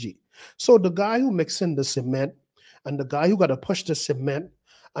analogy. So the guy who mixing the cement and the guy who got to push the cement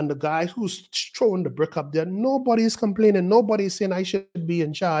and the guy who's throwing the brick up there, nobody's complaining. Nobody's saying I should be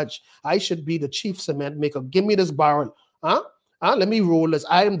in charge. I should be the chief cement maker. Give me this barrel. Let me roll this.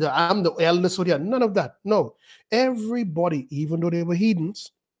 I'm the eldest here. None of that. No. Everybody, even though they were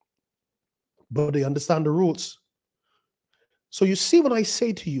heathens, but they understand the rules. So you see what I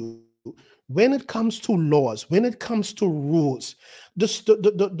say to you, when it comes to laws, when it comes to rules,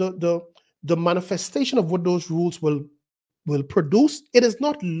 the manifestation of what those rules will produce, it is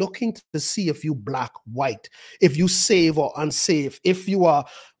not looking to see if you black, white, if you save or unsafe, if you are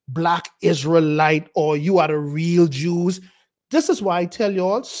black Israelite or you are the real Jews. This is why I tell you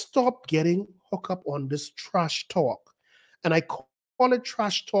all, stop getting hooked up on this trash talk. And I call it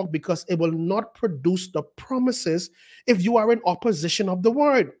trash talk because it will not produce the promises if you are in opposition of the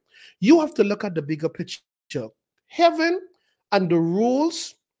word. You have to look at the bigger picture. Heaven and the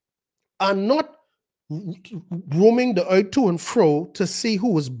rules are not roaming the earth to and fro to see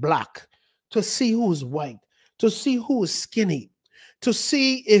who is black, to see who is white, to see who is skinny, to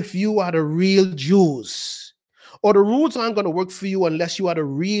see if you are the real Jews. Or the rules aren't going to work for you unless you are the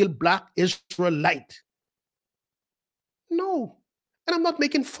real black Israelite. No. And I'm not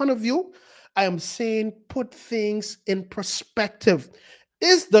making fun of you. I am saying put things in perspective.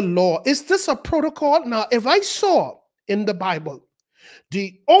 Is the law, is this a protocol? Now, if I saw in the Bible,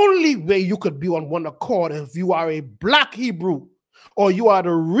 the only way you could be on one accord if you are a black Hebrew or you are the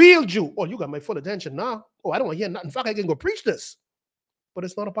real Jew, oh, you got my full attention now. Oh, I don't want to hear nothing. In fact, I can go preach this. But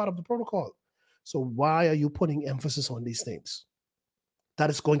it's not a part of the protocol. So why are you putting emphasis on these things? That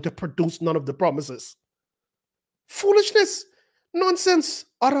is going to produce none of the promises. Foolishness, nonsense,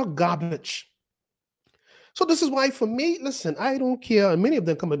 utter garbage. So this is why for me, listen, I don't care. And many of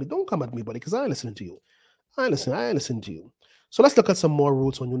them come at me. Don't come at me, buddy, because I ain't listening to you. I listen to you. So let's look at some more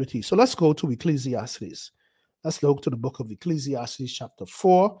rules on unity. So let's go to Ecclesiastes. Let's look to the book of Ecclesiastes chapter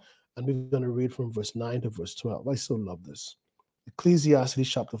 4, and we're going to read from verse 9 to verse 12. I so love this. Ecclesiastes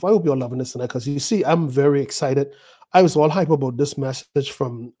chapter 4. I hope you're loving this tonight because you see, I'm very excited. I was all hype about this message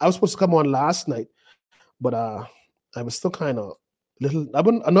I was supposed to come on last night, but I was still kind of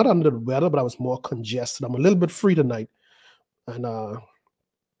I'm not under the weather, but I was more congested. I'm a little bit free tonight and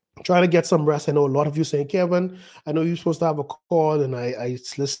trying to get some rest. I know a lot of you saying, Kevin, I know you're supposed to have a call, and I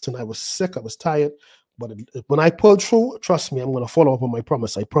listened. I was sick. I was tired. But when I pull through, trust me, I'm going to follow up on my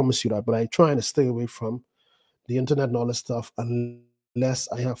promise. I promise you that. But I'm trying to stay away from the internet and all this stuff unless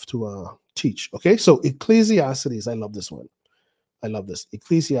I have to teach. Okay, so Ecclesiastes, I love this one. I love this.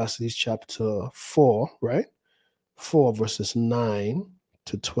 Ecclesiastes chapter 4, right? 4 verses 9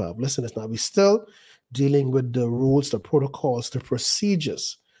 to 12. Listen to this now. We're still dealing with the rules, the protocols, the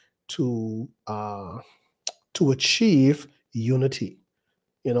procedures to achieve unity.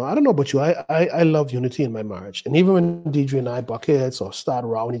 You know, I don't know about you. I love unity in my marriage. And even when Deidre and I buck heads or start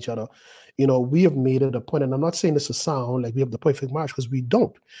around each other, you know, we have made it a point, and I'm not saying this to sound like we have the perfect marriage, because we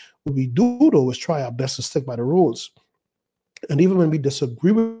don't. What we do, though, is try our best to stick by the rules. And even when we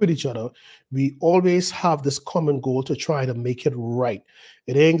disagree with each other, we always have this common goal to try to make it right.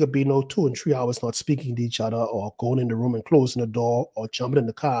 It ain't gonna be no 2 and 3 hours not speaking to each other, or going in the room and closing the door, or jumping in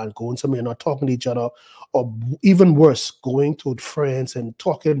the car and going somewhere and not talking to each other, or even worse, going to friends and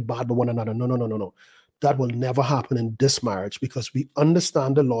talking bad to one another. No. That will never happen in this marriage, because we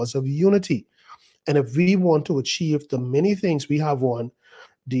understand the laws of unity. And if we want to achieve the many things we have on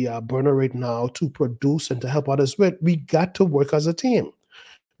the burner right now to produce and to help others with, we got to work as a team.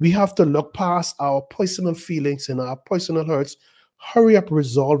 We have to look past our personal feelings and our personal hurts, hurry up,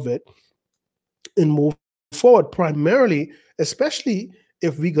 resolve it, and move forward, primarily, especially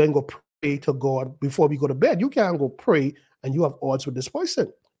if we go and go pray to God before we go to bed. You can't go pray and you have odds with this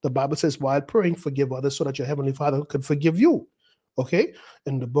person. The Bible says, while praying, forgive others so that your heavenly Father can forgive you. Okay?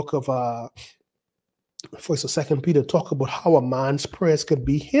 In the book of First or Second Peter, talk about how a man's prayers could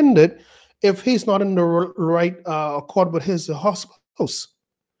be hindered if he's not in the right accord with his spouse.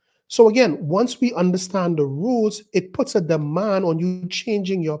 So again, once we understand the rules, it puts a demand on you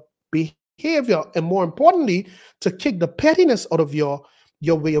changing your behavior, and more importantly, to kick the pettiness out of your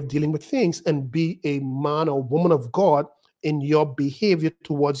way of dealing with things and be a man or woman of God in your behavior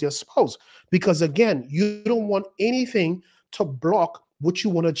towards your spouse. Because again, you don't want anything to block what you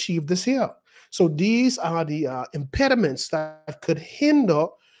want to achieve this year. So these are the impediments that could hinder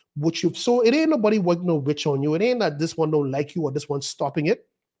what you. So it ain't nobody working no witch on you. It ain't that this one don't like you or this one's stopping it.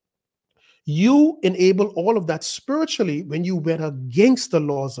 You enable all of that spiritually when you went against the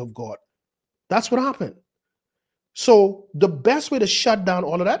laws of God. That's what happened. So the best way to shut down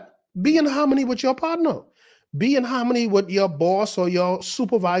all of that, be in harmony with your partner. Be in harmony with your boss or your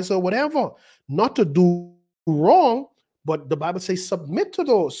supervisor, whatever. Not to do wrong, but the Bible says submit to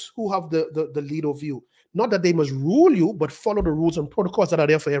those who have the lead of you. Not that they must rule you, but follow the rules and protocols that are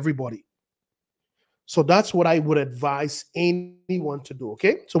there for everybody. So that's what I would advise anyone to do,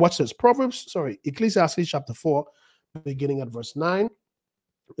 okay? So watch this. Ecclesiastes chapter 4, beginning at verse 9.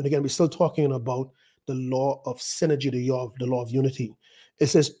 And again, we're still talking about the law of synergy, the law of unity. It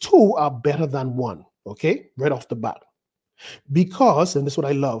says, two are better than one, okay? Right off the bat. Because, and this is what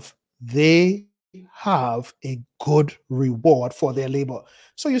I love, they have a good reward for their labor.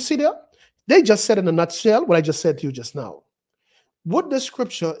 So you see there, they just said in a nutshell what I just said to you just now. What the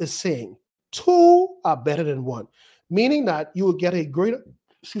scripture is saying, two are better than one, meaning that you will get a greater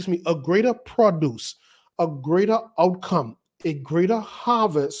produce, a greater outcome, a greater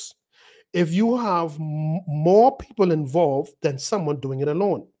harvest if you have more people involved than someone doing it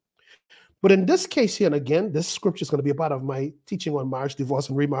alone. But in this case here, and again, this scripture is going to be a part of my teaching on marriage, divorce,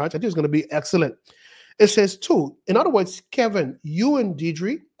 and remarriage. I think it's going to be excellent. It says two. In other words, Kevin, you and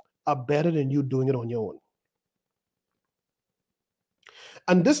Deidre are better than you doing it on your own.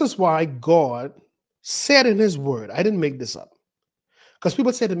 And this is why God said in his word, I didn't make this up. Because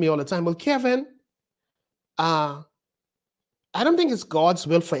people say to me all the time, well, Kevin, I don't think it's God's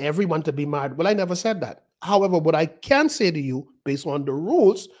will for everyone to be married. Well, I never said that. However, what I can say to you, based on the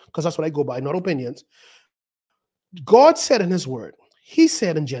rules, because that's what I go by, not opinions, God said in his word, he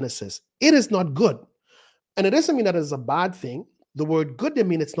said in Genesis, it is not good. And it doesn't mean that it's a bad thing. The word good, they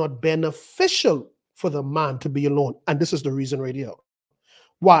mean it's not beneficial for the man to be alone. And this is the reason right here.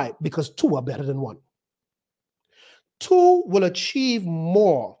 Why? Because two are better than one. Two will achieve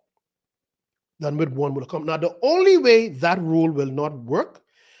more than with one will come. Now, the only way that rule will not work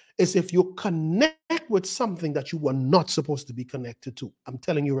is if you connect with something that you were not supposed to be connected to. I'm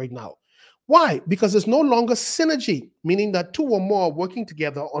telling you right now. Why? Because there's no longer synergy, meaning that two or more are working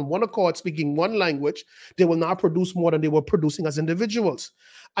together on one accord, speaking one language. They will now produce more than they were producing as individuals.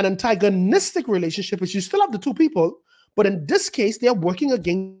 An antagonistic relationship is you still have the two people, but in this case, they're working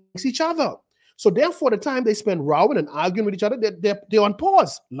against each other. So therefore, the time they spend rowing and arguing with each other, they're on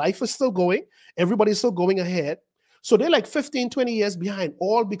pause. Life is still going. Everybody's still going ahead. So they're like 15, 20 years behind,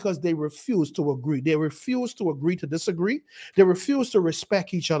 all because they refuse to agree. They refuse to agree to disagree. They refuse to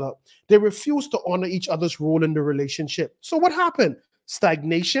respect each other. They refuse to honor each other's role in the relationship. So what happened?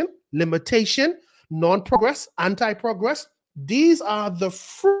 Stagnation, limitation, non-progress, anti-progress. These are the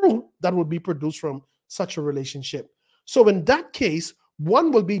fruit that will be produced from such a relationship. So in that case,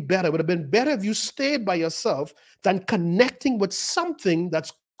 one will be better. It would have been better if you stayed by yourself than connecting with something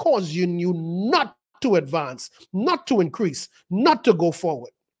that's causing you not to advance, not to increase, not to go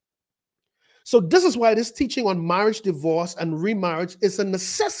forward. So this is why this teaching on marriage, divorce, and remarriage is a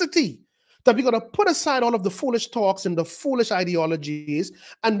necessity, that we're going to put aside all of the foolish talks and the foolish ideologies,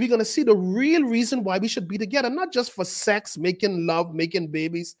 and we're going to see the real reason why we should be together, not just for sex, making love, making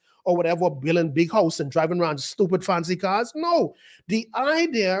babies, or whatever, building big house and driving around stupid fancy cars. No, the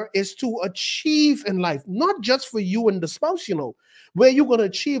idea is to achieve in life, not just for you and the spouse, where you're going to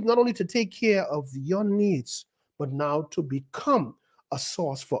achieve not only to take care of your needs, but now to become a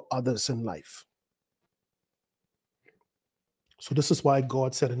source for others in life. So this is why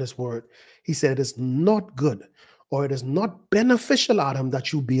God said in his word, he said, it is not good or it is not beneficial, Adam,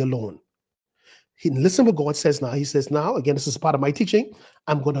 that you be alone. Listen what God says now. He says, now, again, this is part of my teaching.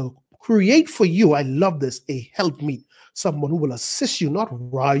 I'm going to create for you, I love this, a helpmeet. Someone who will assist you, not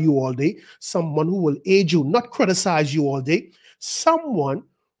rile you all day. Someone who will aid you, not criticize you all day. Someone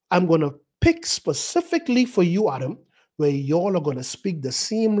I'm going to pick specifically for you, Adam, where y'all are going to speak the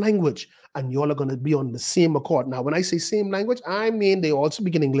same language and y'all are going to be on the same accord. Now, when I say same language, I mean they all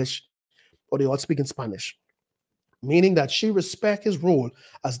speak in English or they all speak in Spanish, meaning that she respect his role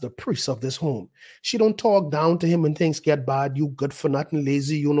as the priest of this home. She don't talk down to him when things get bad. You good for nothing,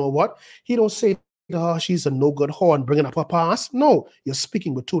 lazy, you know what? He don't say to her, she's a no good whore and bringing up her past. No, you're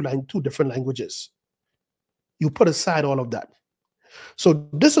speaking with two different languages. You put aside all of that. So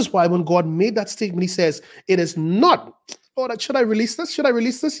this is why when God made that statement, he says, it is not, Lord, should I release this? Should I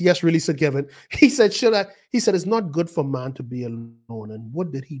release this? Yes, release it, Kevin. He said, should I? He said, it's not good for man to be alone. And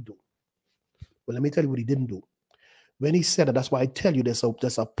what did he do? Well, let me tell you what he didn't do. When he said it, that's why I tell you there's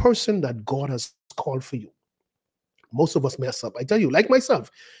a person that God has called for you. Most of us mess up. I tell you, like myself,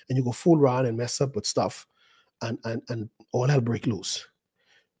 and you go fool around and mess up with stuff and all hell break loose.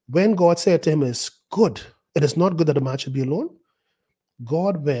 When God said to him, it's good, it is not good that a man should be alone,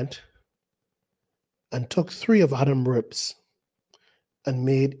 God went and took 3 of Adam's ribs and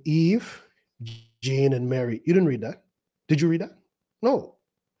made Eve, Jane, and Mary. You didn't read that? Did you read that? No.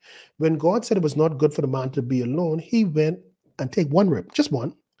 When God said it was not good for the man to be alone, he went and take 1 rib, just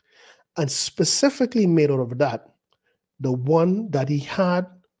 1, and specifically made out of that the one that he had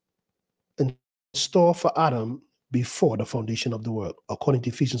in store for Adam before the foundation of the world, according to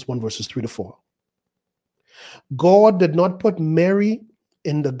Ephesians 1, verses 3-4. God did not put Mary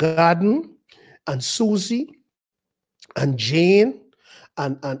in the garden and Susie and Jane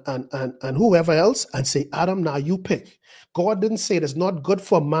and whoever else and say, Adam, now you pick. God didn't say it's not good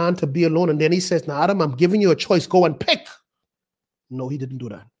for a man to be alone. And then he says, now, Adam, I'm giving you a choice. Go and pick. No, he didn't do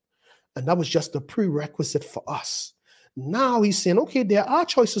that. And that was just the prerequisite for us. Now he's saying, okay, there are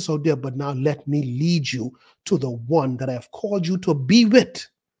choices out there, but now let me lead you to the one that I have called you to be with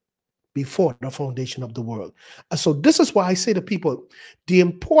before the foundation of the world. And so this is why I say to people, the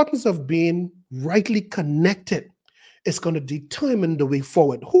importance of being rightly connected is going to determine the way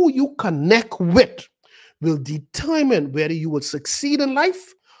forward. Who you connect with will determine whether you will succeed in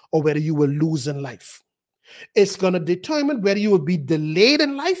life or whether you will lose in life. It's going to determine whether you will be delayed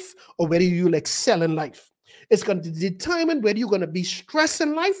in life or whether you will excel in life. It's going to determine whether you're going to be stressed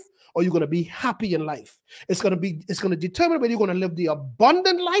in life or you're going to be happy in life. It's going to determine whether you're going to live the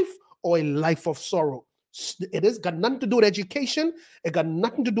abundant life or a life of sorrow. It has got nothing to do with education. It got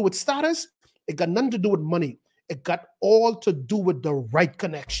nothing to do with status. It got nothing to do with money. It got all to do with the right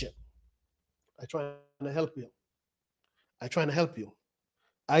connection. I'm trying to help you. I'm trying to help you.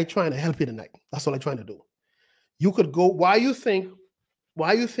 I'm trying to help you tonight. That's all I'm trying to do. You could go, why you think,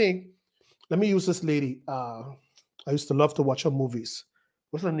 let me use this lady. I used to love to watch her movies.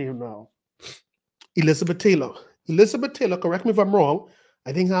 What's her name now? Elizabeth Taylor. Elizabeth Taylor, correct me if I'm wrong,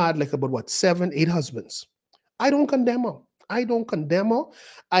 I think I had like about 7, 8 husbands. I don't condemn her. I don't condemn her.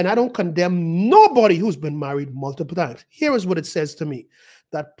 And I don't condemn nobody who's been married multiple times. Here is what it says to me.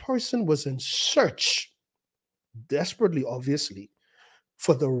 That person was in search, desperately, obviously,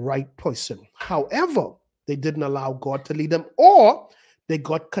 for the right person. However, they didn't allow God to lead them, or they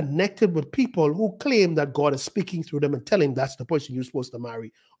got connected with people who claim that God is speaking through them and telling that's the person you're supposed to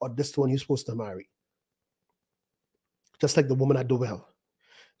marry, or this one you're supposed to marry. Just like the woman at the well.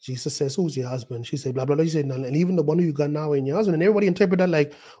 Jesus says, who's your husband? She said, blah, blah, blah. He said, no, and even the one who you got now in your husband. And everybody interpret that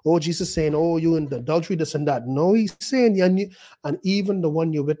like, oh, Jesus saying, oh, you in the adultery, this and that. No, he's saying, and even the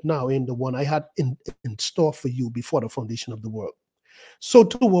one you're with now in the one I had in store for you before the foundation of the world. So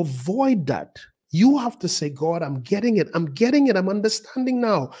to avoid that, you have to say, God, I'm getting it. I'm getting it. I'm understanding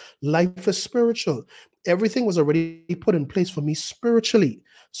now. Life is spiritual. Everything was already put in place for me spiritually.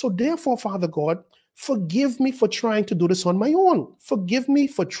 So therefore, Father God, forgive me for trying to do this on my own. Forgive me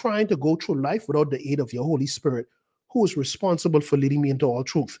for trying to go through life without the aid of your Holy Spirit, who is responsible for leading me into all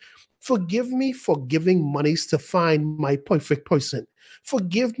truth. Forgive me for giving monies to find my perfect person.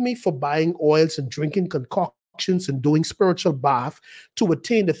 Forgive me for buying oils and drinking concoctions and doing spiritual bath to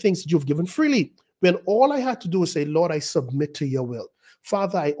attain the things that you've given freely, when all I had to do is say, Lord, I submit to your will.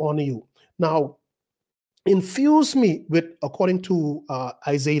 Father, I honor you. Now, infuse me with, according to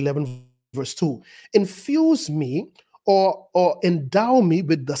Isaiah 11, verse 2, infuse me or endow me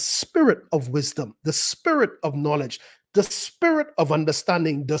with the spirit of wisdom, the spirit of knowledge, the spirit of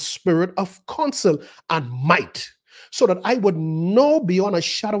understanding, the spirit of counsel and might, so that I would know beyond a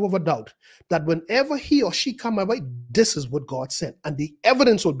shadow of a doubt that whenever he or she come my way, this is what God said, and the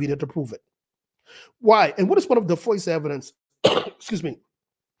evidence would be there to prove it. Why? And what is one of the first evidence? Excuse me.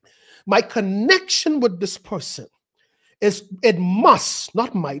 My connection with this person is, it must,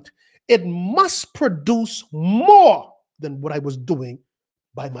 not might, it must produce more than what I was doing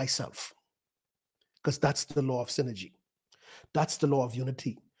by myself. Because that's the law of synergy. That's the law of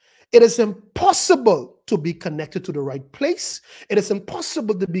unity. It is impossible to be connected to the right place. It is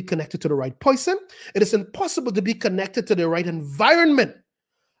impossible to be connected to the right person. It is impossible to be connected to the right environment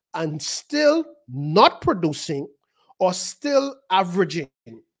and still not producing or still averaging.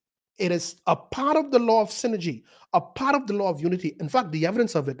 It is a part of the law of synergy, a part of the law of unity. In fact, the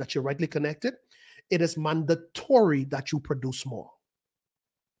evidence of it that you're rightly connected, it is mandatory that you produce more.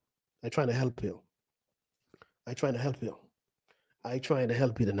 I'm trying to help you. I'm trying to help you. I'm trying to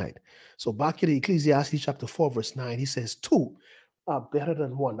help you tonight. So back in Ecclesiastes chapter 4, verse 9, he says, two are better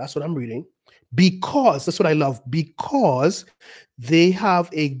than one. That's what I'm reading. Because, that's what I love, because they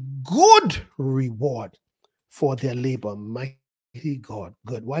have a good reward for their labor. Mighty God,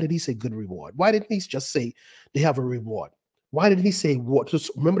 good. Why did he say good reward? Why didn't he just say they have a reward? Why didn't he say what?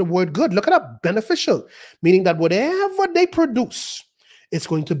 Just remember the word good. Look it up. Beneficial, meaning that whatever they produce, it's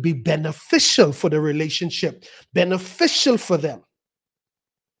going to be beneficial for the relationship, beneficial for them.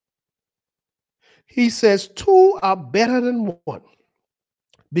 He says two are better than one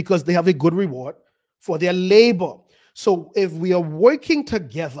because they have a good reward for their labor. So if we are working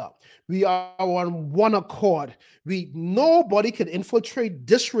together, we are on one accord. Nobody can infiltrate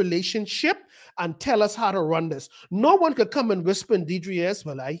this relationship and tell us how to run this. No one could come and whisper in Deidre's ears,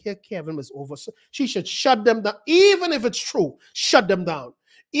 well, I hear Kevin is over. So she should shut them down. Even if it's true, shut them down.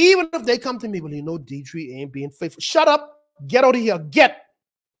 Even if they come to me, well, you know, Deidre ain't being faithful. Shut up. Get out of here. Get.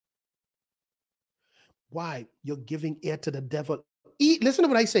 Why? You're giving ear to the devil. Listen to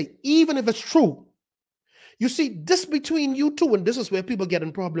what I say. Even if it's true. You see, this between you two, and this is where people get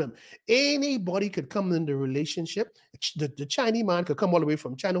in problem. Anybody could come in the relationship. The Chinese man could come all the way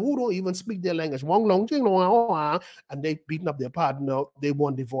from China who don't even speak their language. And they beating up their partner. They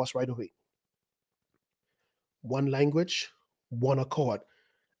want divorce right away. One language, one accord,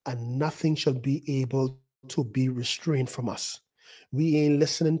 and nothing shall be able to be restrained from us. We ain't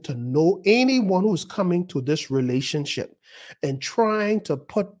listening to anyone who's coming to this relationship and trying to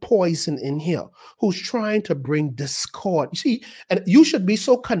put poison in here, who's trying to bring discord. You see, and you should be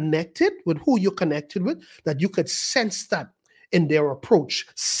so connected with who you're connected with that you could sense that in their approach,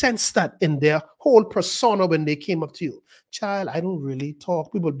 sense that in their whole persona when they came up to you. Child, I don't really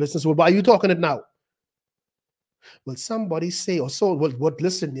talk people business. Well, why are you talking it now? Will somebody say, or so, well, what,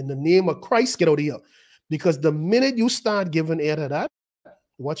 listen, in the name of Christ, get out of here. Because the minute you start giving ear to that,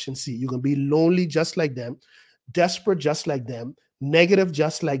 watch and see. You're going to be lonely just like them, desperate just like them, negative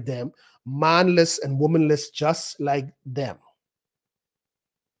just like them, manless and womanless just like them.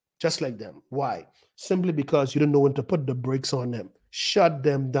 Just like them. Why? Simply because you don't know when to put the brakes on them. Shut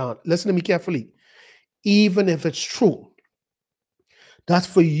them down. Listen to me carefully. Even if it's true, that's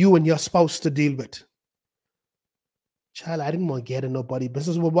for you and your spouse to deal with. Child, I didn't want to get in nobody's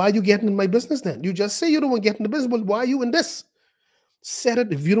business. Well, why are you getting in my business then? You just say you don't want to get in the business. Well, why are you in this? Set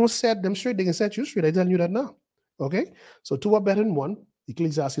it. If you don't set them straight, they can set you straight. I'm telling you that now. Okay? So two are better than one.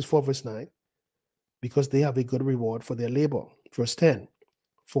 Ecclesiastes 4 verse 9. Because they have a good reward for their labor. Verse 10.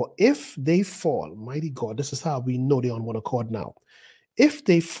 For if they fall, mighty God, this is how we know they're on one accord now. If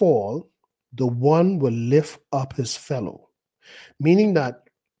they fall, the one will lift up his fellow. Meaning that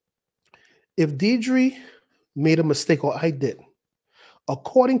if Deidre made a mistake, or I did,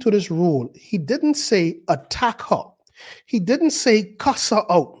 according to this rule, he didn't say attack her. He didn't say cuss her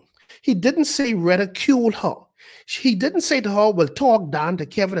out. He didn't say ridicule her. He didn't say to her, well, talk down to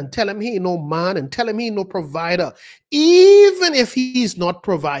Kevin and tell him he ain't no man and tell him he ain't no provider, even if he's not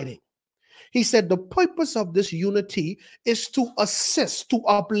providing. He said the purpose of this unity is to assist, to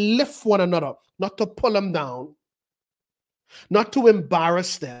uplift one another, not to pull them down, not to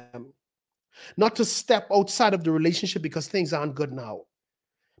embarrass them, not to step outside of the relationship because things aren't good now.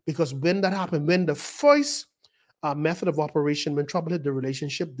 Because when that happened, when the first method of operation, when trouble hit the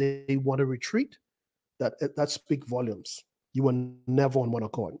relationship, they want to retreat, that speaks volumes. You were never on one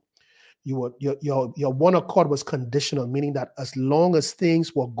accord. Your one accord was conditional, meaning that as long as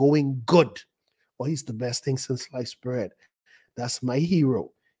things were going good, well, he's the best thing since sliced bread. That's my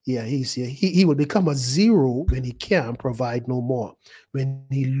hero. Yeah, he will become a zero when he can't provide no more, when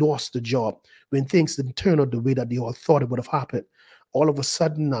he lost the job, when things didn't turn out the way that they all thought it would have happened. All of a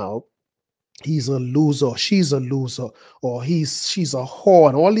sudden now, he's a loser, she's a loser, or she's a whore,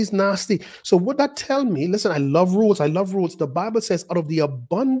 and all these nasty. So what that tell me, listen, I love rules. The Bible says out of the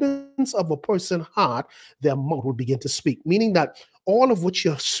abundance of a person's heart, their mouth will begin to speak, meaning that all of what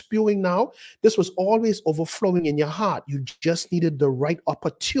you're spewing now, this was always overflowing in your heart. You just needed the right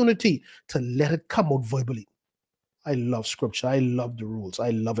opportunity to let it come out verbally. I love scripture. I love the rules.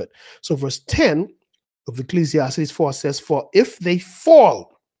 I love it. So verse 10 of Ecclesiastes 4 says, for if they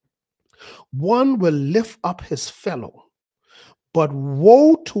fall, one will lift up his fellow, But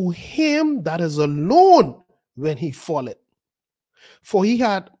woe to him that is alone when he falleth, for he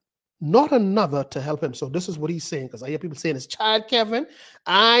had not another to help him. So this is what he's saying, because I hear people saying, "It's child Kevin,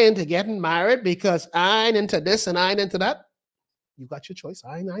 I ain't into getting married because I ain't into this and I ain't into that." You got your choice.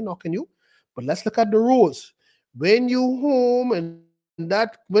 I ain't knocking you. But let's look at the rules. When you home and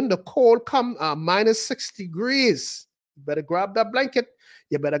that when the cold come minus 6 degrees, you better grab that blanket.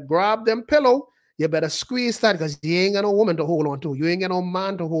 You better grab them pillow. You better squeeze that, because you ain't got no woman to hold on to. You ain't got no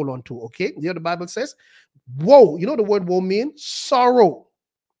man to hold on to. Okay? You know what the Bible says? Woe. You know the word woe means? Sorrow,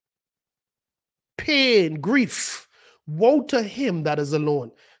 pain, grief. Woe to him that is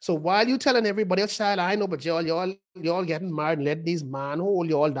alone. So while you telling everybody else, child, I know, but y'all getting married and let these man hold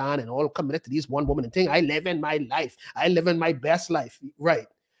y'all down and all committed to these one woman and thing. I live in my life. I live in my best life. Right.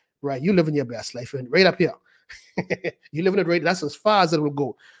 Right. You live in your best life. And right up here. You live in it right. That's as far as it will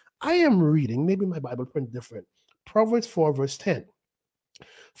go. I am reading, maybe my Bible print different. Proverbs 4, verse 10.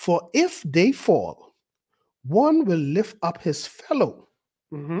 For if they fall, one will lift up his fellow.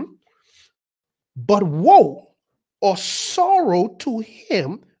 Mhm. But woe or sorrow to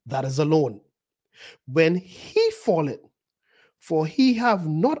him that is alone when he falleth, for he have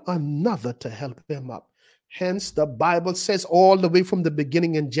not another to help him up. Hence, the Bible says all the way from the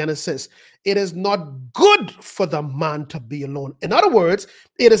beginning in Genesis, it is not good for the man to be alone. In other words,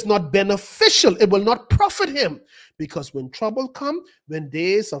 it is not beneficial. It will not profit him, because when trouble come, when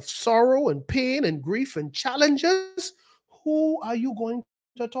days of sorrow and pain and grief and challenges, who are you going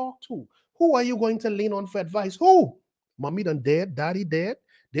to talk to? Who are you going to lean on for advice? Who? Mommy done dead, daddy dead.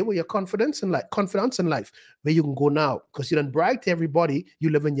 They were your confidence in life. Where you can go now, because you done brag to everybody you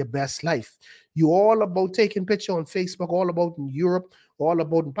live in your best life. You all about taking picture on Facebook, all about in Europe, all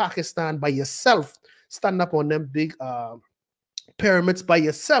about in Pakistan by yourself, stand up on them big pyramids by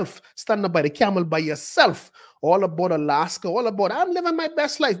yourself, stand up by the camel by yourself, all about Alaska, all about I'm living my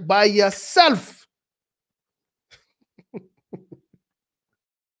best life by yourself.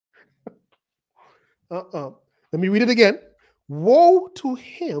 Let me read it again. Woe to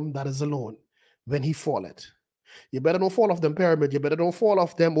him that is alone when he falleth. You better don't fall off them pyramid. You better don't fall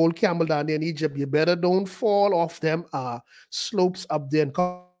off them old camel down there in Egypt. You better don't fall off them slopes up there in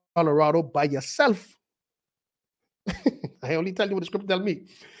Colorado by yourself. I only tell you what the scripture tell me.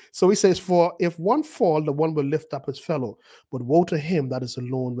 So he says, for if one fall, the one will lift up his fellow. But woe to him that is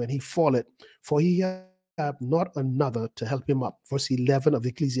alone when he falleth, for he have not another to help him up. Verse 11 of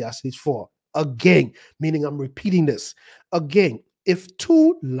Ecclesiastes 4. Again, meaning I'm repeating this. Again, if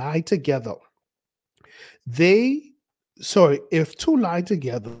two lie together, if two lie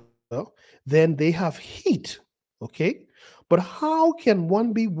together, then they have heat. Okay. But how can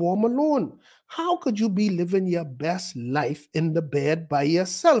one be warm alone? How could you be living your best life in the bed by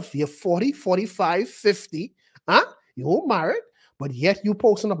yourself? You're 40, 45, 50. Huh? You're married, but yet you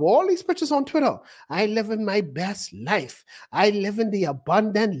posting up all these pictures on Twitter. I live in my best life. I live in the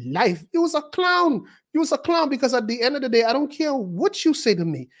abundant life. You was a clown. You was a clown, because at the end of the day, I don't care what you say to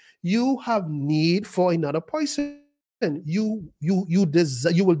me. You have need for another person. You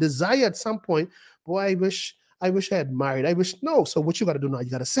will desire at some point, boy, I wish I had married. I wish no. So what you got to do now?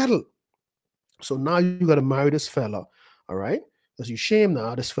 You got to settle. So now you got to marry this fella, all right? Because you shame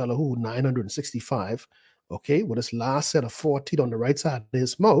now this fella who 965, okay, with his last set of 4 teeth on the right side of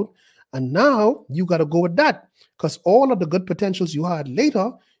his mouth. And now you got to go with that, because all of the good potentials you had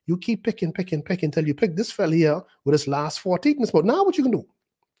later, you keep picking until you pick this fella here with his last 4 teeth in his mouth. Now what you can do?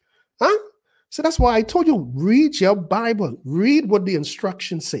 Huh? So that's why I told you, read your Bible. Read what the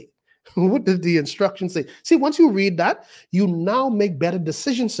instructions say. What did the instructions say? See, once you read that, you now make better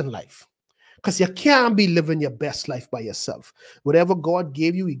decisions in life, because you can't be living your best life by yourself. Whatever God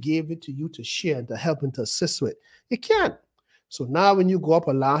gave you, he gave it to you to share and to help and to assist with. You can't. So now when you go up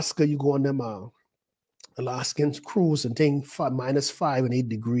Alaska, you go on them Alaskan cruise and thing -5 and 8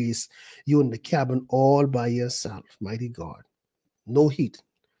 degrees, you in the cabin all by yourself. Mighty God. No heat.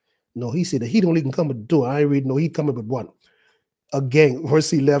 No, he said the heat only can come with 2. I ain't read no heat coming with 1. Again,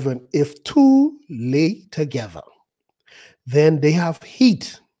 verse 11, if two lay together, then they have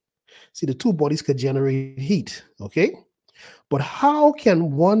heat. See, the two bodies could generate heat, okay? But how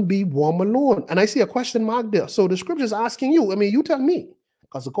can one be warm alone? And I see a question mark there. So the scripture is asking you, I mean, you tell me,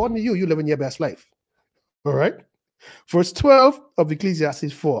 because according to you, you live in your best life, all right? Verse 12 of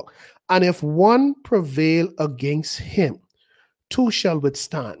Ecclesiastes 4, and if one prevail against him, 2 shall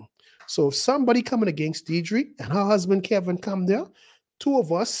withstand. So if somebody coming against Deidre and her husband Kevin come there, 2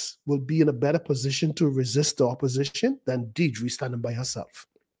 of us will be in a better position to resist the opposition than Deidre standing by herself.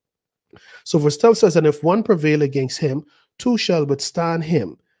 So verse 12 says, and if one prevail against him, 2 shall withstand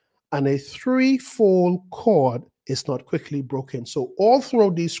him, and a threefold cord is not quickly broken. So all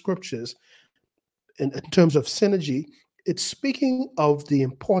throughout these scriptures, in terms of synergy, it's speaking of the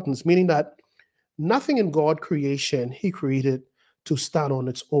importance, meaning that nothing in God creation he created to stand on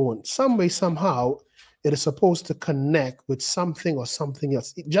its own. Some way, somehow, it is supposed to connect with something or something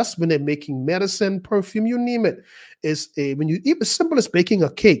else. Just when they're making medicine, perfume, you name it, is a when you even as simple as baking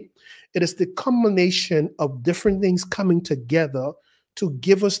a cake, it is the combination of different things coming together to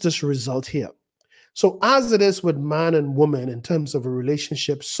give us this result here. So as it is with man and woman in terms of a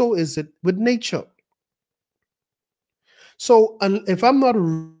relationship, so is it with nature. So if I'm not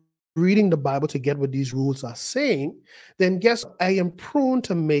reading the Bible to get what these rules are saying, then guess what? I am prone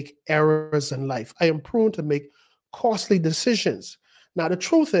to make errors in life. I am prone to make costly decisions. Now, the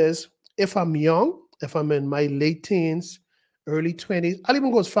truth is, if I'm young, if I'm in my late teens, early 20s, I'll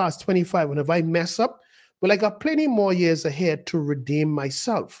even go as far as 25. And if I mess up, well, I got plenty more years ahead to redeem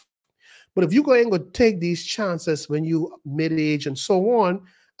myself. But if you go and go take these chances when you mid-age and so on,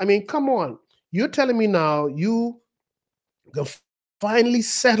 I mean, come on. You're telling me now you're finally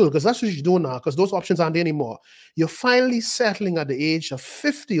settle, because that's what you're doing now, because those options aren't there anymore. You're finally settling at the age of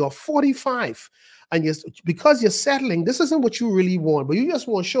 50 or 45. And because you're settling, this isn't what you really want, but you just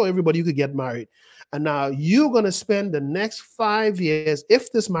want to show everybody you could get married. And now you're going to spend the next 5 years,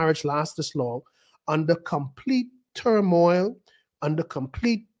 if this marriage lasts this long, under complete turmoil, under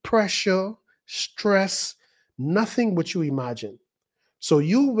complete pressure, stress, nothing what you imagine. So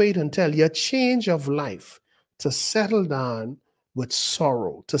you wait until your change of life to settle down with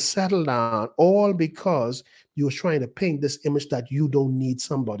sorrow, to settle down, all because you're trying to paint this image that you don't need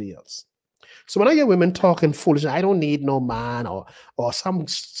somebody else. So when I hear women talking foolish, I don't need no man, or some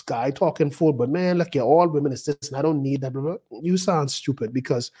guy talking fool, but man, look, you're all women, it's this, and I don't need that. Blah, blah. You sound stupid,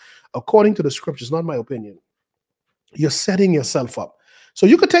 because according to the scriptures, not my opinion, you're setting yourself up. So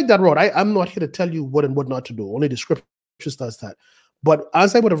you could take that road. I'm not here to tell you what and what not to do. Only the scriptures does that. But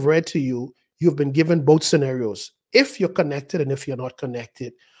as I would have read to you, you've been given both scenarios. If you're connected and if you're not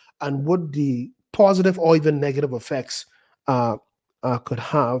connected, and what the positive or even negative effects could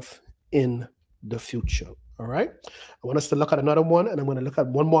have in the future. All right. I want us to look at another one, and I'm going to look at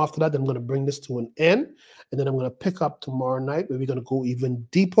one more after that. Then I'm going to bring this to an end, and then I'm going to pick up tomorrow night where we're going to go even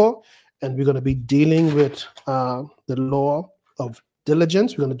deeper, and we're going to be dealing with the law of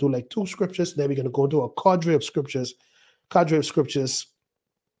diligence. We're going to do like 2 scriptures. Then we're going to go into a cadre of scriptures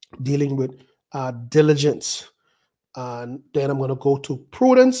dealing with diligence. And then I'm going to go to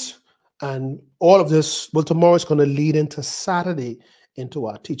prudence, and all of this, well, tomorrow is going to lead into Saturday into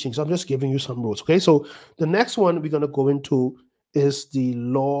our teaching. So I'm just giving you some rules. Okay. So the next one we're going to go into is the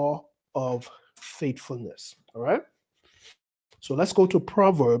law of faithfulness. All right. So let's go to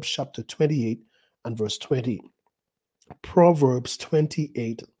Proverbs chapter 28 and verse 20. Proverbs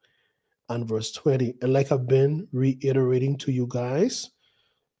 28 and verse 20. And like I've been reiterating to you guys,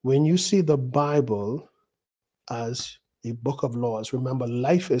 when you see the Bible as a book of laws, remember,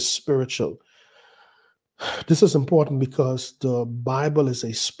 life is spiritual. This is important because the Bible is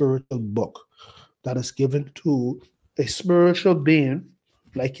a spiritual book that is given to a spiritual being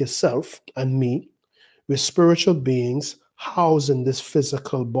like yourself and me. We're spiritual beings housed in this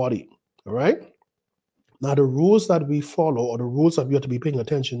physical body. All right. Now, the rules that we follow, or the rules that we have to be paying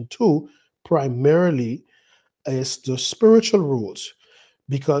attention to, primarily is the spiritual rules,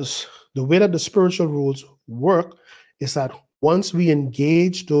 because the way that the spiritual rules work is that once we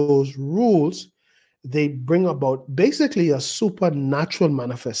engage those rules, they bring about basically a supernatural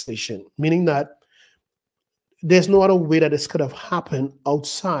manifestation, meaning that there's no other way that this could have happened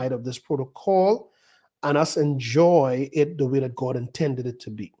outside of this protocol and us enjoy it the way that God intended it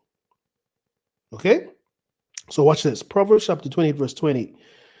to be. Okay? So watch this. Proverbs chapter 28, verse 20.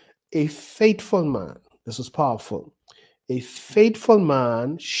 A faithful man, this is powerful. A faithful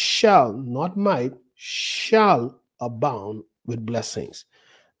man shall, not might, shall abound with blessings.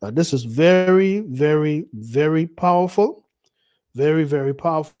 Now, this is very, very, very powerful. Very, very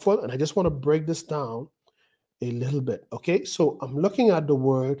powerful. And I just want to break this down a little bit. Okay, so I'm looking at the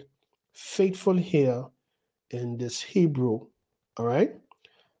word faithful here in this Hebrew. All right.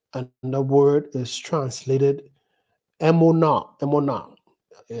 And the word is translated emunah. Emunah.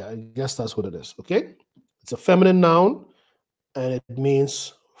 Yeah, I guess that's what it is. Okay. It's a feminine noun, and it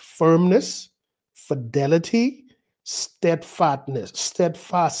means firmness, fidelity, steadfastness,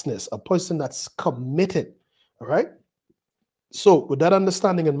 a person that's committed. All right. So with that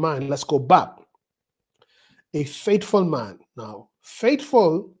understanding in mind, let's go back. A faithful man. Now,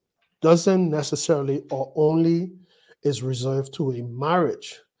 faithful doesn't necessarily or only is reserved to a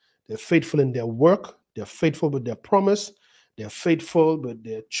marriage. They're faithful in their work. They're faithful with their promise. They're faithful, but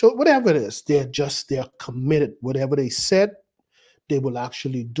they're whatever it is, they're committed. Whatever they said, they will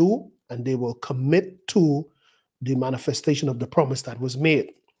actually do, and they will commit to the manifestation of the promise that was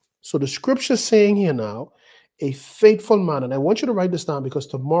made. So the scripture saying here now, a faithful man, and I want you to write this down because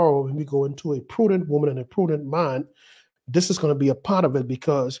tomorrow when we go into a prudent woman and a prudent man, this is going to be a part of it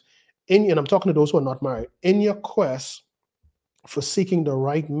because and I'm talking to those who are not married, in your quest for seeking the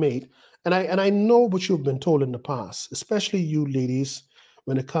right mate. And I know what you've been told in the past, especially you ladies,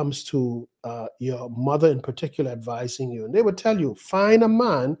 when it comes to your mother in particular advising you. And they would tell you, find a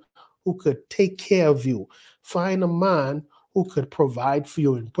man who could take care of you. Find a man who could provide for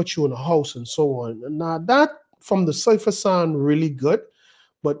you and put you in a house and so on. And now that from the surface sound really good,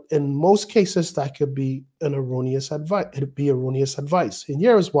 but in most cases that could be an erroneous advice. It'd be erroneous advice. And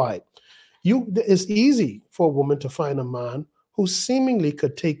here is why. It's easy for a woman to find a man who seemingly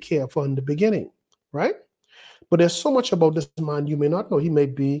could take care of her in the beginning, right? But there's so much about this man you may not know. He may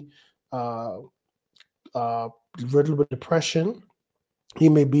be riddled with depression. He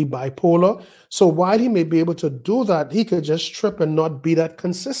may be bipolar. So while he may be able to do that, he could just trip and not be that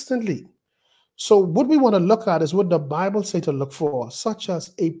consistently. So what we want to look at is what the Bible say to look for, such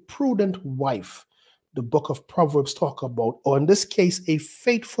as a prudent wife. The book of Proverbs talk about, or in this case, a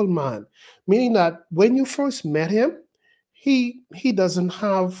faithful man, meaning that when you first met him, he doesn't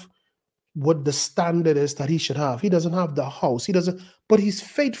have what the standard is that he should have. He doesn't have the house. He doesn't, but he's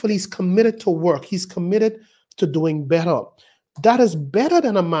faithful. He's committed to work. He's committed to doing better. That is better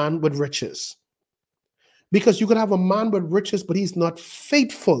than a man with riches. Because you could have a man with riches, but he's not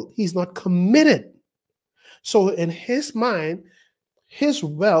faithful. He's not committed. So in his mind, his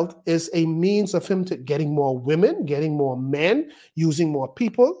wealth is a means of him to getting more women, getting more men, using more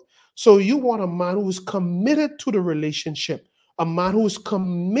people. So you want a man who is committed to the relationship, a man who is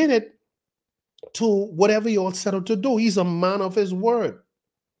committed to whatever you all settled to do. He's a man of his word.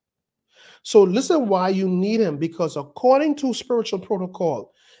 So listen why you need him, because according to spiritual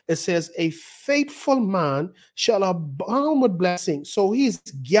protocol, it says a faithful man shall abound with blessings. So he's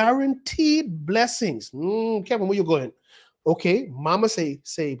guaranteed blessings. Kevin, where you going? Okay, mama say,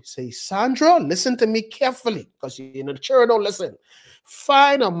 Sandra, listen to me carefully, because you in the church don't listen.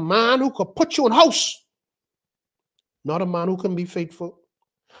 Find a man who could put you in house. Not a man who can be faithful.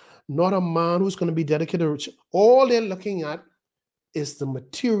 Not a man who's going to be dedicated. All they're looking at is the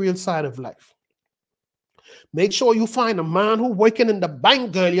material side of life. Make sure you find a man who working in the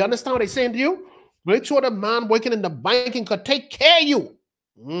bank, girl. You understand what they're saying to you? Make sure the man working in the banking could take care of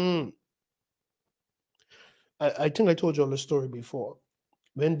you. I think I told you all the story before.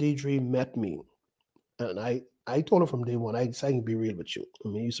 When Deidre met me, and I told her from day one, I can be real with you. I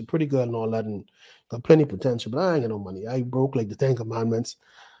mean, you're a pretty girl and all that, and got plenty of potential, but I ain't got no money. I broke like the Ten Commandments.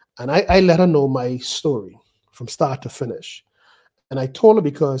 And I let her know my story from start to finish. And I told her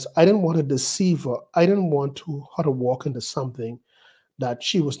because I didn't want to deceive her. I didn't want her to walk into something that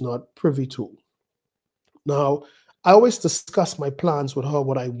she was not privy to. Now, I always discussed my plans with her,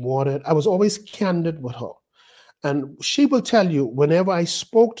 what I wanted. I was always candid with her. And she will tell you, whenever I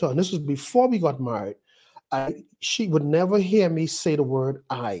spoke to her, and this was before we got married, she would never hear me say the word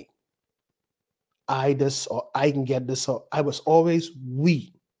I this, or I can get this, or I was always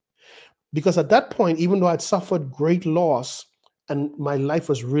we. Because at that point, even though I'd suffered great loss and my life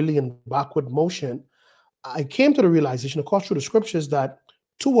was really in backward motion, I came to the realization, of course, through the scriptures, that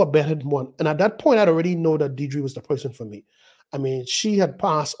two are better than one. And at that point, I'd already know that Deidre was the person for me. I mean, she had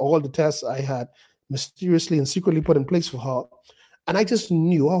passed all the tests I had mysteriously and secretly put in place for her. And I just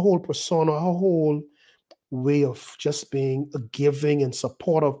knew her whole persona, her whole way of just being giving and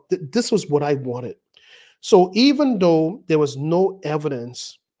supportive. This was what I wanted. So even though there was no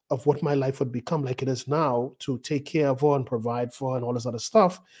evidence of what my life would become like it is now, to take care of her and provide for her and all this other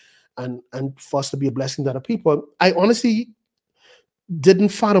stuff, and for us to be a blessing to other people, I honestly didn't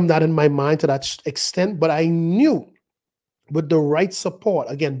fathom that in my mind to that extent, but I knew with the right support,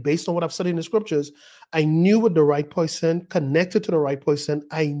 again, based on what I've studied in the scriptures, I knew with the right person, connected to the right person,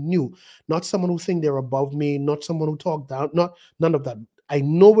 I knew. Not someone who think they're above me, not someone who talk down, none of that. I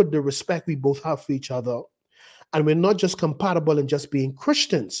know with the respect we both have for each other, and we're not just compatible in just being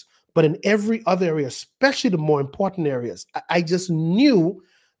Christians, but in every other area, especially the more important areas. I just knew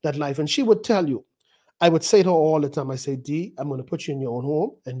that life. And she would tell you, I would say to her all the time, I say, D, I'm going to put you in your own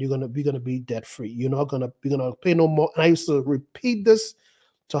home and we're going to be debt free. You're not going to be going to pay no more. And I used to repeat this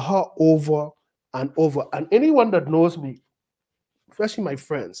to her over and over. And anyone that knows me, especially my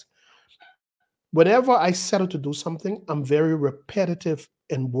friends, whenever I settle to do something, I'm very repetitive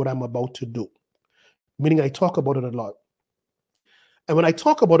in what I'm about to do. Meaning I talk about it a lot. And when I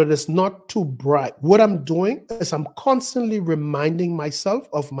talk about it, it's not to brag. What I'm doing is I'm constantly reminding myself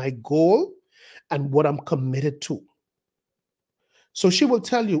of my goal and what I'm committed to. So she will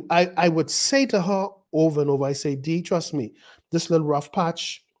tell you, I would say to her over and over, I say, D, trust me, this little rough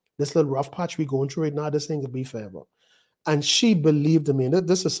patch we're going through right now, this thing could be forever. And she believed in me. And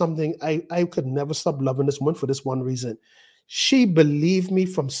this is something I could never stop loving this woman for this one reason. She believed me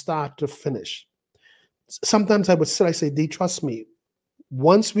from start to finish. Sometimes I would sit, I say, D, trust me,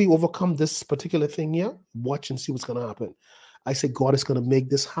 once we overcome this particular thing here, watch and see what's going to happen. I say, God is going to make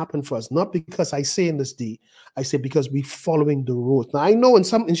this happen for us. Not because I say in this D, I say because we following the rules. Now I know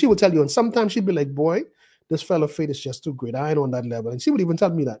and she will tell you, and sometimes she'd be like, boy, this fellow faith is just too great. I ain't on that level. And she would even tell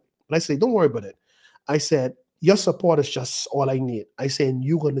me that. But I say, don't worry about it. I said, your support is just all I need. I say, and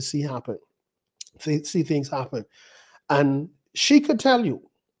you're going to see happen. See things happen. And she could tell you,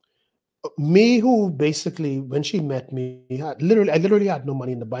 me who basically, when she met me, I literally had no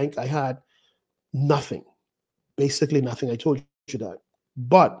money in the bank. I had nothing, basically nothing. I told you that.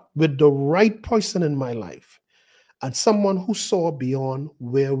 But with the right person in my life and someone who saw beyond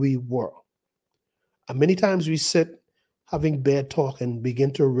where we were, and many times we sit having bad talk and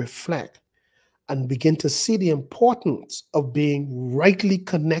begin to reflect and begin to see the importance of being rightly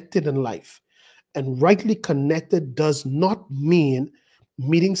connected in life. And rightly connected does not mean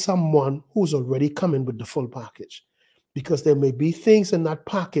meeting someone who's already coming with the full package, because there may be things in that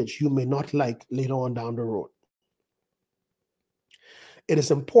package you may not like later on down the road. It is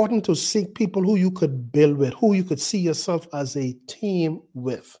important to seek people who you could build with, who you could see yourself as a team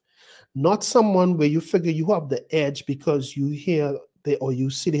with, not someone where you figure you have the edge because you hear they or you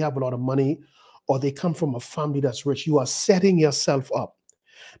see they have a lot of money or they come from a family that's rich. You are setting yourself up.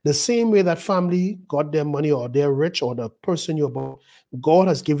 The same way that family got their money or they're rich or the person you're about, God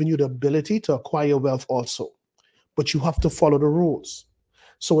has given you the ability to acquire wealth also. But you have to follow the rules.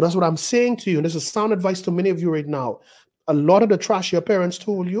 So that's what I'm saying to you. And this is sound advice to many of you right now. A lot of the trash your parents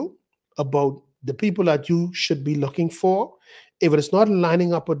told you about the people that you should be looking for, if it is not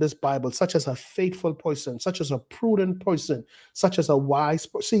lining up with this Bible, such as a faithful person, such as a prudent person, such as a wise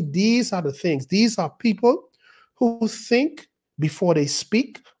person. See, these are the things. These are people who think before they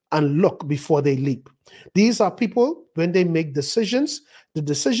speak and look before they leap. These are people, when they make decisions, the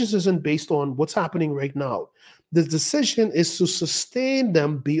decisions isn't based on what's happening right now. The decision is to sustain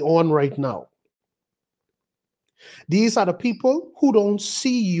them beyond right now. These are the people who don't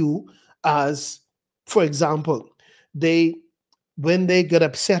see you as, for example, when they get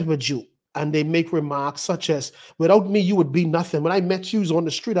upset with you and they make remarks such as, without me, you would be nothing. When I met you on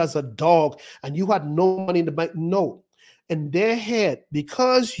the street as a dog and you had no money in the bank. No. In their head,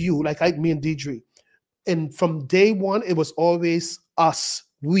 because you, like me and Deidre, and from day one, it was always us,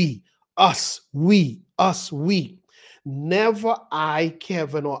 we, us, we, us, we. Never I,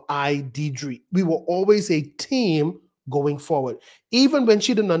 Kevin, or I, Deidre. We were always a team going forward. Even when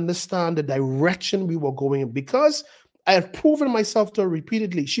she didn't understand the direction we were going in, because I had proven myself to her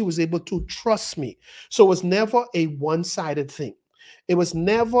repeatedly, she was able to trust me. So it was never a one-sided thing. It was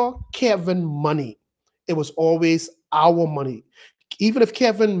never Kevin money. It was always our money. Even if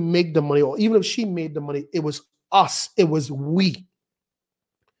Kevin made the money or even if she made the money, it was us. It was we.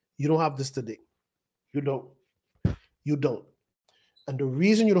 You don't have this today. You don't. You don't. And the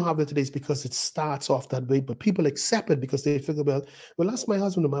reason you don't have that today is because it starts off that way, but people accept it because they figure, well, that's my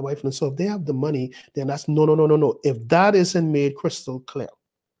husband and my wife. And so if they have the money, then that's no. If that isn't made crystal clear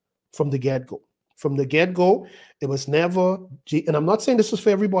from the get-go, it was never, and I'm not saying this was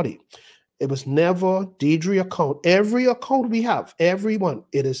for everybody. It was never Deidre account. Every account we have, everyone,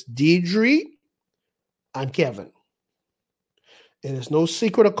 it is Deidre and Kevin. It is no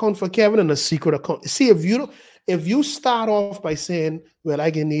secret account for Kevin and a secret account. See, if you start off by saying, well,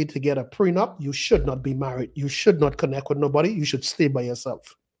 I need to get a prenup, you should not be married. You should not connect with nobody. You should stay by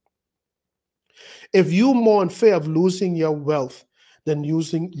yourself. If you more in fear of losing your wealth than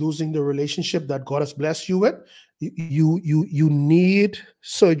losing the relationship that God has blessed you with, you need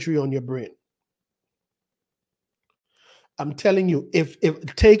surgery on your brain. I'm telling you, if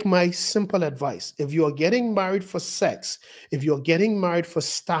take my simple advice. If you are getting married for sex, if you're getting married for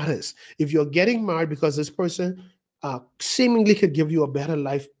status, if you're getting married because this person seemingly could give you a better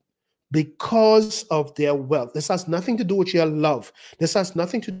life because of their wealth, this has nothing to do with your love. This has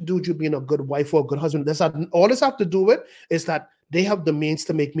nothing to do with you being a good wife or a good husband. All this have to do with is that they have the means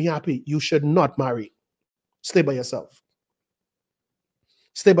to make me happy. You should not marry. Stay by yourself.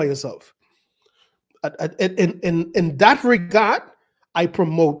 Stay by yourself. In that regard, I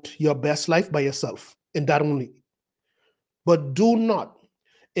promote your best life by yourself, in that only. But do not,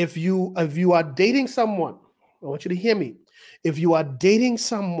 if you are dating someone, I want you to hear me. If you are dating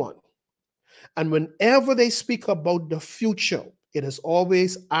someone, and whenever they speak about the future, it is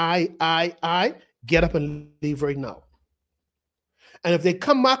always I, get up and leave right now. And if they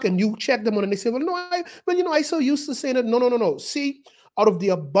come back and you check them on and they say, well, no, I so used to saying it. No, no, no, no. See, out of the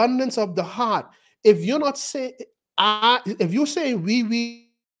abundance of the heart, if you're not saying if you're saying we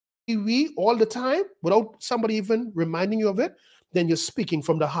all the time without somebody even reminding you of it, then you're speaking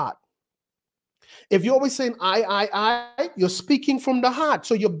from the heart. If you're always saying you're speaking from the heart.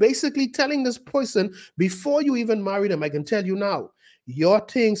 So you're basically telling this person before you even marry them, I can tell you now, your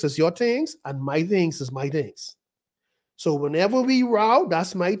things is your things and my things is my things. So whenever we row,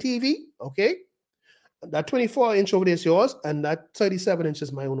 that's my TV, okay? That 24-inch over there is yours, and that 37-inch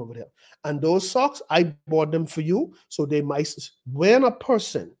is my own over there. And those socks, I bought them for you, so they might. When a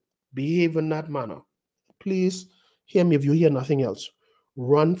person behave in that manner, please hear me if you hear nothing else.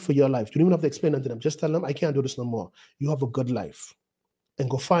 Run for your life. You don't even have to explain it to them. Just tell them, I can't do this no more. You have a good life. And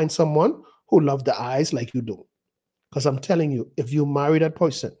go find someone who loves the eyes like you do. Because I'm telling you, if you marry that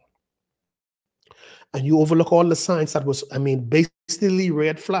person, and you overlook all the signs that was, basically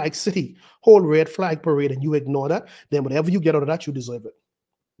red flag city, whole red flag parade, and you ignore that, then whatever you get out of that, you deserve it.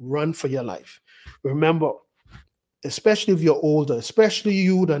 Run for your life. Remember, especially if you're older, especially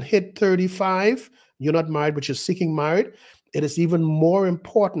you that hit 35, you're not married, but you're seeking married, it is even more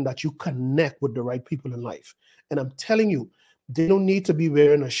important that you connect with the right people in life. And I'm telling you, they don't need to be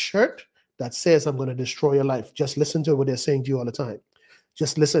wearing a shirt that says, I'm going to destroy your life. Just listen to what they're saying to you all the time.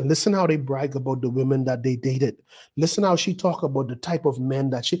 Just listen how they brag about the women that they dated. Listen how she talk about the type of men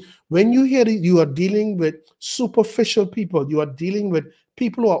that when you hear it, you are dealing with superficial people. You are dealing with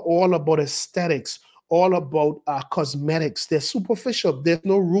people who are all about aesthetics, all about cosmetics. They're superficial. There's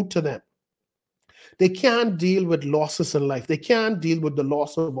no root to them. They can't deal with losses in life. They can't deal with the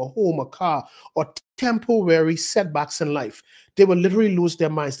loss of a home, a car, or temporary setbacks in life. They will literally lose their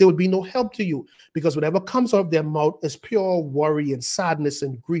minds. There will be no help to you because whatever comes out of their mouth is pure worry and sadness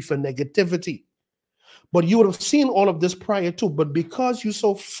and grief and negativity. But you would have seen all of this prior too. But because you're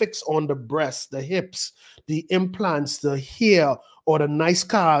so fixed on the breasts, the hips, the implants, the hair, or the nice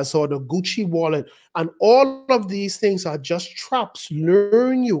cars, or the Gucci wallet, and all of these things are just traps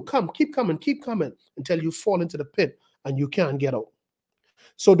luring you. Keep coming until you fall into the pit and you can't get out.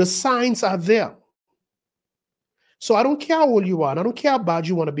 So the signs are there. So I don't care how old you are, and I don't care how bad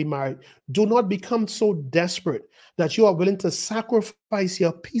you want to be married. Do not become so desperate that you are willing to sacrifice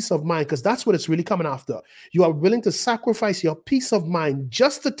your peace of mind, because that's what it's really coming after. You are willing to sacrifice your peace of mind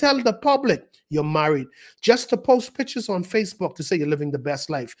just to tell the public you're married, just to post pictures on Facebook to say you're living the best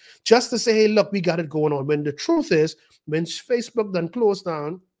life, just to say, hey, look, we got it going on. When the truth is, when Facebook done closed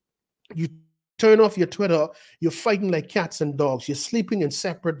down, you turn off your Twitter, you're fighting like cats and dogs. You're sleeping in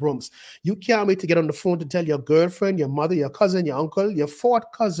separate rooms. You can't wait to get on the phone to tell your girlfriend, your mother, your cousin, your uncle, your fourth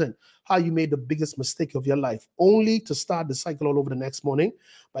cousin how you made the biggest mistake of your life, only to start the cycle all over the next morning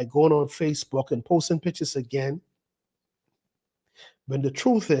by going on Facebook and posting pictures again. When the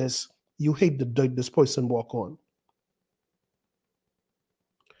truth is, you hate the dirt this person walk on.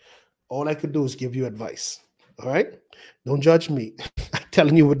 All I could do is give you advice. All right? Don't judge me. I'm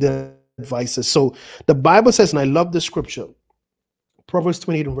telling you what the advice is. So the Bible says, and I love the scripture, Proverbs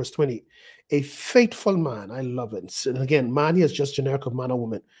 28 and verse 20, a faithful man, I love it. And again, man here is just generic of man or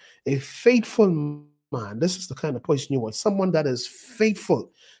woman. A faithful man, this is the kind of person you want. Someone that is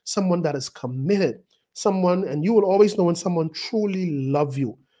faithful, someone that is committed, someone, and you will always know when someone truly loves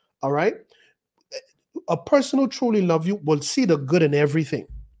you. All right? A person who truly loves you will see the good in everything,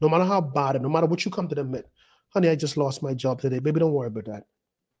 no matter how bad and no matter what you come to them with. Honey, I just lost my job today. Baby, don't worry about that.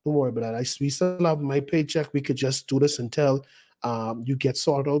 Don't worry about that. We still have my paycheck. We could just do this until you get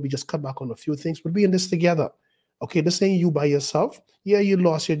sorted out. We just cut back on a few things, but we in this together. Okay, this ain't you by yourself. Yeah, you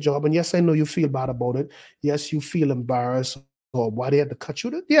lost your job. And yes, I know you feel bad about it. Yes, you feel embarrassed or why they had to cut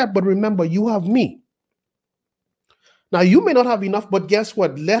you. Yeah, but remember, you have me. Now, you may not have enough, but guess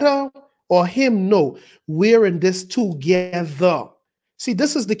what? Let her or him know we're in this together. See,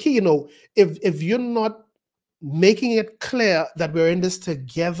 this is the key, if you're not making it clear that we're in this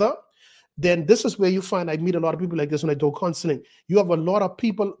together, then this is where you find, I meet a lot of people like this when I do counseling. You have a lot of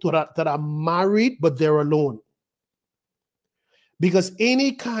people that are married, but they're alone. Because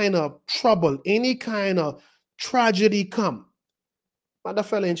any kind of trouble, any kind of tragedy come, that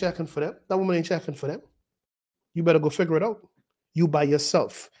fella ain't checking for them. That woman ain't checking for them. You better go figure it out. You by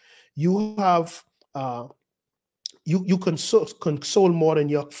yourself. You have, you console more than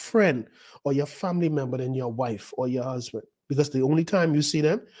your friend or your family member than your wife or your husband. Because the only time you see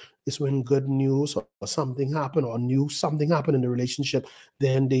them, It's when good news or something happened or something happened in the relationship,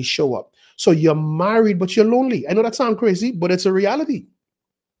 then they show up. So you're married, but you're lonely. I know that sounds crazy, but it's a reality.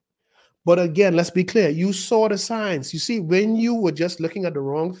 But again, let's be clear. You saw the signs. You see, when you were just looking at the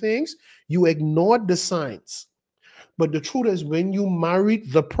wrong things, you ignored the signs. But the truth is, when you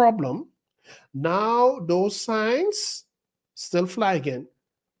married the problem, now those signs still fly again,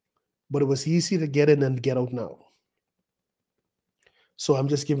 but it was easy to get in and get out now. So I'm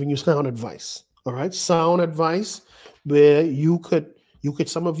just giving you sound advice. All right, sound advice where you could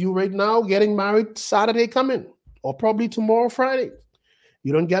some of you right now getting married Saturday coming or probably tomorrow Friday.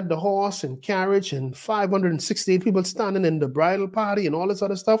 You don't get the horse and carriage and 568 people standing in the bridal party and all this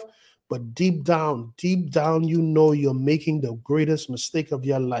other stuff. But deep down, you know you're making the greatest mistake of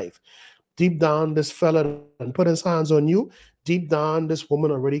your life. Deep down, this fella and put his hands on you. Deep down, this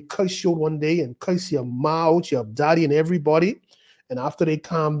woman already cursed you one day and cursed your mouth, your daddy, and everybody. And after they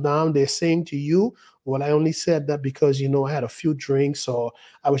calm down, they're saying to you, well, I only said that because, I had a few drinks or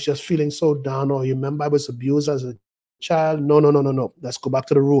I was just feeling so down, or you remember I was abused as a child. No, no, no, no, no. Let's go back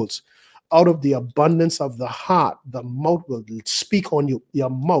to the rules. Out of the abundance of the heart, the mouth will speak on you. Your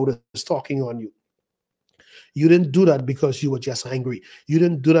mouth is talking on you. You didn't do that because you were just angry. You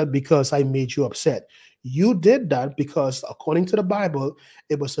didn't do that because I made you upset. You did that because, according to the Bible,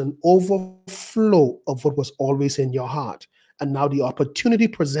 it was an overflow of what was always in your heart. And now the opportunity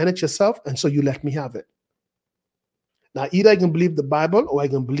presented yourself, and so you let me have it. Now, either I can believe the Bible or I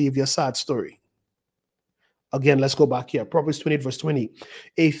can believe your sad story. Again, let's go back here. Proverbs 28, verse 20.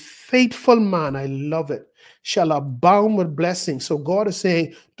 A faithful man, I love it, shall abound with blessings. So God is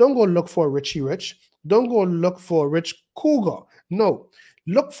saying, don't go look for a Richie Rich. Don't go look for a rich cougar. No,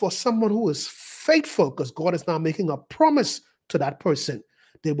 look for someone who is faithful, because God is now making a promise to that person.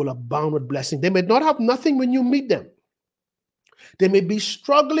 They will abound with blessing. They may not have nothing when you meet them. They may be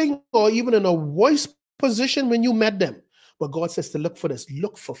struggling or even in a worse position when you met them. But God says to look for this.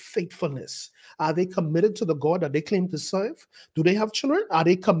 Look for faithfulness. Are they committed to the God that they claim to serve? Do they have children? Are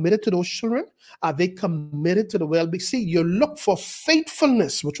they committed to those children? Are they committed to the well-being? See, you look for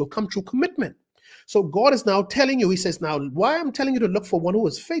faithfulness, which will come through commitment. So God is now telling you, he says, now, why I'm telling you to look for one who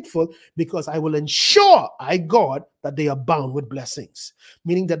is faithful? Because I will ensure, God, that they abound with blessings,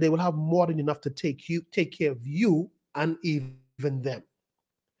 meaning that they will have more than enough to take care of you and even them.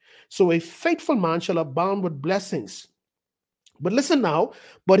 So a faithful man shall abound with blessings. But listen now,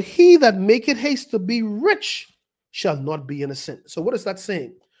 but he that maketh haste to be rich shall not be innocent. So what is that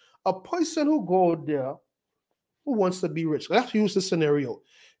saying? A person who go there, who wants to be rich, let's use this scenario.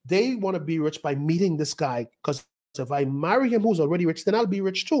 They want to be rich by meeting this guy, because if I marry him who's already rich, then I'll be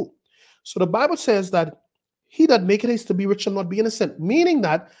rich too. So the Bible says that he that maketh haste to be rich shall not be innocent, meaning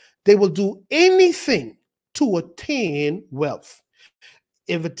that they will do anything to attain wealth.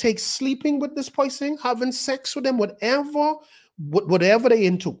 If it takes sleeping with this person, having sex with them, whatever they're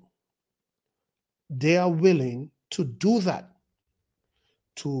into, they are willing to do that,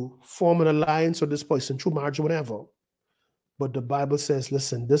 to form an alliance with this person through marriage or whatever. But the Bible says,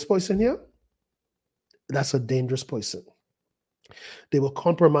 listen, this person here, that's a dangerous person. They will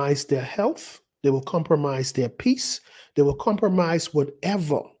compromise their health. They will compromise their peace. They will compromise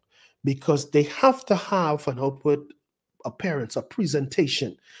whatever, because they have to have an outward appearance, a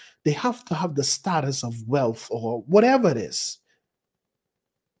presentation. They have to have the status of wealth or whatever it is.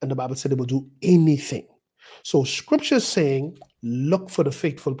 And the Bible said they will do anything. So scripture is saying, look for the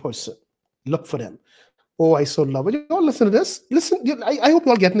faithful person. Look for them. Oh, I so love it. You all listen to this. Listen, I hope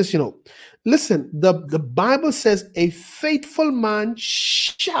you all getting this, Listen, the Bible says a faithful man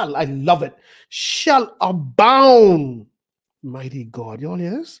shall, I love it, shall abound. Mighty God. You all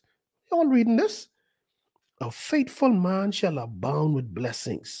hear this? You all reading this? A faithful man shall abound with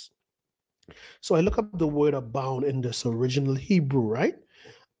blessings. So I look up the word abound in this original Hebrew, right?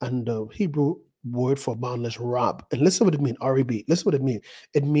 And the Hebrew word for boundless rab. And listen what it means, R-E-B. Listen what it means.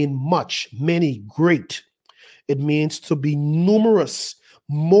 It means much, many, great. It means to be numerous,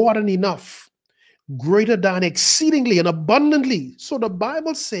 more than enough, greater than, exceedingly and abundantly. So the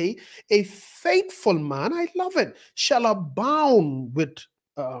Bible say a faithful man, I love it, shall abound with,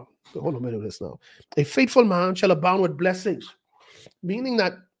 hold on a minute this now. A faithful man shall abound with blessings. Meaning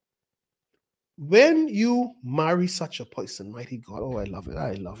that when you marry such a person, mighty God, oh, I love it,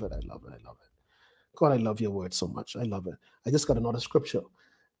 I love it, I love it, I love it. God, I love your word so much. I love it. I just got another scripture.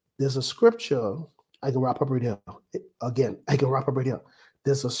 There's a scripture, I can wrap up right here. Again, I can wrap up right here.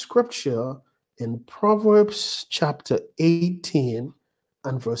 There's a scripture in Proverbs chapter 18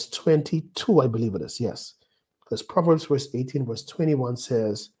 and verse 22, I believe it is, yes. Because Proverbs verse 18, verse 21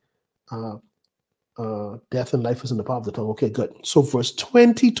 says, Death and life is in the power of the tongue. Okay, good. So verse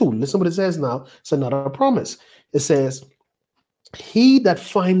 22, listen what it says now. It's another promise. It says, he that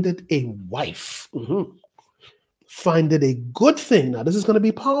findeth a wife, findeth a good thing. Now, this is going to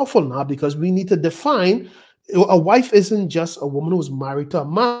be powerful now because we need to define a wife isn't just a woman who's married to a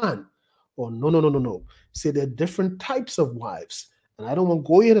man. Oh, no, no, no, no, no. See, there are different types of wives. And I don't want to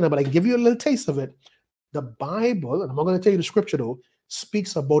go into that, but I can give you a little taste of it. The Bible, and I'm not going to tell you the scripture though,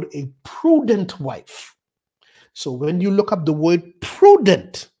 speaks about a prudent wife. So when you look up the word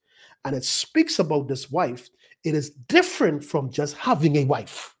prudent and it speaks about this wife, it is different from just having a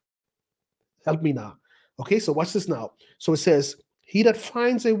wife. Help me now. Okay, so watch this now. So it says, he that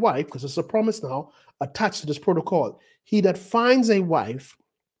finds a wife, because it's a promise now attached to this protocol, he that finds a wife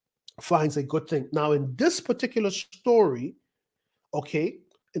finds a good thing. Now, in this particular story, okay,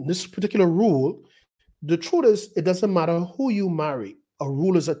 in this particular rule, the truth is it doesn't matter who you marry, a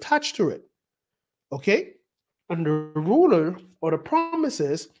rule is attached to it. Okay? And the ruler or the promise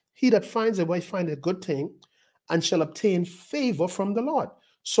is, he that finds a wife find a good thing and shall obtain favor from the Lord.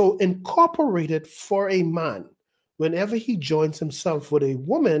 So incorporated for a man, whenever he joins himself with a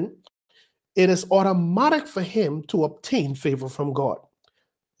woman, it is automatic for him to obtain favor from God.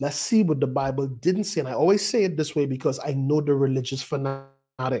 Let's see what the Bible didn't say. And I always say it this way because I know the religious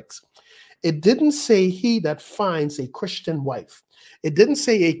fanatics. It didn't say he that finds a Christian wife. It didn't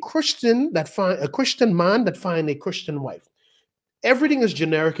say a Christian man that find a Christian wife. Everything is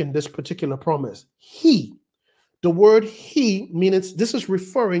generic in this particular promise. He. The word he means this is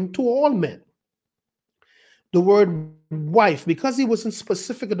referring to all men. The word wife, because he wasn't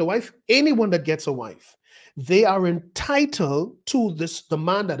specific to the wife, anyone that gets a wife, they are entitled to this, the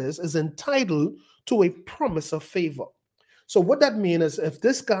man that is entitled to a promise of favor. So what that means is if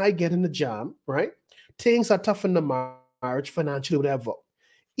this guy get in the jam, right, things are tough in the marriage, financially, whatever,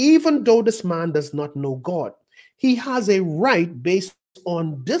 even though this man does not know God, he has a right based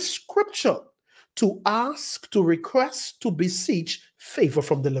on this scripture to ask, to request, to beseech favor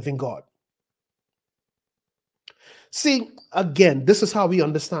from the living God. See, again, this is how we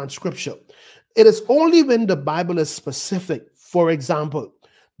understand scripture. It is only when the Bible is specific. For example,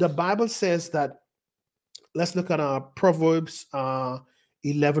 the Bible says that, let's look at Proverbs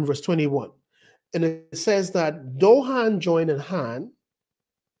 11, verse 21. And it says that though hand join in hand,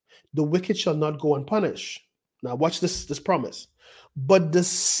 the wicked shall not go unpunished. Now watch this promise. But the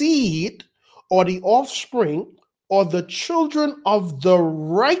seed or the offspring or the children of the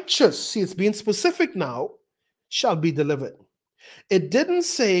righteous, see, it's being specific now, shall be delivered. It didn't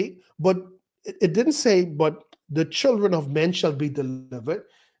say, but the children of men shall be delivered.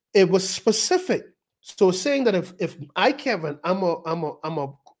 It was specific. So saying that if I, Kevin, I'm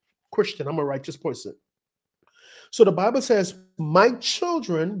a Christian, I'm a righteous person. So the Bible says, my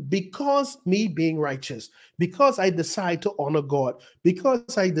children, because me being righteous, because I decide to honor God,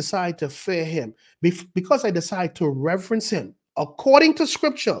 because I decide to fear him, because I decide to reverence him, according to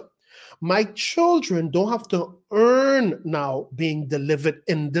scripture, my children don't have to earn now being delivered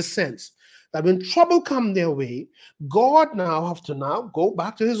in this sense. That when trouble come their way, God now have to now go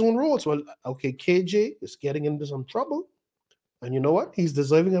back to his own rules. Well, okay, KJ is getting into some trouble. And you know what? He's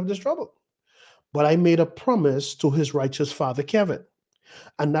deserving of this trouble. But I made a promise to his righteous father, Kevin.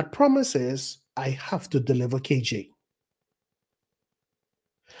 And that promise is, I have to deliver KJ.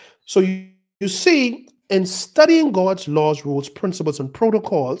 So you see, in studying God's laws, rules, principles, and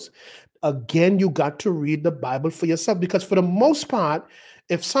protocols, again, you got to read the Bible for yourself. Because for the most part,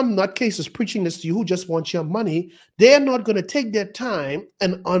 if some nutcase is preaching this to you who just wants your money, they're not going to take their time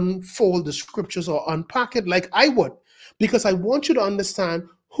and unfold the scriptures or unpack it like I would. Because I want you to understand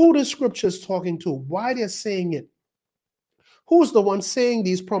who the scripture is talking to, why they're saying it, who's the one saying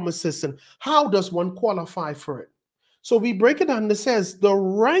these promises, and how does one qualify for it. So we break it down and it says, the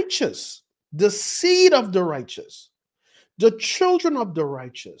righteous, the seed of the righteous, the children of the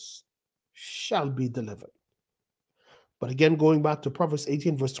righteous shall be delivered. But again, going back to Proverbs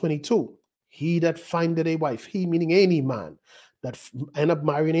 18, verse 22, he that findeth a wife, he meaning any man, that end up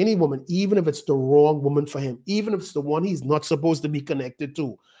marrying any woman, even if it's the wrong woman for him, even if it's the one he's not supposed to be connected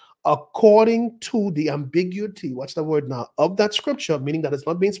to, according to the ambiguity, watch the word now, of that scripture, meaning that it's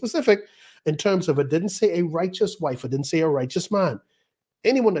not being specific in terms of, it didn't say a righteous wife, it didn't say a righteous man.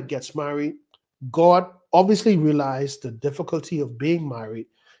 Anyone that gets married, God obviously realized the difficulty of being married,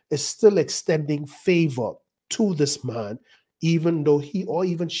 is still extending favor to this man, even though he or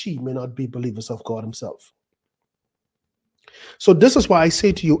even she may not be believers of God himself. So this is why I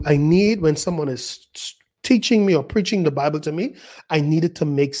say to you, I need, when someone is teaching me or preaching the Bible to me, I need it to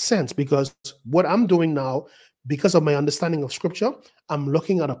make sense, because what I'm doing now Because of my understanding of scripture, I'm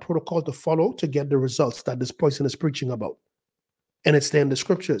looking at a protocol to follow to get the results that this person is preaching about. And it's there in the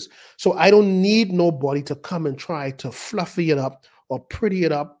scriptures. So I don't need nobody to come and try to fluffy it up or pretty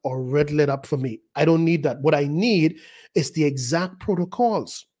it up or riddle it up for me. I don't need that. What I need is the exact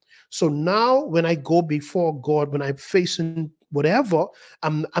protocols. So now when I go before God, when I'm facing whatever,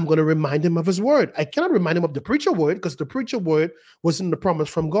 I'm going to remind him of his word. I cannot remind him of the preacher word because the preacher word wasn't the promise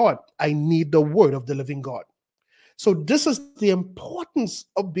from God. I need the word of the living God. So this is the importance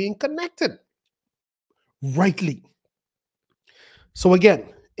of being connected rightly. So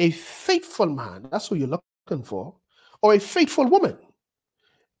again, a faithful man, that's who you're looking for, or a faithful woman,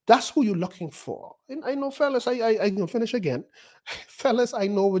 that's who you're looking for. And I know, fellas, I can finish again. Fellas, I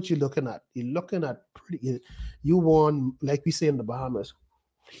know what you're looking at. You're looking at pretty, you want, like we say in the Bahamas,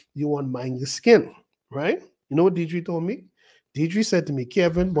 you want mind your skin, right? You know what Deidre told me? Deidre said to me,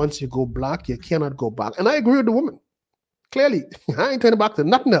 Kevin, once you go black, you cannot go back. And I agree with the woman. Clearly, I ain't turning back to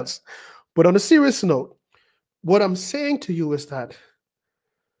nothing else. But on a serious note, what I'm saying to you is that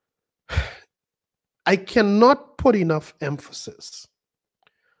I cannot put enough emphasis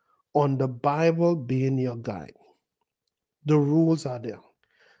on the Bible being your guide. The rules are there.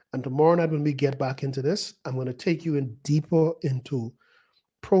 And tomorrow night when we get back into this, I'm going to take you in deeper into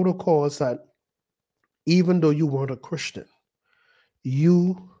protocols that even though you weren't a Christian,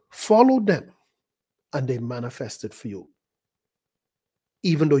 you followed them and they manifested for you,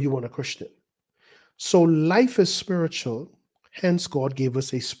 even though you weren't a Christian. So life is spiritual. Hence, God gave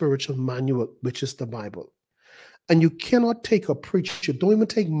us a spiritual manual, which is the Bible. And you cannot take a preacher. Don't even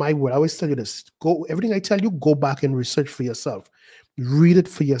take my word. I always tell you this. Go, everything I tell you, go back and research for yourself. Read it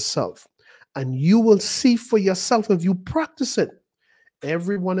for yourself. And you will see for yourself if you practice it.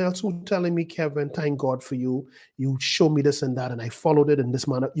 Everyone else who's telling me, Kevin, thank God for you. You show me this and that, and I followed it in this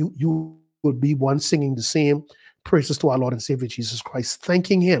manner. You will be one singing the same praises to our Lord and Savior Jesus Christ,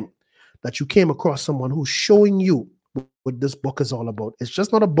 thanking him that you came across someone who's showing you what this book is all about. It's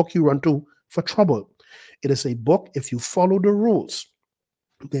just not a book you run to for trouble. It is a book, if you follow the rules,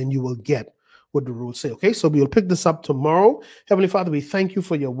 then you will get what the rules say. Okay, so we'll pick this up tomorrow. Heavenly Father, we thank you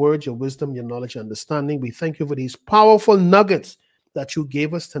for your word, your wisdom, your knowledge, your understanding. We thank you for these powerful nuggets that you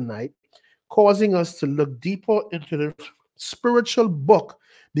gave us tonight, causing us to look deeper into the spiritual book,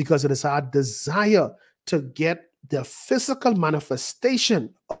 because it is our desire to get the physical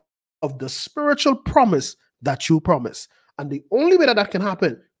manifestation of the spiritual promise that you promise. And the only way that that can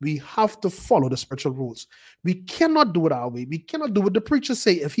happen, we have to follow the spiritual rules. We cannot do it our way. We cannot do what the preacher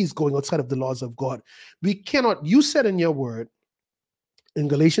say if he's going outside of the laws of God. We cannot. You said in your word, in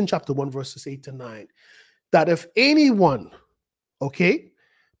Galatians chapter 1, verses 8 to 9, that if anyone, okay,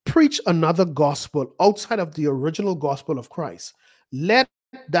 preach another gospel outside of the original gospel of Christ, let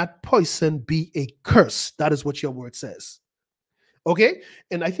that person be a curse. That is what your word says. Okay,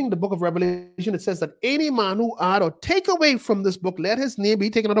 and I think the book of Revelation, it says that any man who add or take away from this book, let his name be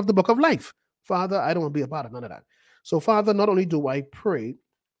taken out of the book of life. Father, I don't want to be a part of none of that. So, Father, not only do I pray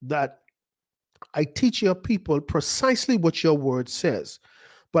that I teach your people precisely what your word says,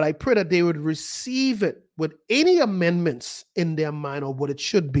 but I pray that they would receive it with any amendments in their mind or what it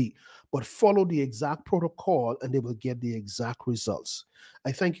should be, but follow the exact protocol and they will get the exact results.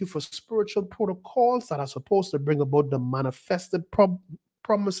 I thank you for spiritual protocols that are supposed to bring about the manifested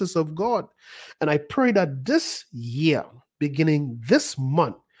promises of God. And I pray that this year, beginning this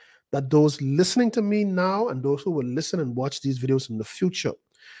month, that those listening to me now and those who will listen and watch these videos in the future,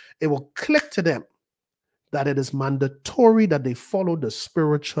 it will click to them that it is mandatory that they follow the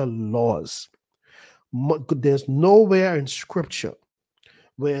spiritual laws. There's nowhere in scripture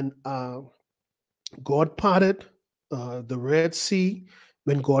when God parted the Red Sea,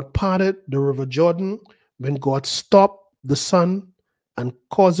 when God parted the River Jordan, when God stopped the sun and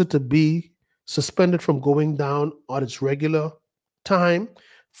caused it to be suspended from going down at its regular time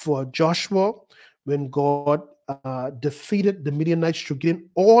for Joshua, when God defeated the Midianites through getting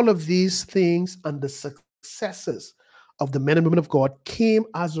all of these things, and the successes of the men and women of God came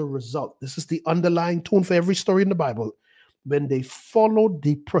as a result. This is the underlying tone for every story in the Bible, when they followed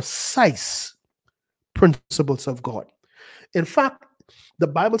the precise principles of God. In fact, the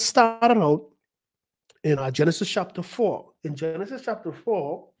Bible started out in Genesis chapter 4. In Genesis chapter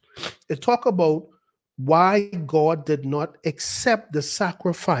 4, it talks about why God did not accept the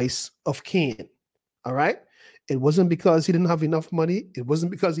sacrifice of Cain. All right? It wasn't because he didn't have enough money. It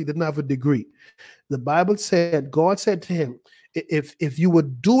wasn't because he didn't have a degree. The Bible said, God said to him, if you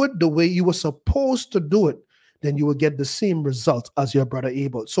would do it the way you were supposed to do it, then you will get the same result as your brother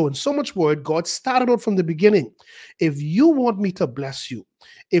Abel. So in so much word, God started out from the beginning. If you want me to bless you,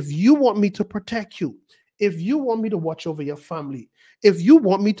 if you want me to protect you, if you want me to watch over your family, if you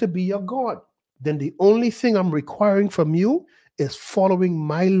want me to be your God, then the only thing I'm requiring from you is following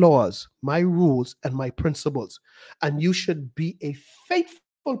my laws, my rules, and my principles. And you should be a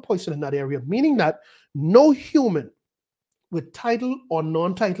faithful person in that area, meaning that no human with title or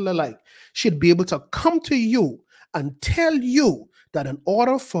non-title alike should be able to come to you and tell you that in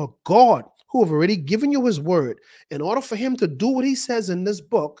order for God, who have already given you his word, in order for him to do what he says in this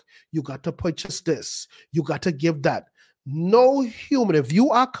book, you got to purchase this, you got to give that. No human, if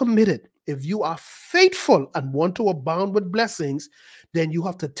you are committed, if you are faithful and want to abound with blessings, then you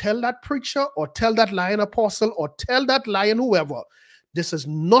have to tell that preacher or tell that lying apostle or tell that lying whoever, this is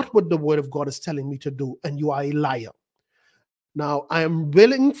not what the word of God is telling me to do, and you are a liar. Now, I am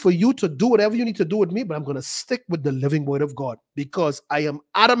willing for you to do whatever you need to do with me, but I'm going to stick with the living word of God because I am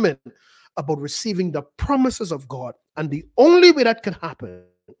adamant about receiving the promises of God. And the only way that can happen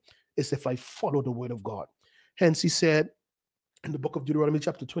is if I follow the word of God. Hence, he said in the book of Deuteronomy,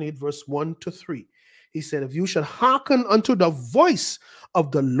 chapter 28, verse 1-3, he said, if you shall hearken unto the voice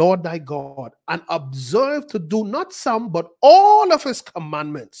of the Lord thy God and observe to do not some, but all of his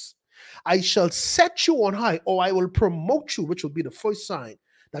commandments, I shall set you on high, or I will promote you, which will be the first sign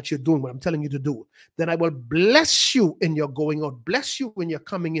that you're doing what I'm telling you to do. Then I will bless you in your going out, bless you when you're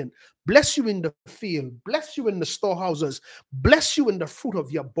coming in, bless you in the field, bless you in the storehouses, bless you in the fruit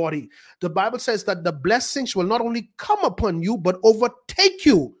of your body. The Bible says that the blessings will not only come upon you, but overtake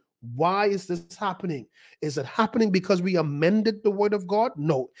you. Why is this happening? Is it happening because we amended the word of God?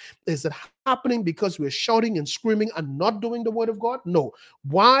 No. Is it happening because we're shouting and screaming and not doing the word of God? No.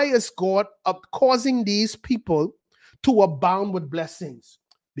 Why is God causing these people to abound with blessings?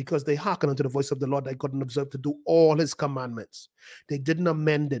 Because they hearken unto the voice of the Lord thy God and observe to do all his commandments. They didn't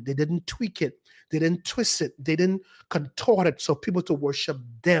amend it. They didn't tweak it. They didn't twist it. They didn't contort it so people to worship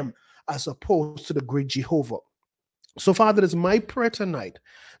them as opposed to the great Jehovah. So, Father, it's my prayer tonight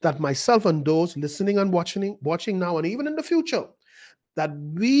that myself and those listening and watching now and even in the future, that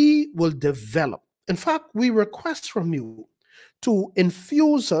we will develop. In fact, we request from you to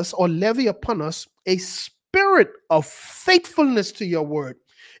infuse us or levy upon us a spirit of faithfulness to your word,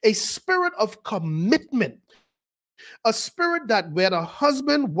 a spirit of commitment, a spirit that whether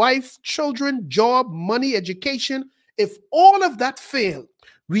husband, wife, children, job, money, education, if all of that fail,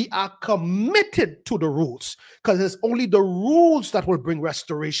 we are committed to the rules, because it's only the rules that will bring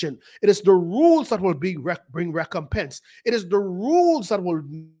restoration. It is the rules that will bring recompense. It is the rules that will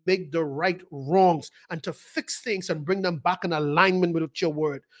make the right wrongs and to fix things and bring them back in alignment with your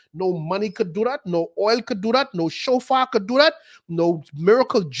word. No money could do that. No oil could do that. No shofar could do that. No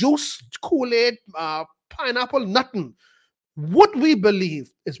miracle juice, Kool-Aid, pineapple, nothing. What we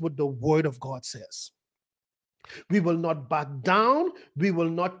believe is what the word of God says. We will not back down. We will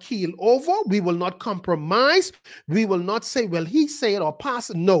not keel over. We will not compromise. We will not say, well, he said or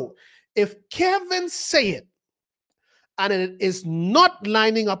pastor. No. If Kevin say it and it is not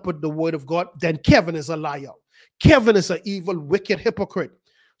lining up with the word of God, then Kevin is a liar. Kevin is an evil, wicked hypocrite.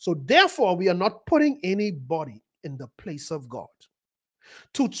 So therefore, we are not putting anybody in the place of God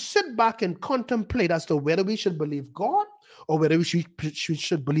to sit back and contemplate as to whether we should believe God or whether we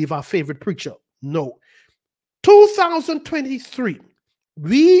should believe our favorite preacher. No. 2023,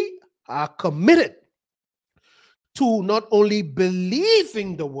 we are committed to not only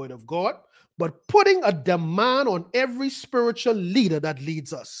believing the word of God, but putting a demand on every spiritual leader that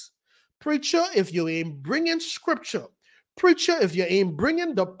leads us. Preacher, if you ain't bringing scripture, preacher, if you ain't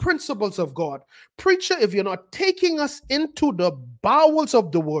bringing the principles of God, preacher, if you're not taking us into the bowels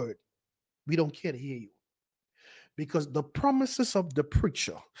of the word, we don't care to hear you. Because the promises of the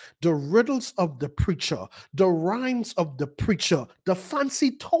preacher, the riddles of the preacher, the rhymes of the preacher, the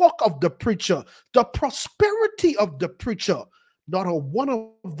fancy talk of the preacher, the prosperity of the preacher, not a one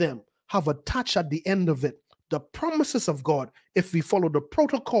of them have attached at the end of it the promises of God if we follow the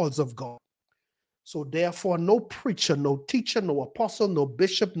protocols of God. So therefore, no preacher, no teacher, no apostle, no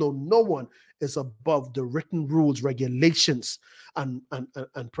bishop, no one is above the written rules, regulations, and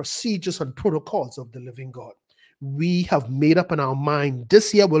procedures and protocols of the living God. We have made up in our mind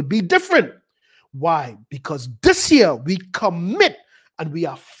this year will be different. Why? Because this year we commit and we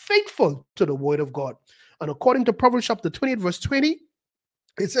are faithful to the word of God. And according to Proverbs chapter 28, verse 20,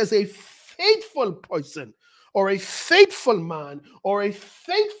 it says a faithful person or a faithful man or a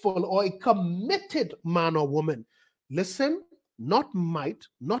faithful or a committed man or woman. Listen, not might,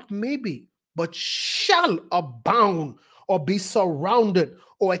 not maybe, but shall abound or be surrounded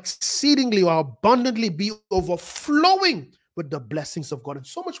or exceedingly or abundantly be overflowing with the blessings of God. In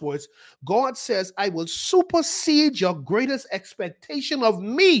so much words, God says, I will supersede your greatest expectation of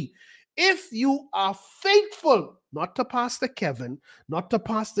me If you are faithful, not to Pastor Kevin, not to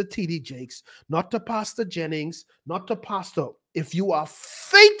Pastor T.D. Jakes, not to Pastor Jennings, not to Pastor, if you are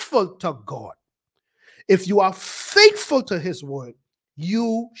faithful to God, if you are faithful to his word,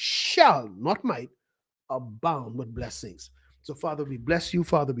 you shall, not might, abound with blessings. So, Father, we bless you.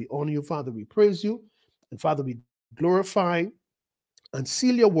 Father, we honor you. Father, we praise you. And Father, we glorify and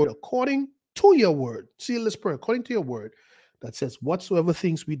seal your word according to your word. Seal this prayer according to your word that says, whatsoever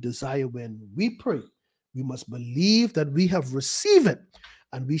things we desire when we pray, we must believe that we have received it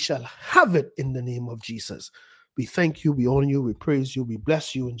and we shall have it in the name of Jesus. We thank you, we honor you, we praise you, we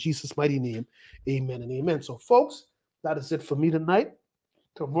bless you in Jesus' mighty name. Amen and amen. So, folks, that is it for me tonight.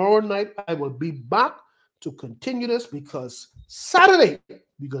 Tomorrow night, I will be back to continue this because Saturday,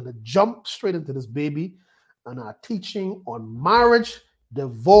 we're going to jump straight into this baby and our teaching on marriage,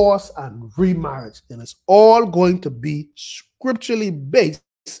 divorce, and remarriage. And it's all going to be scripturally based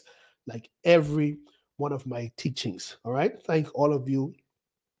like every one of my teachings. All right. Thank all of you,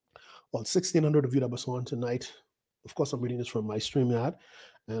 all 1,600 of you that was on tonight. Of course, I'm reading this from my StreamYard.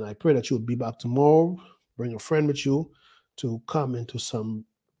 And I pray that you'll be back tomorrow. Bring a friend with you to come into some,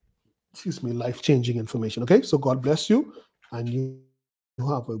 life-changing information. Okay. So God bless you and you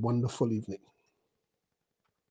have a wonderful evening.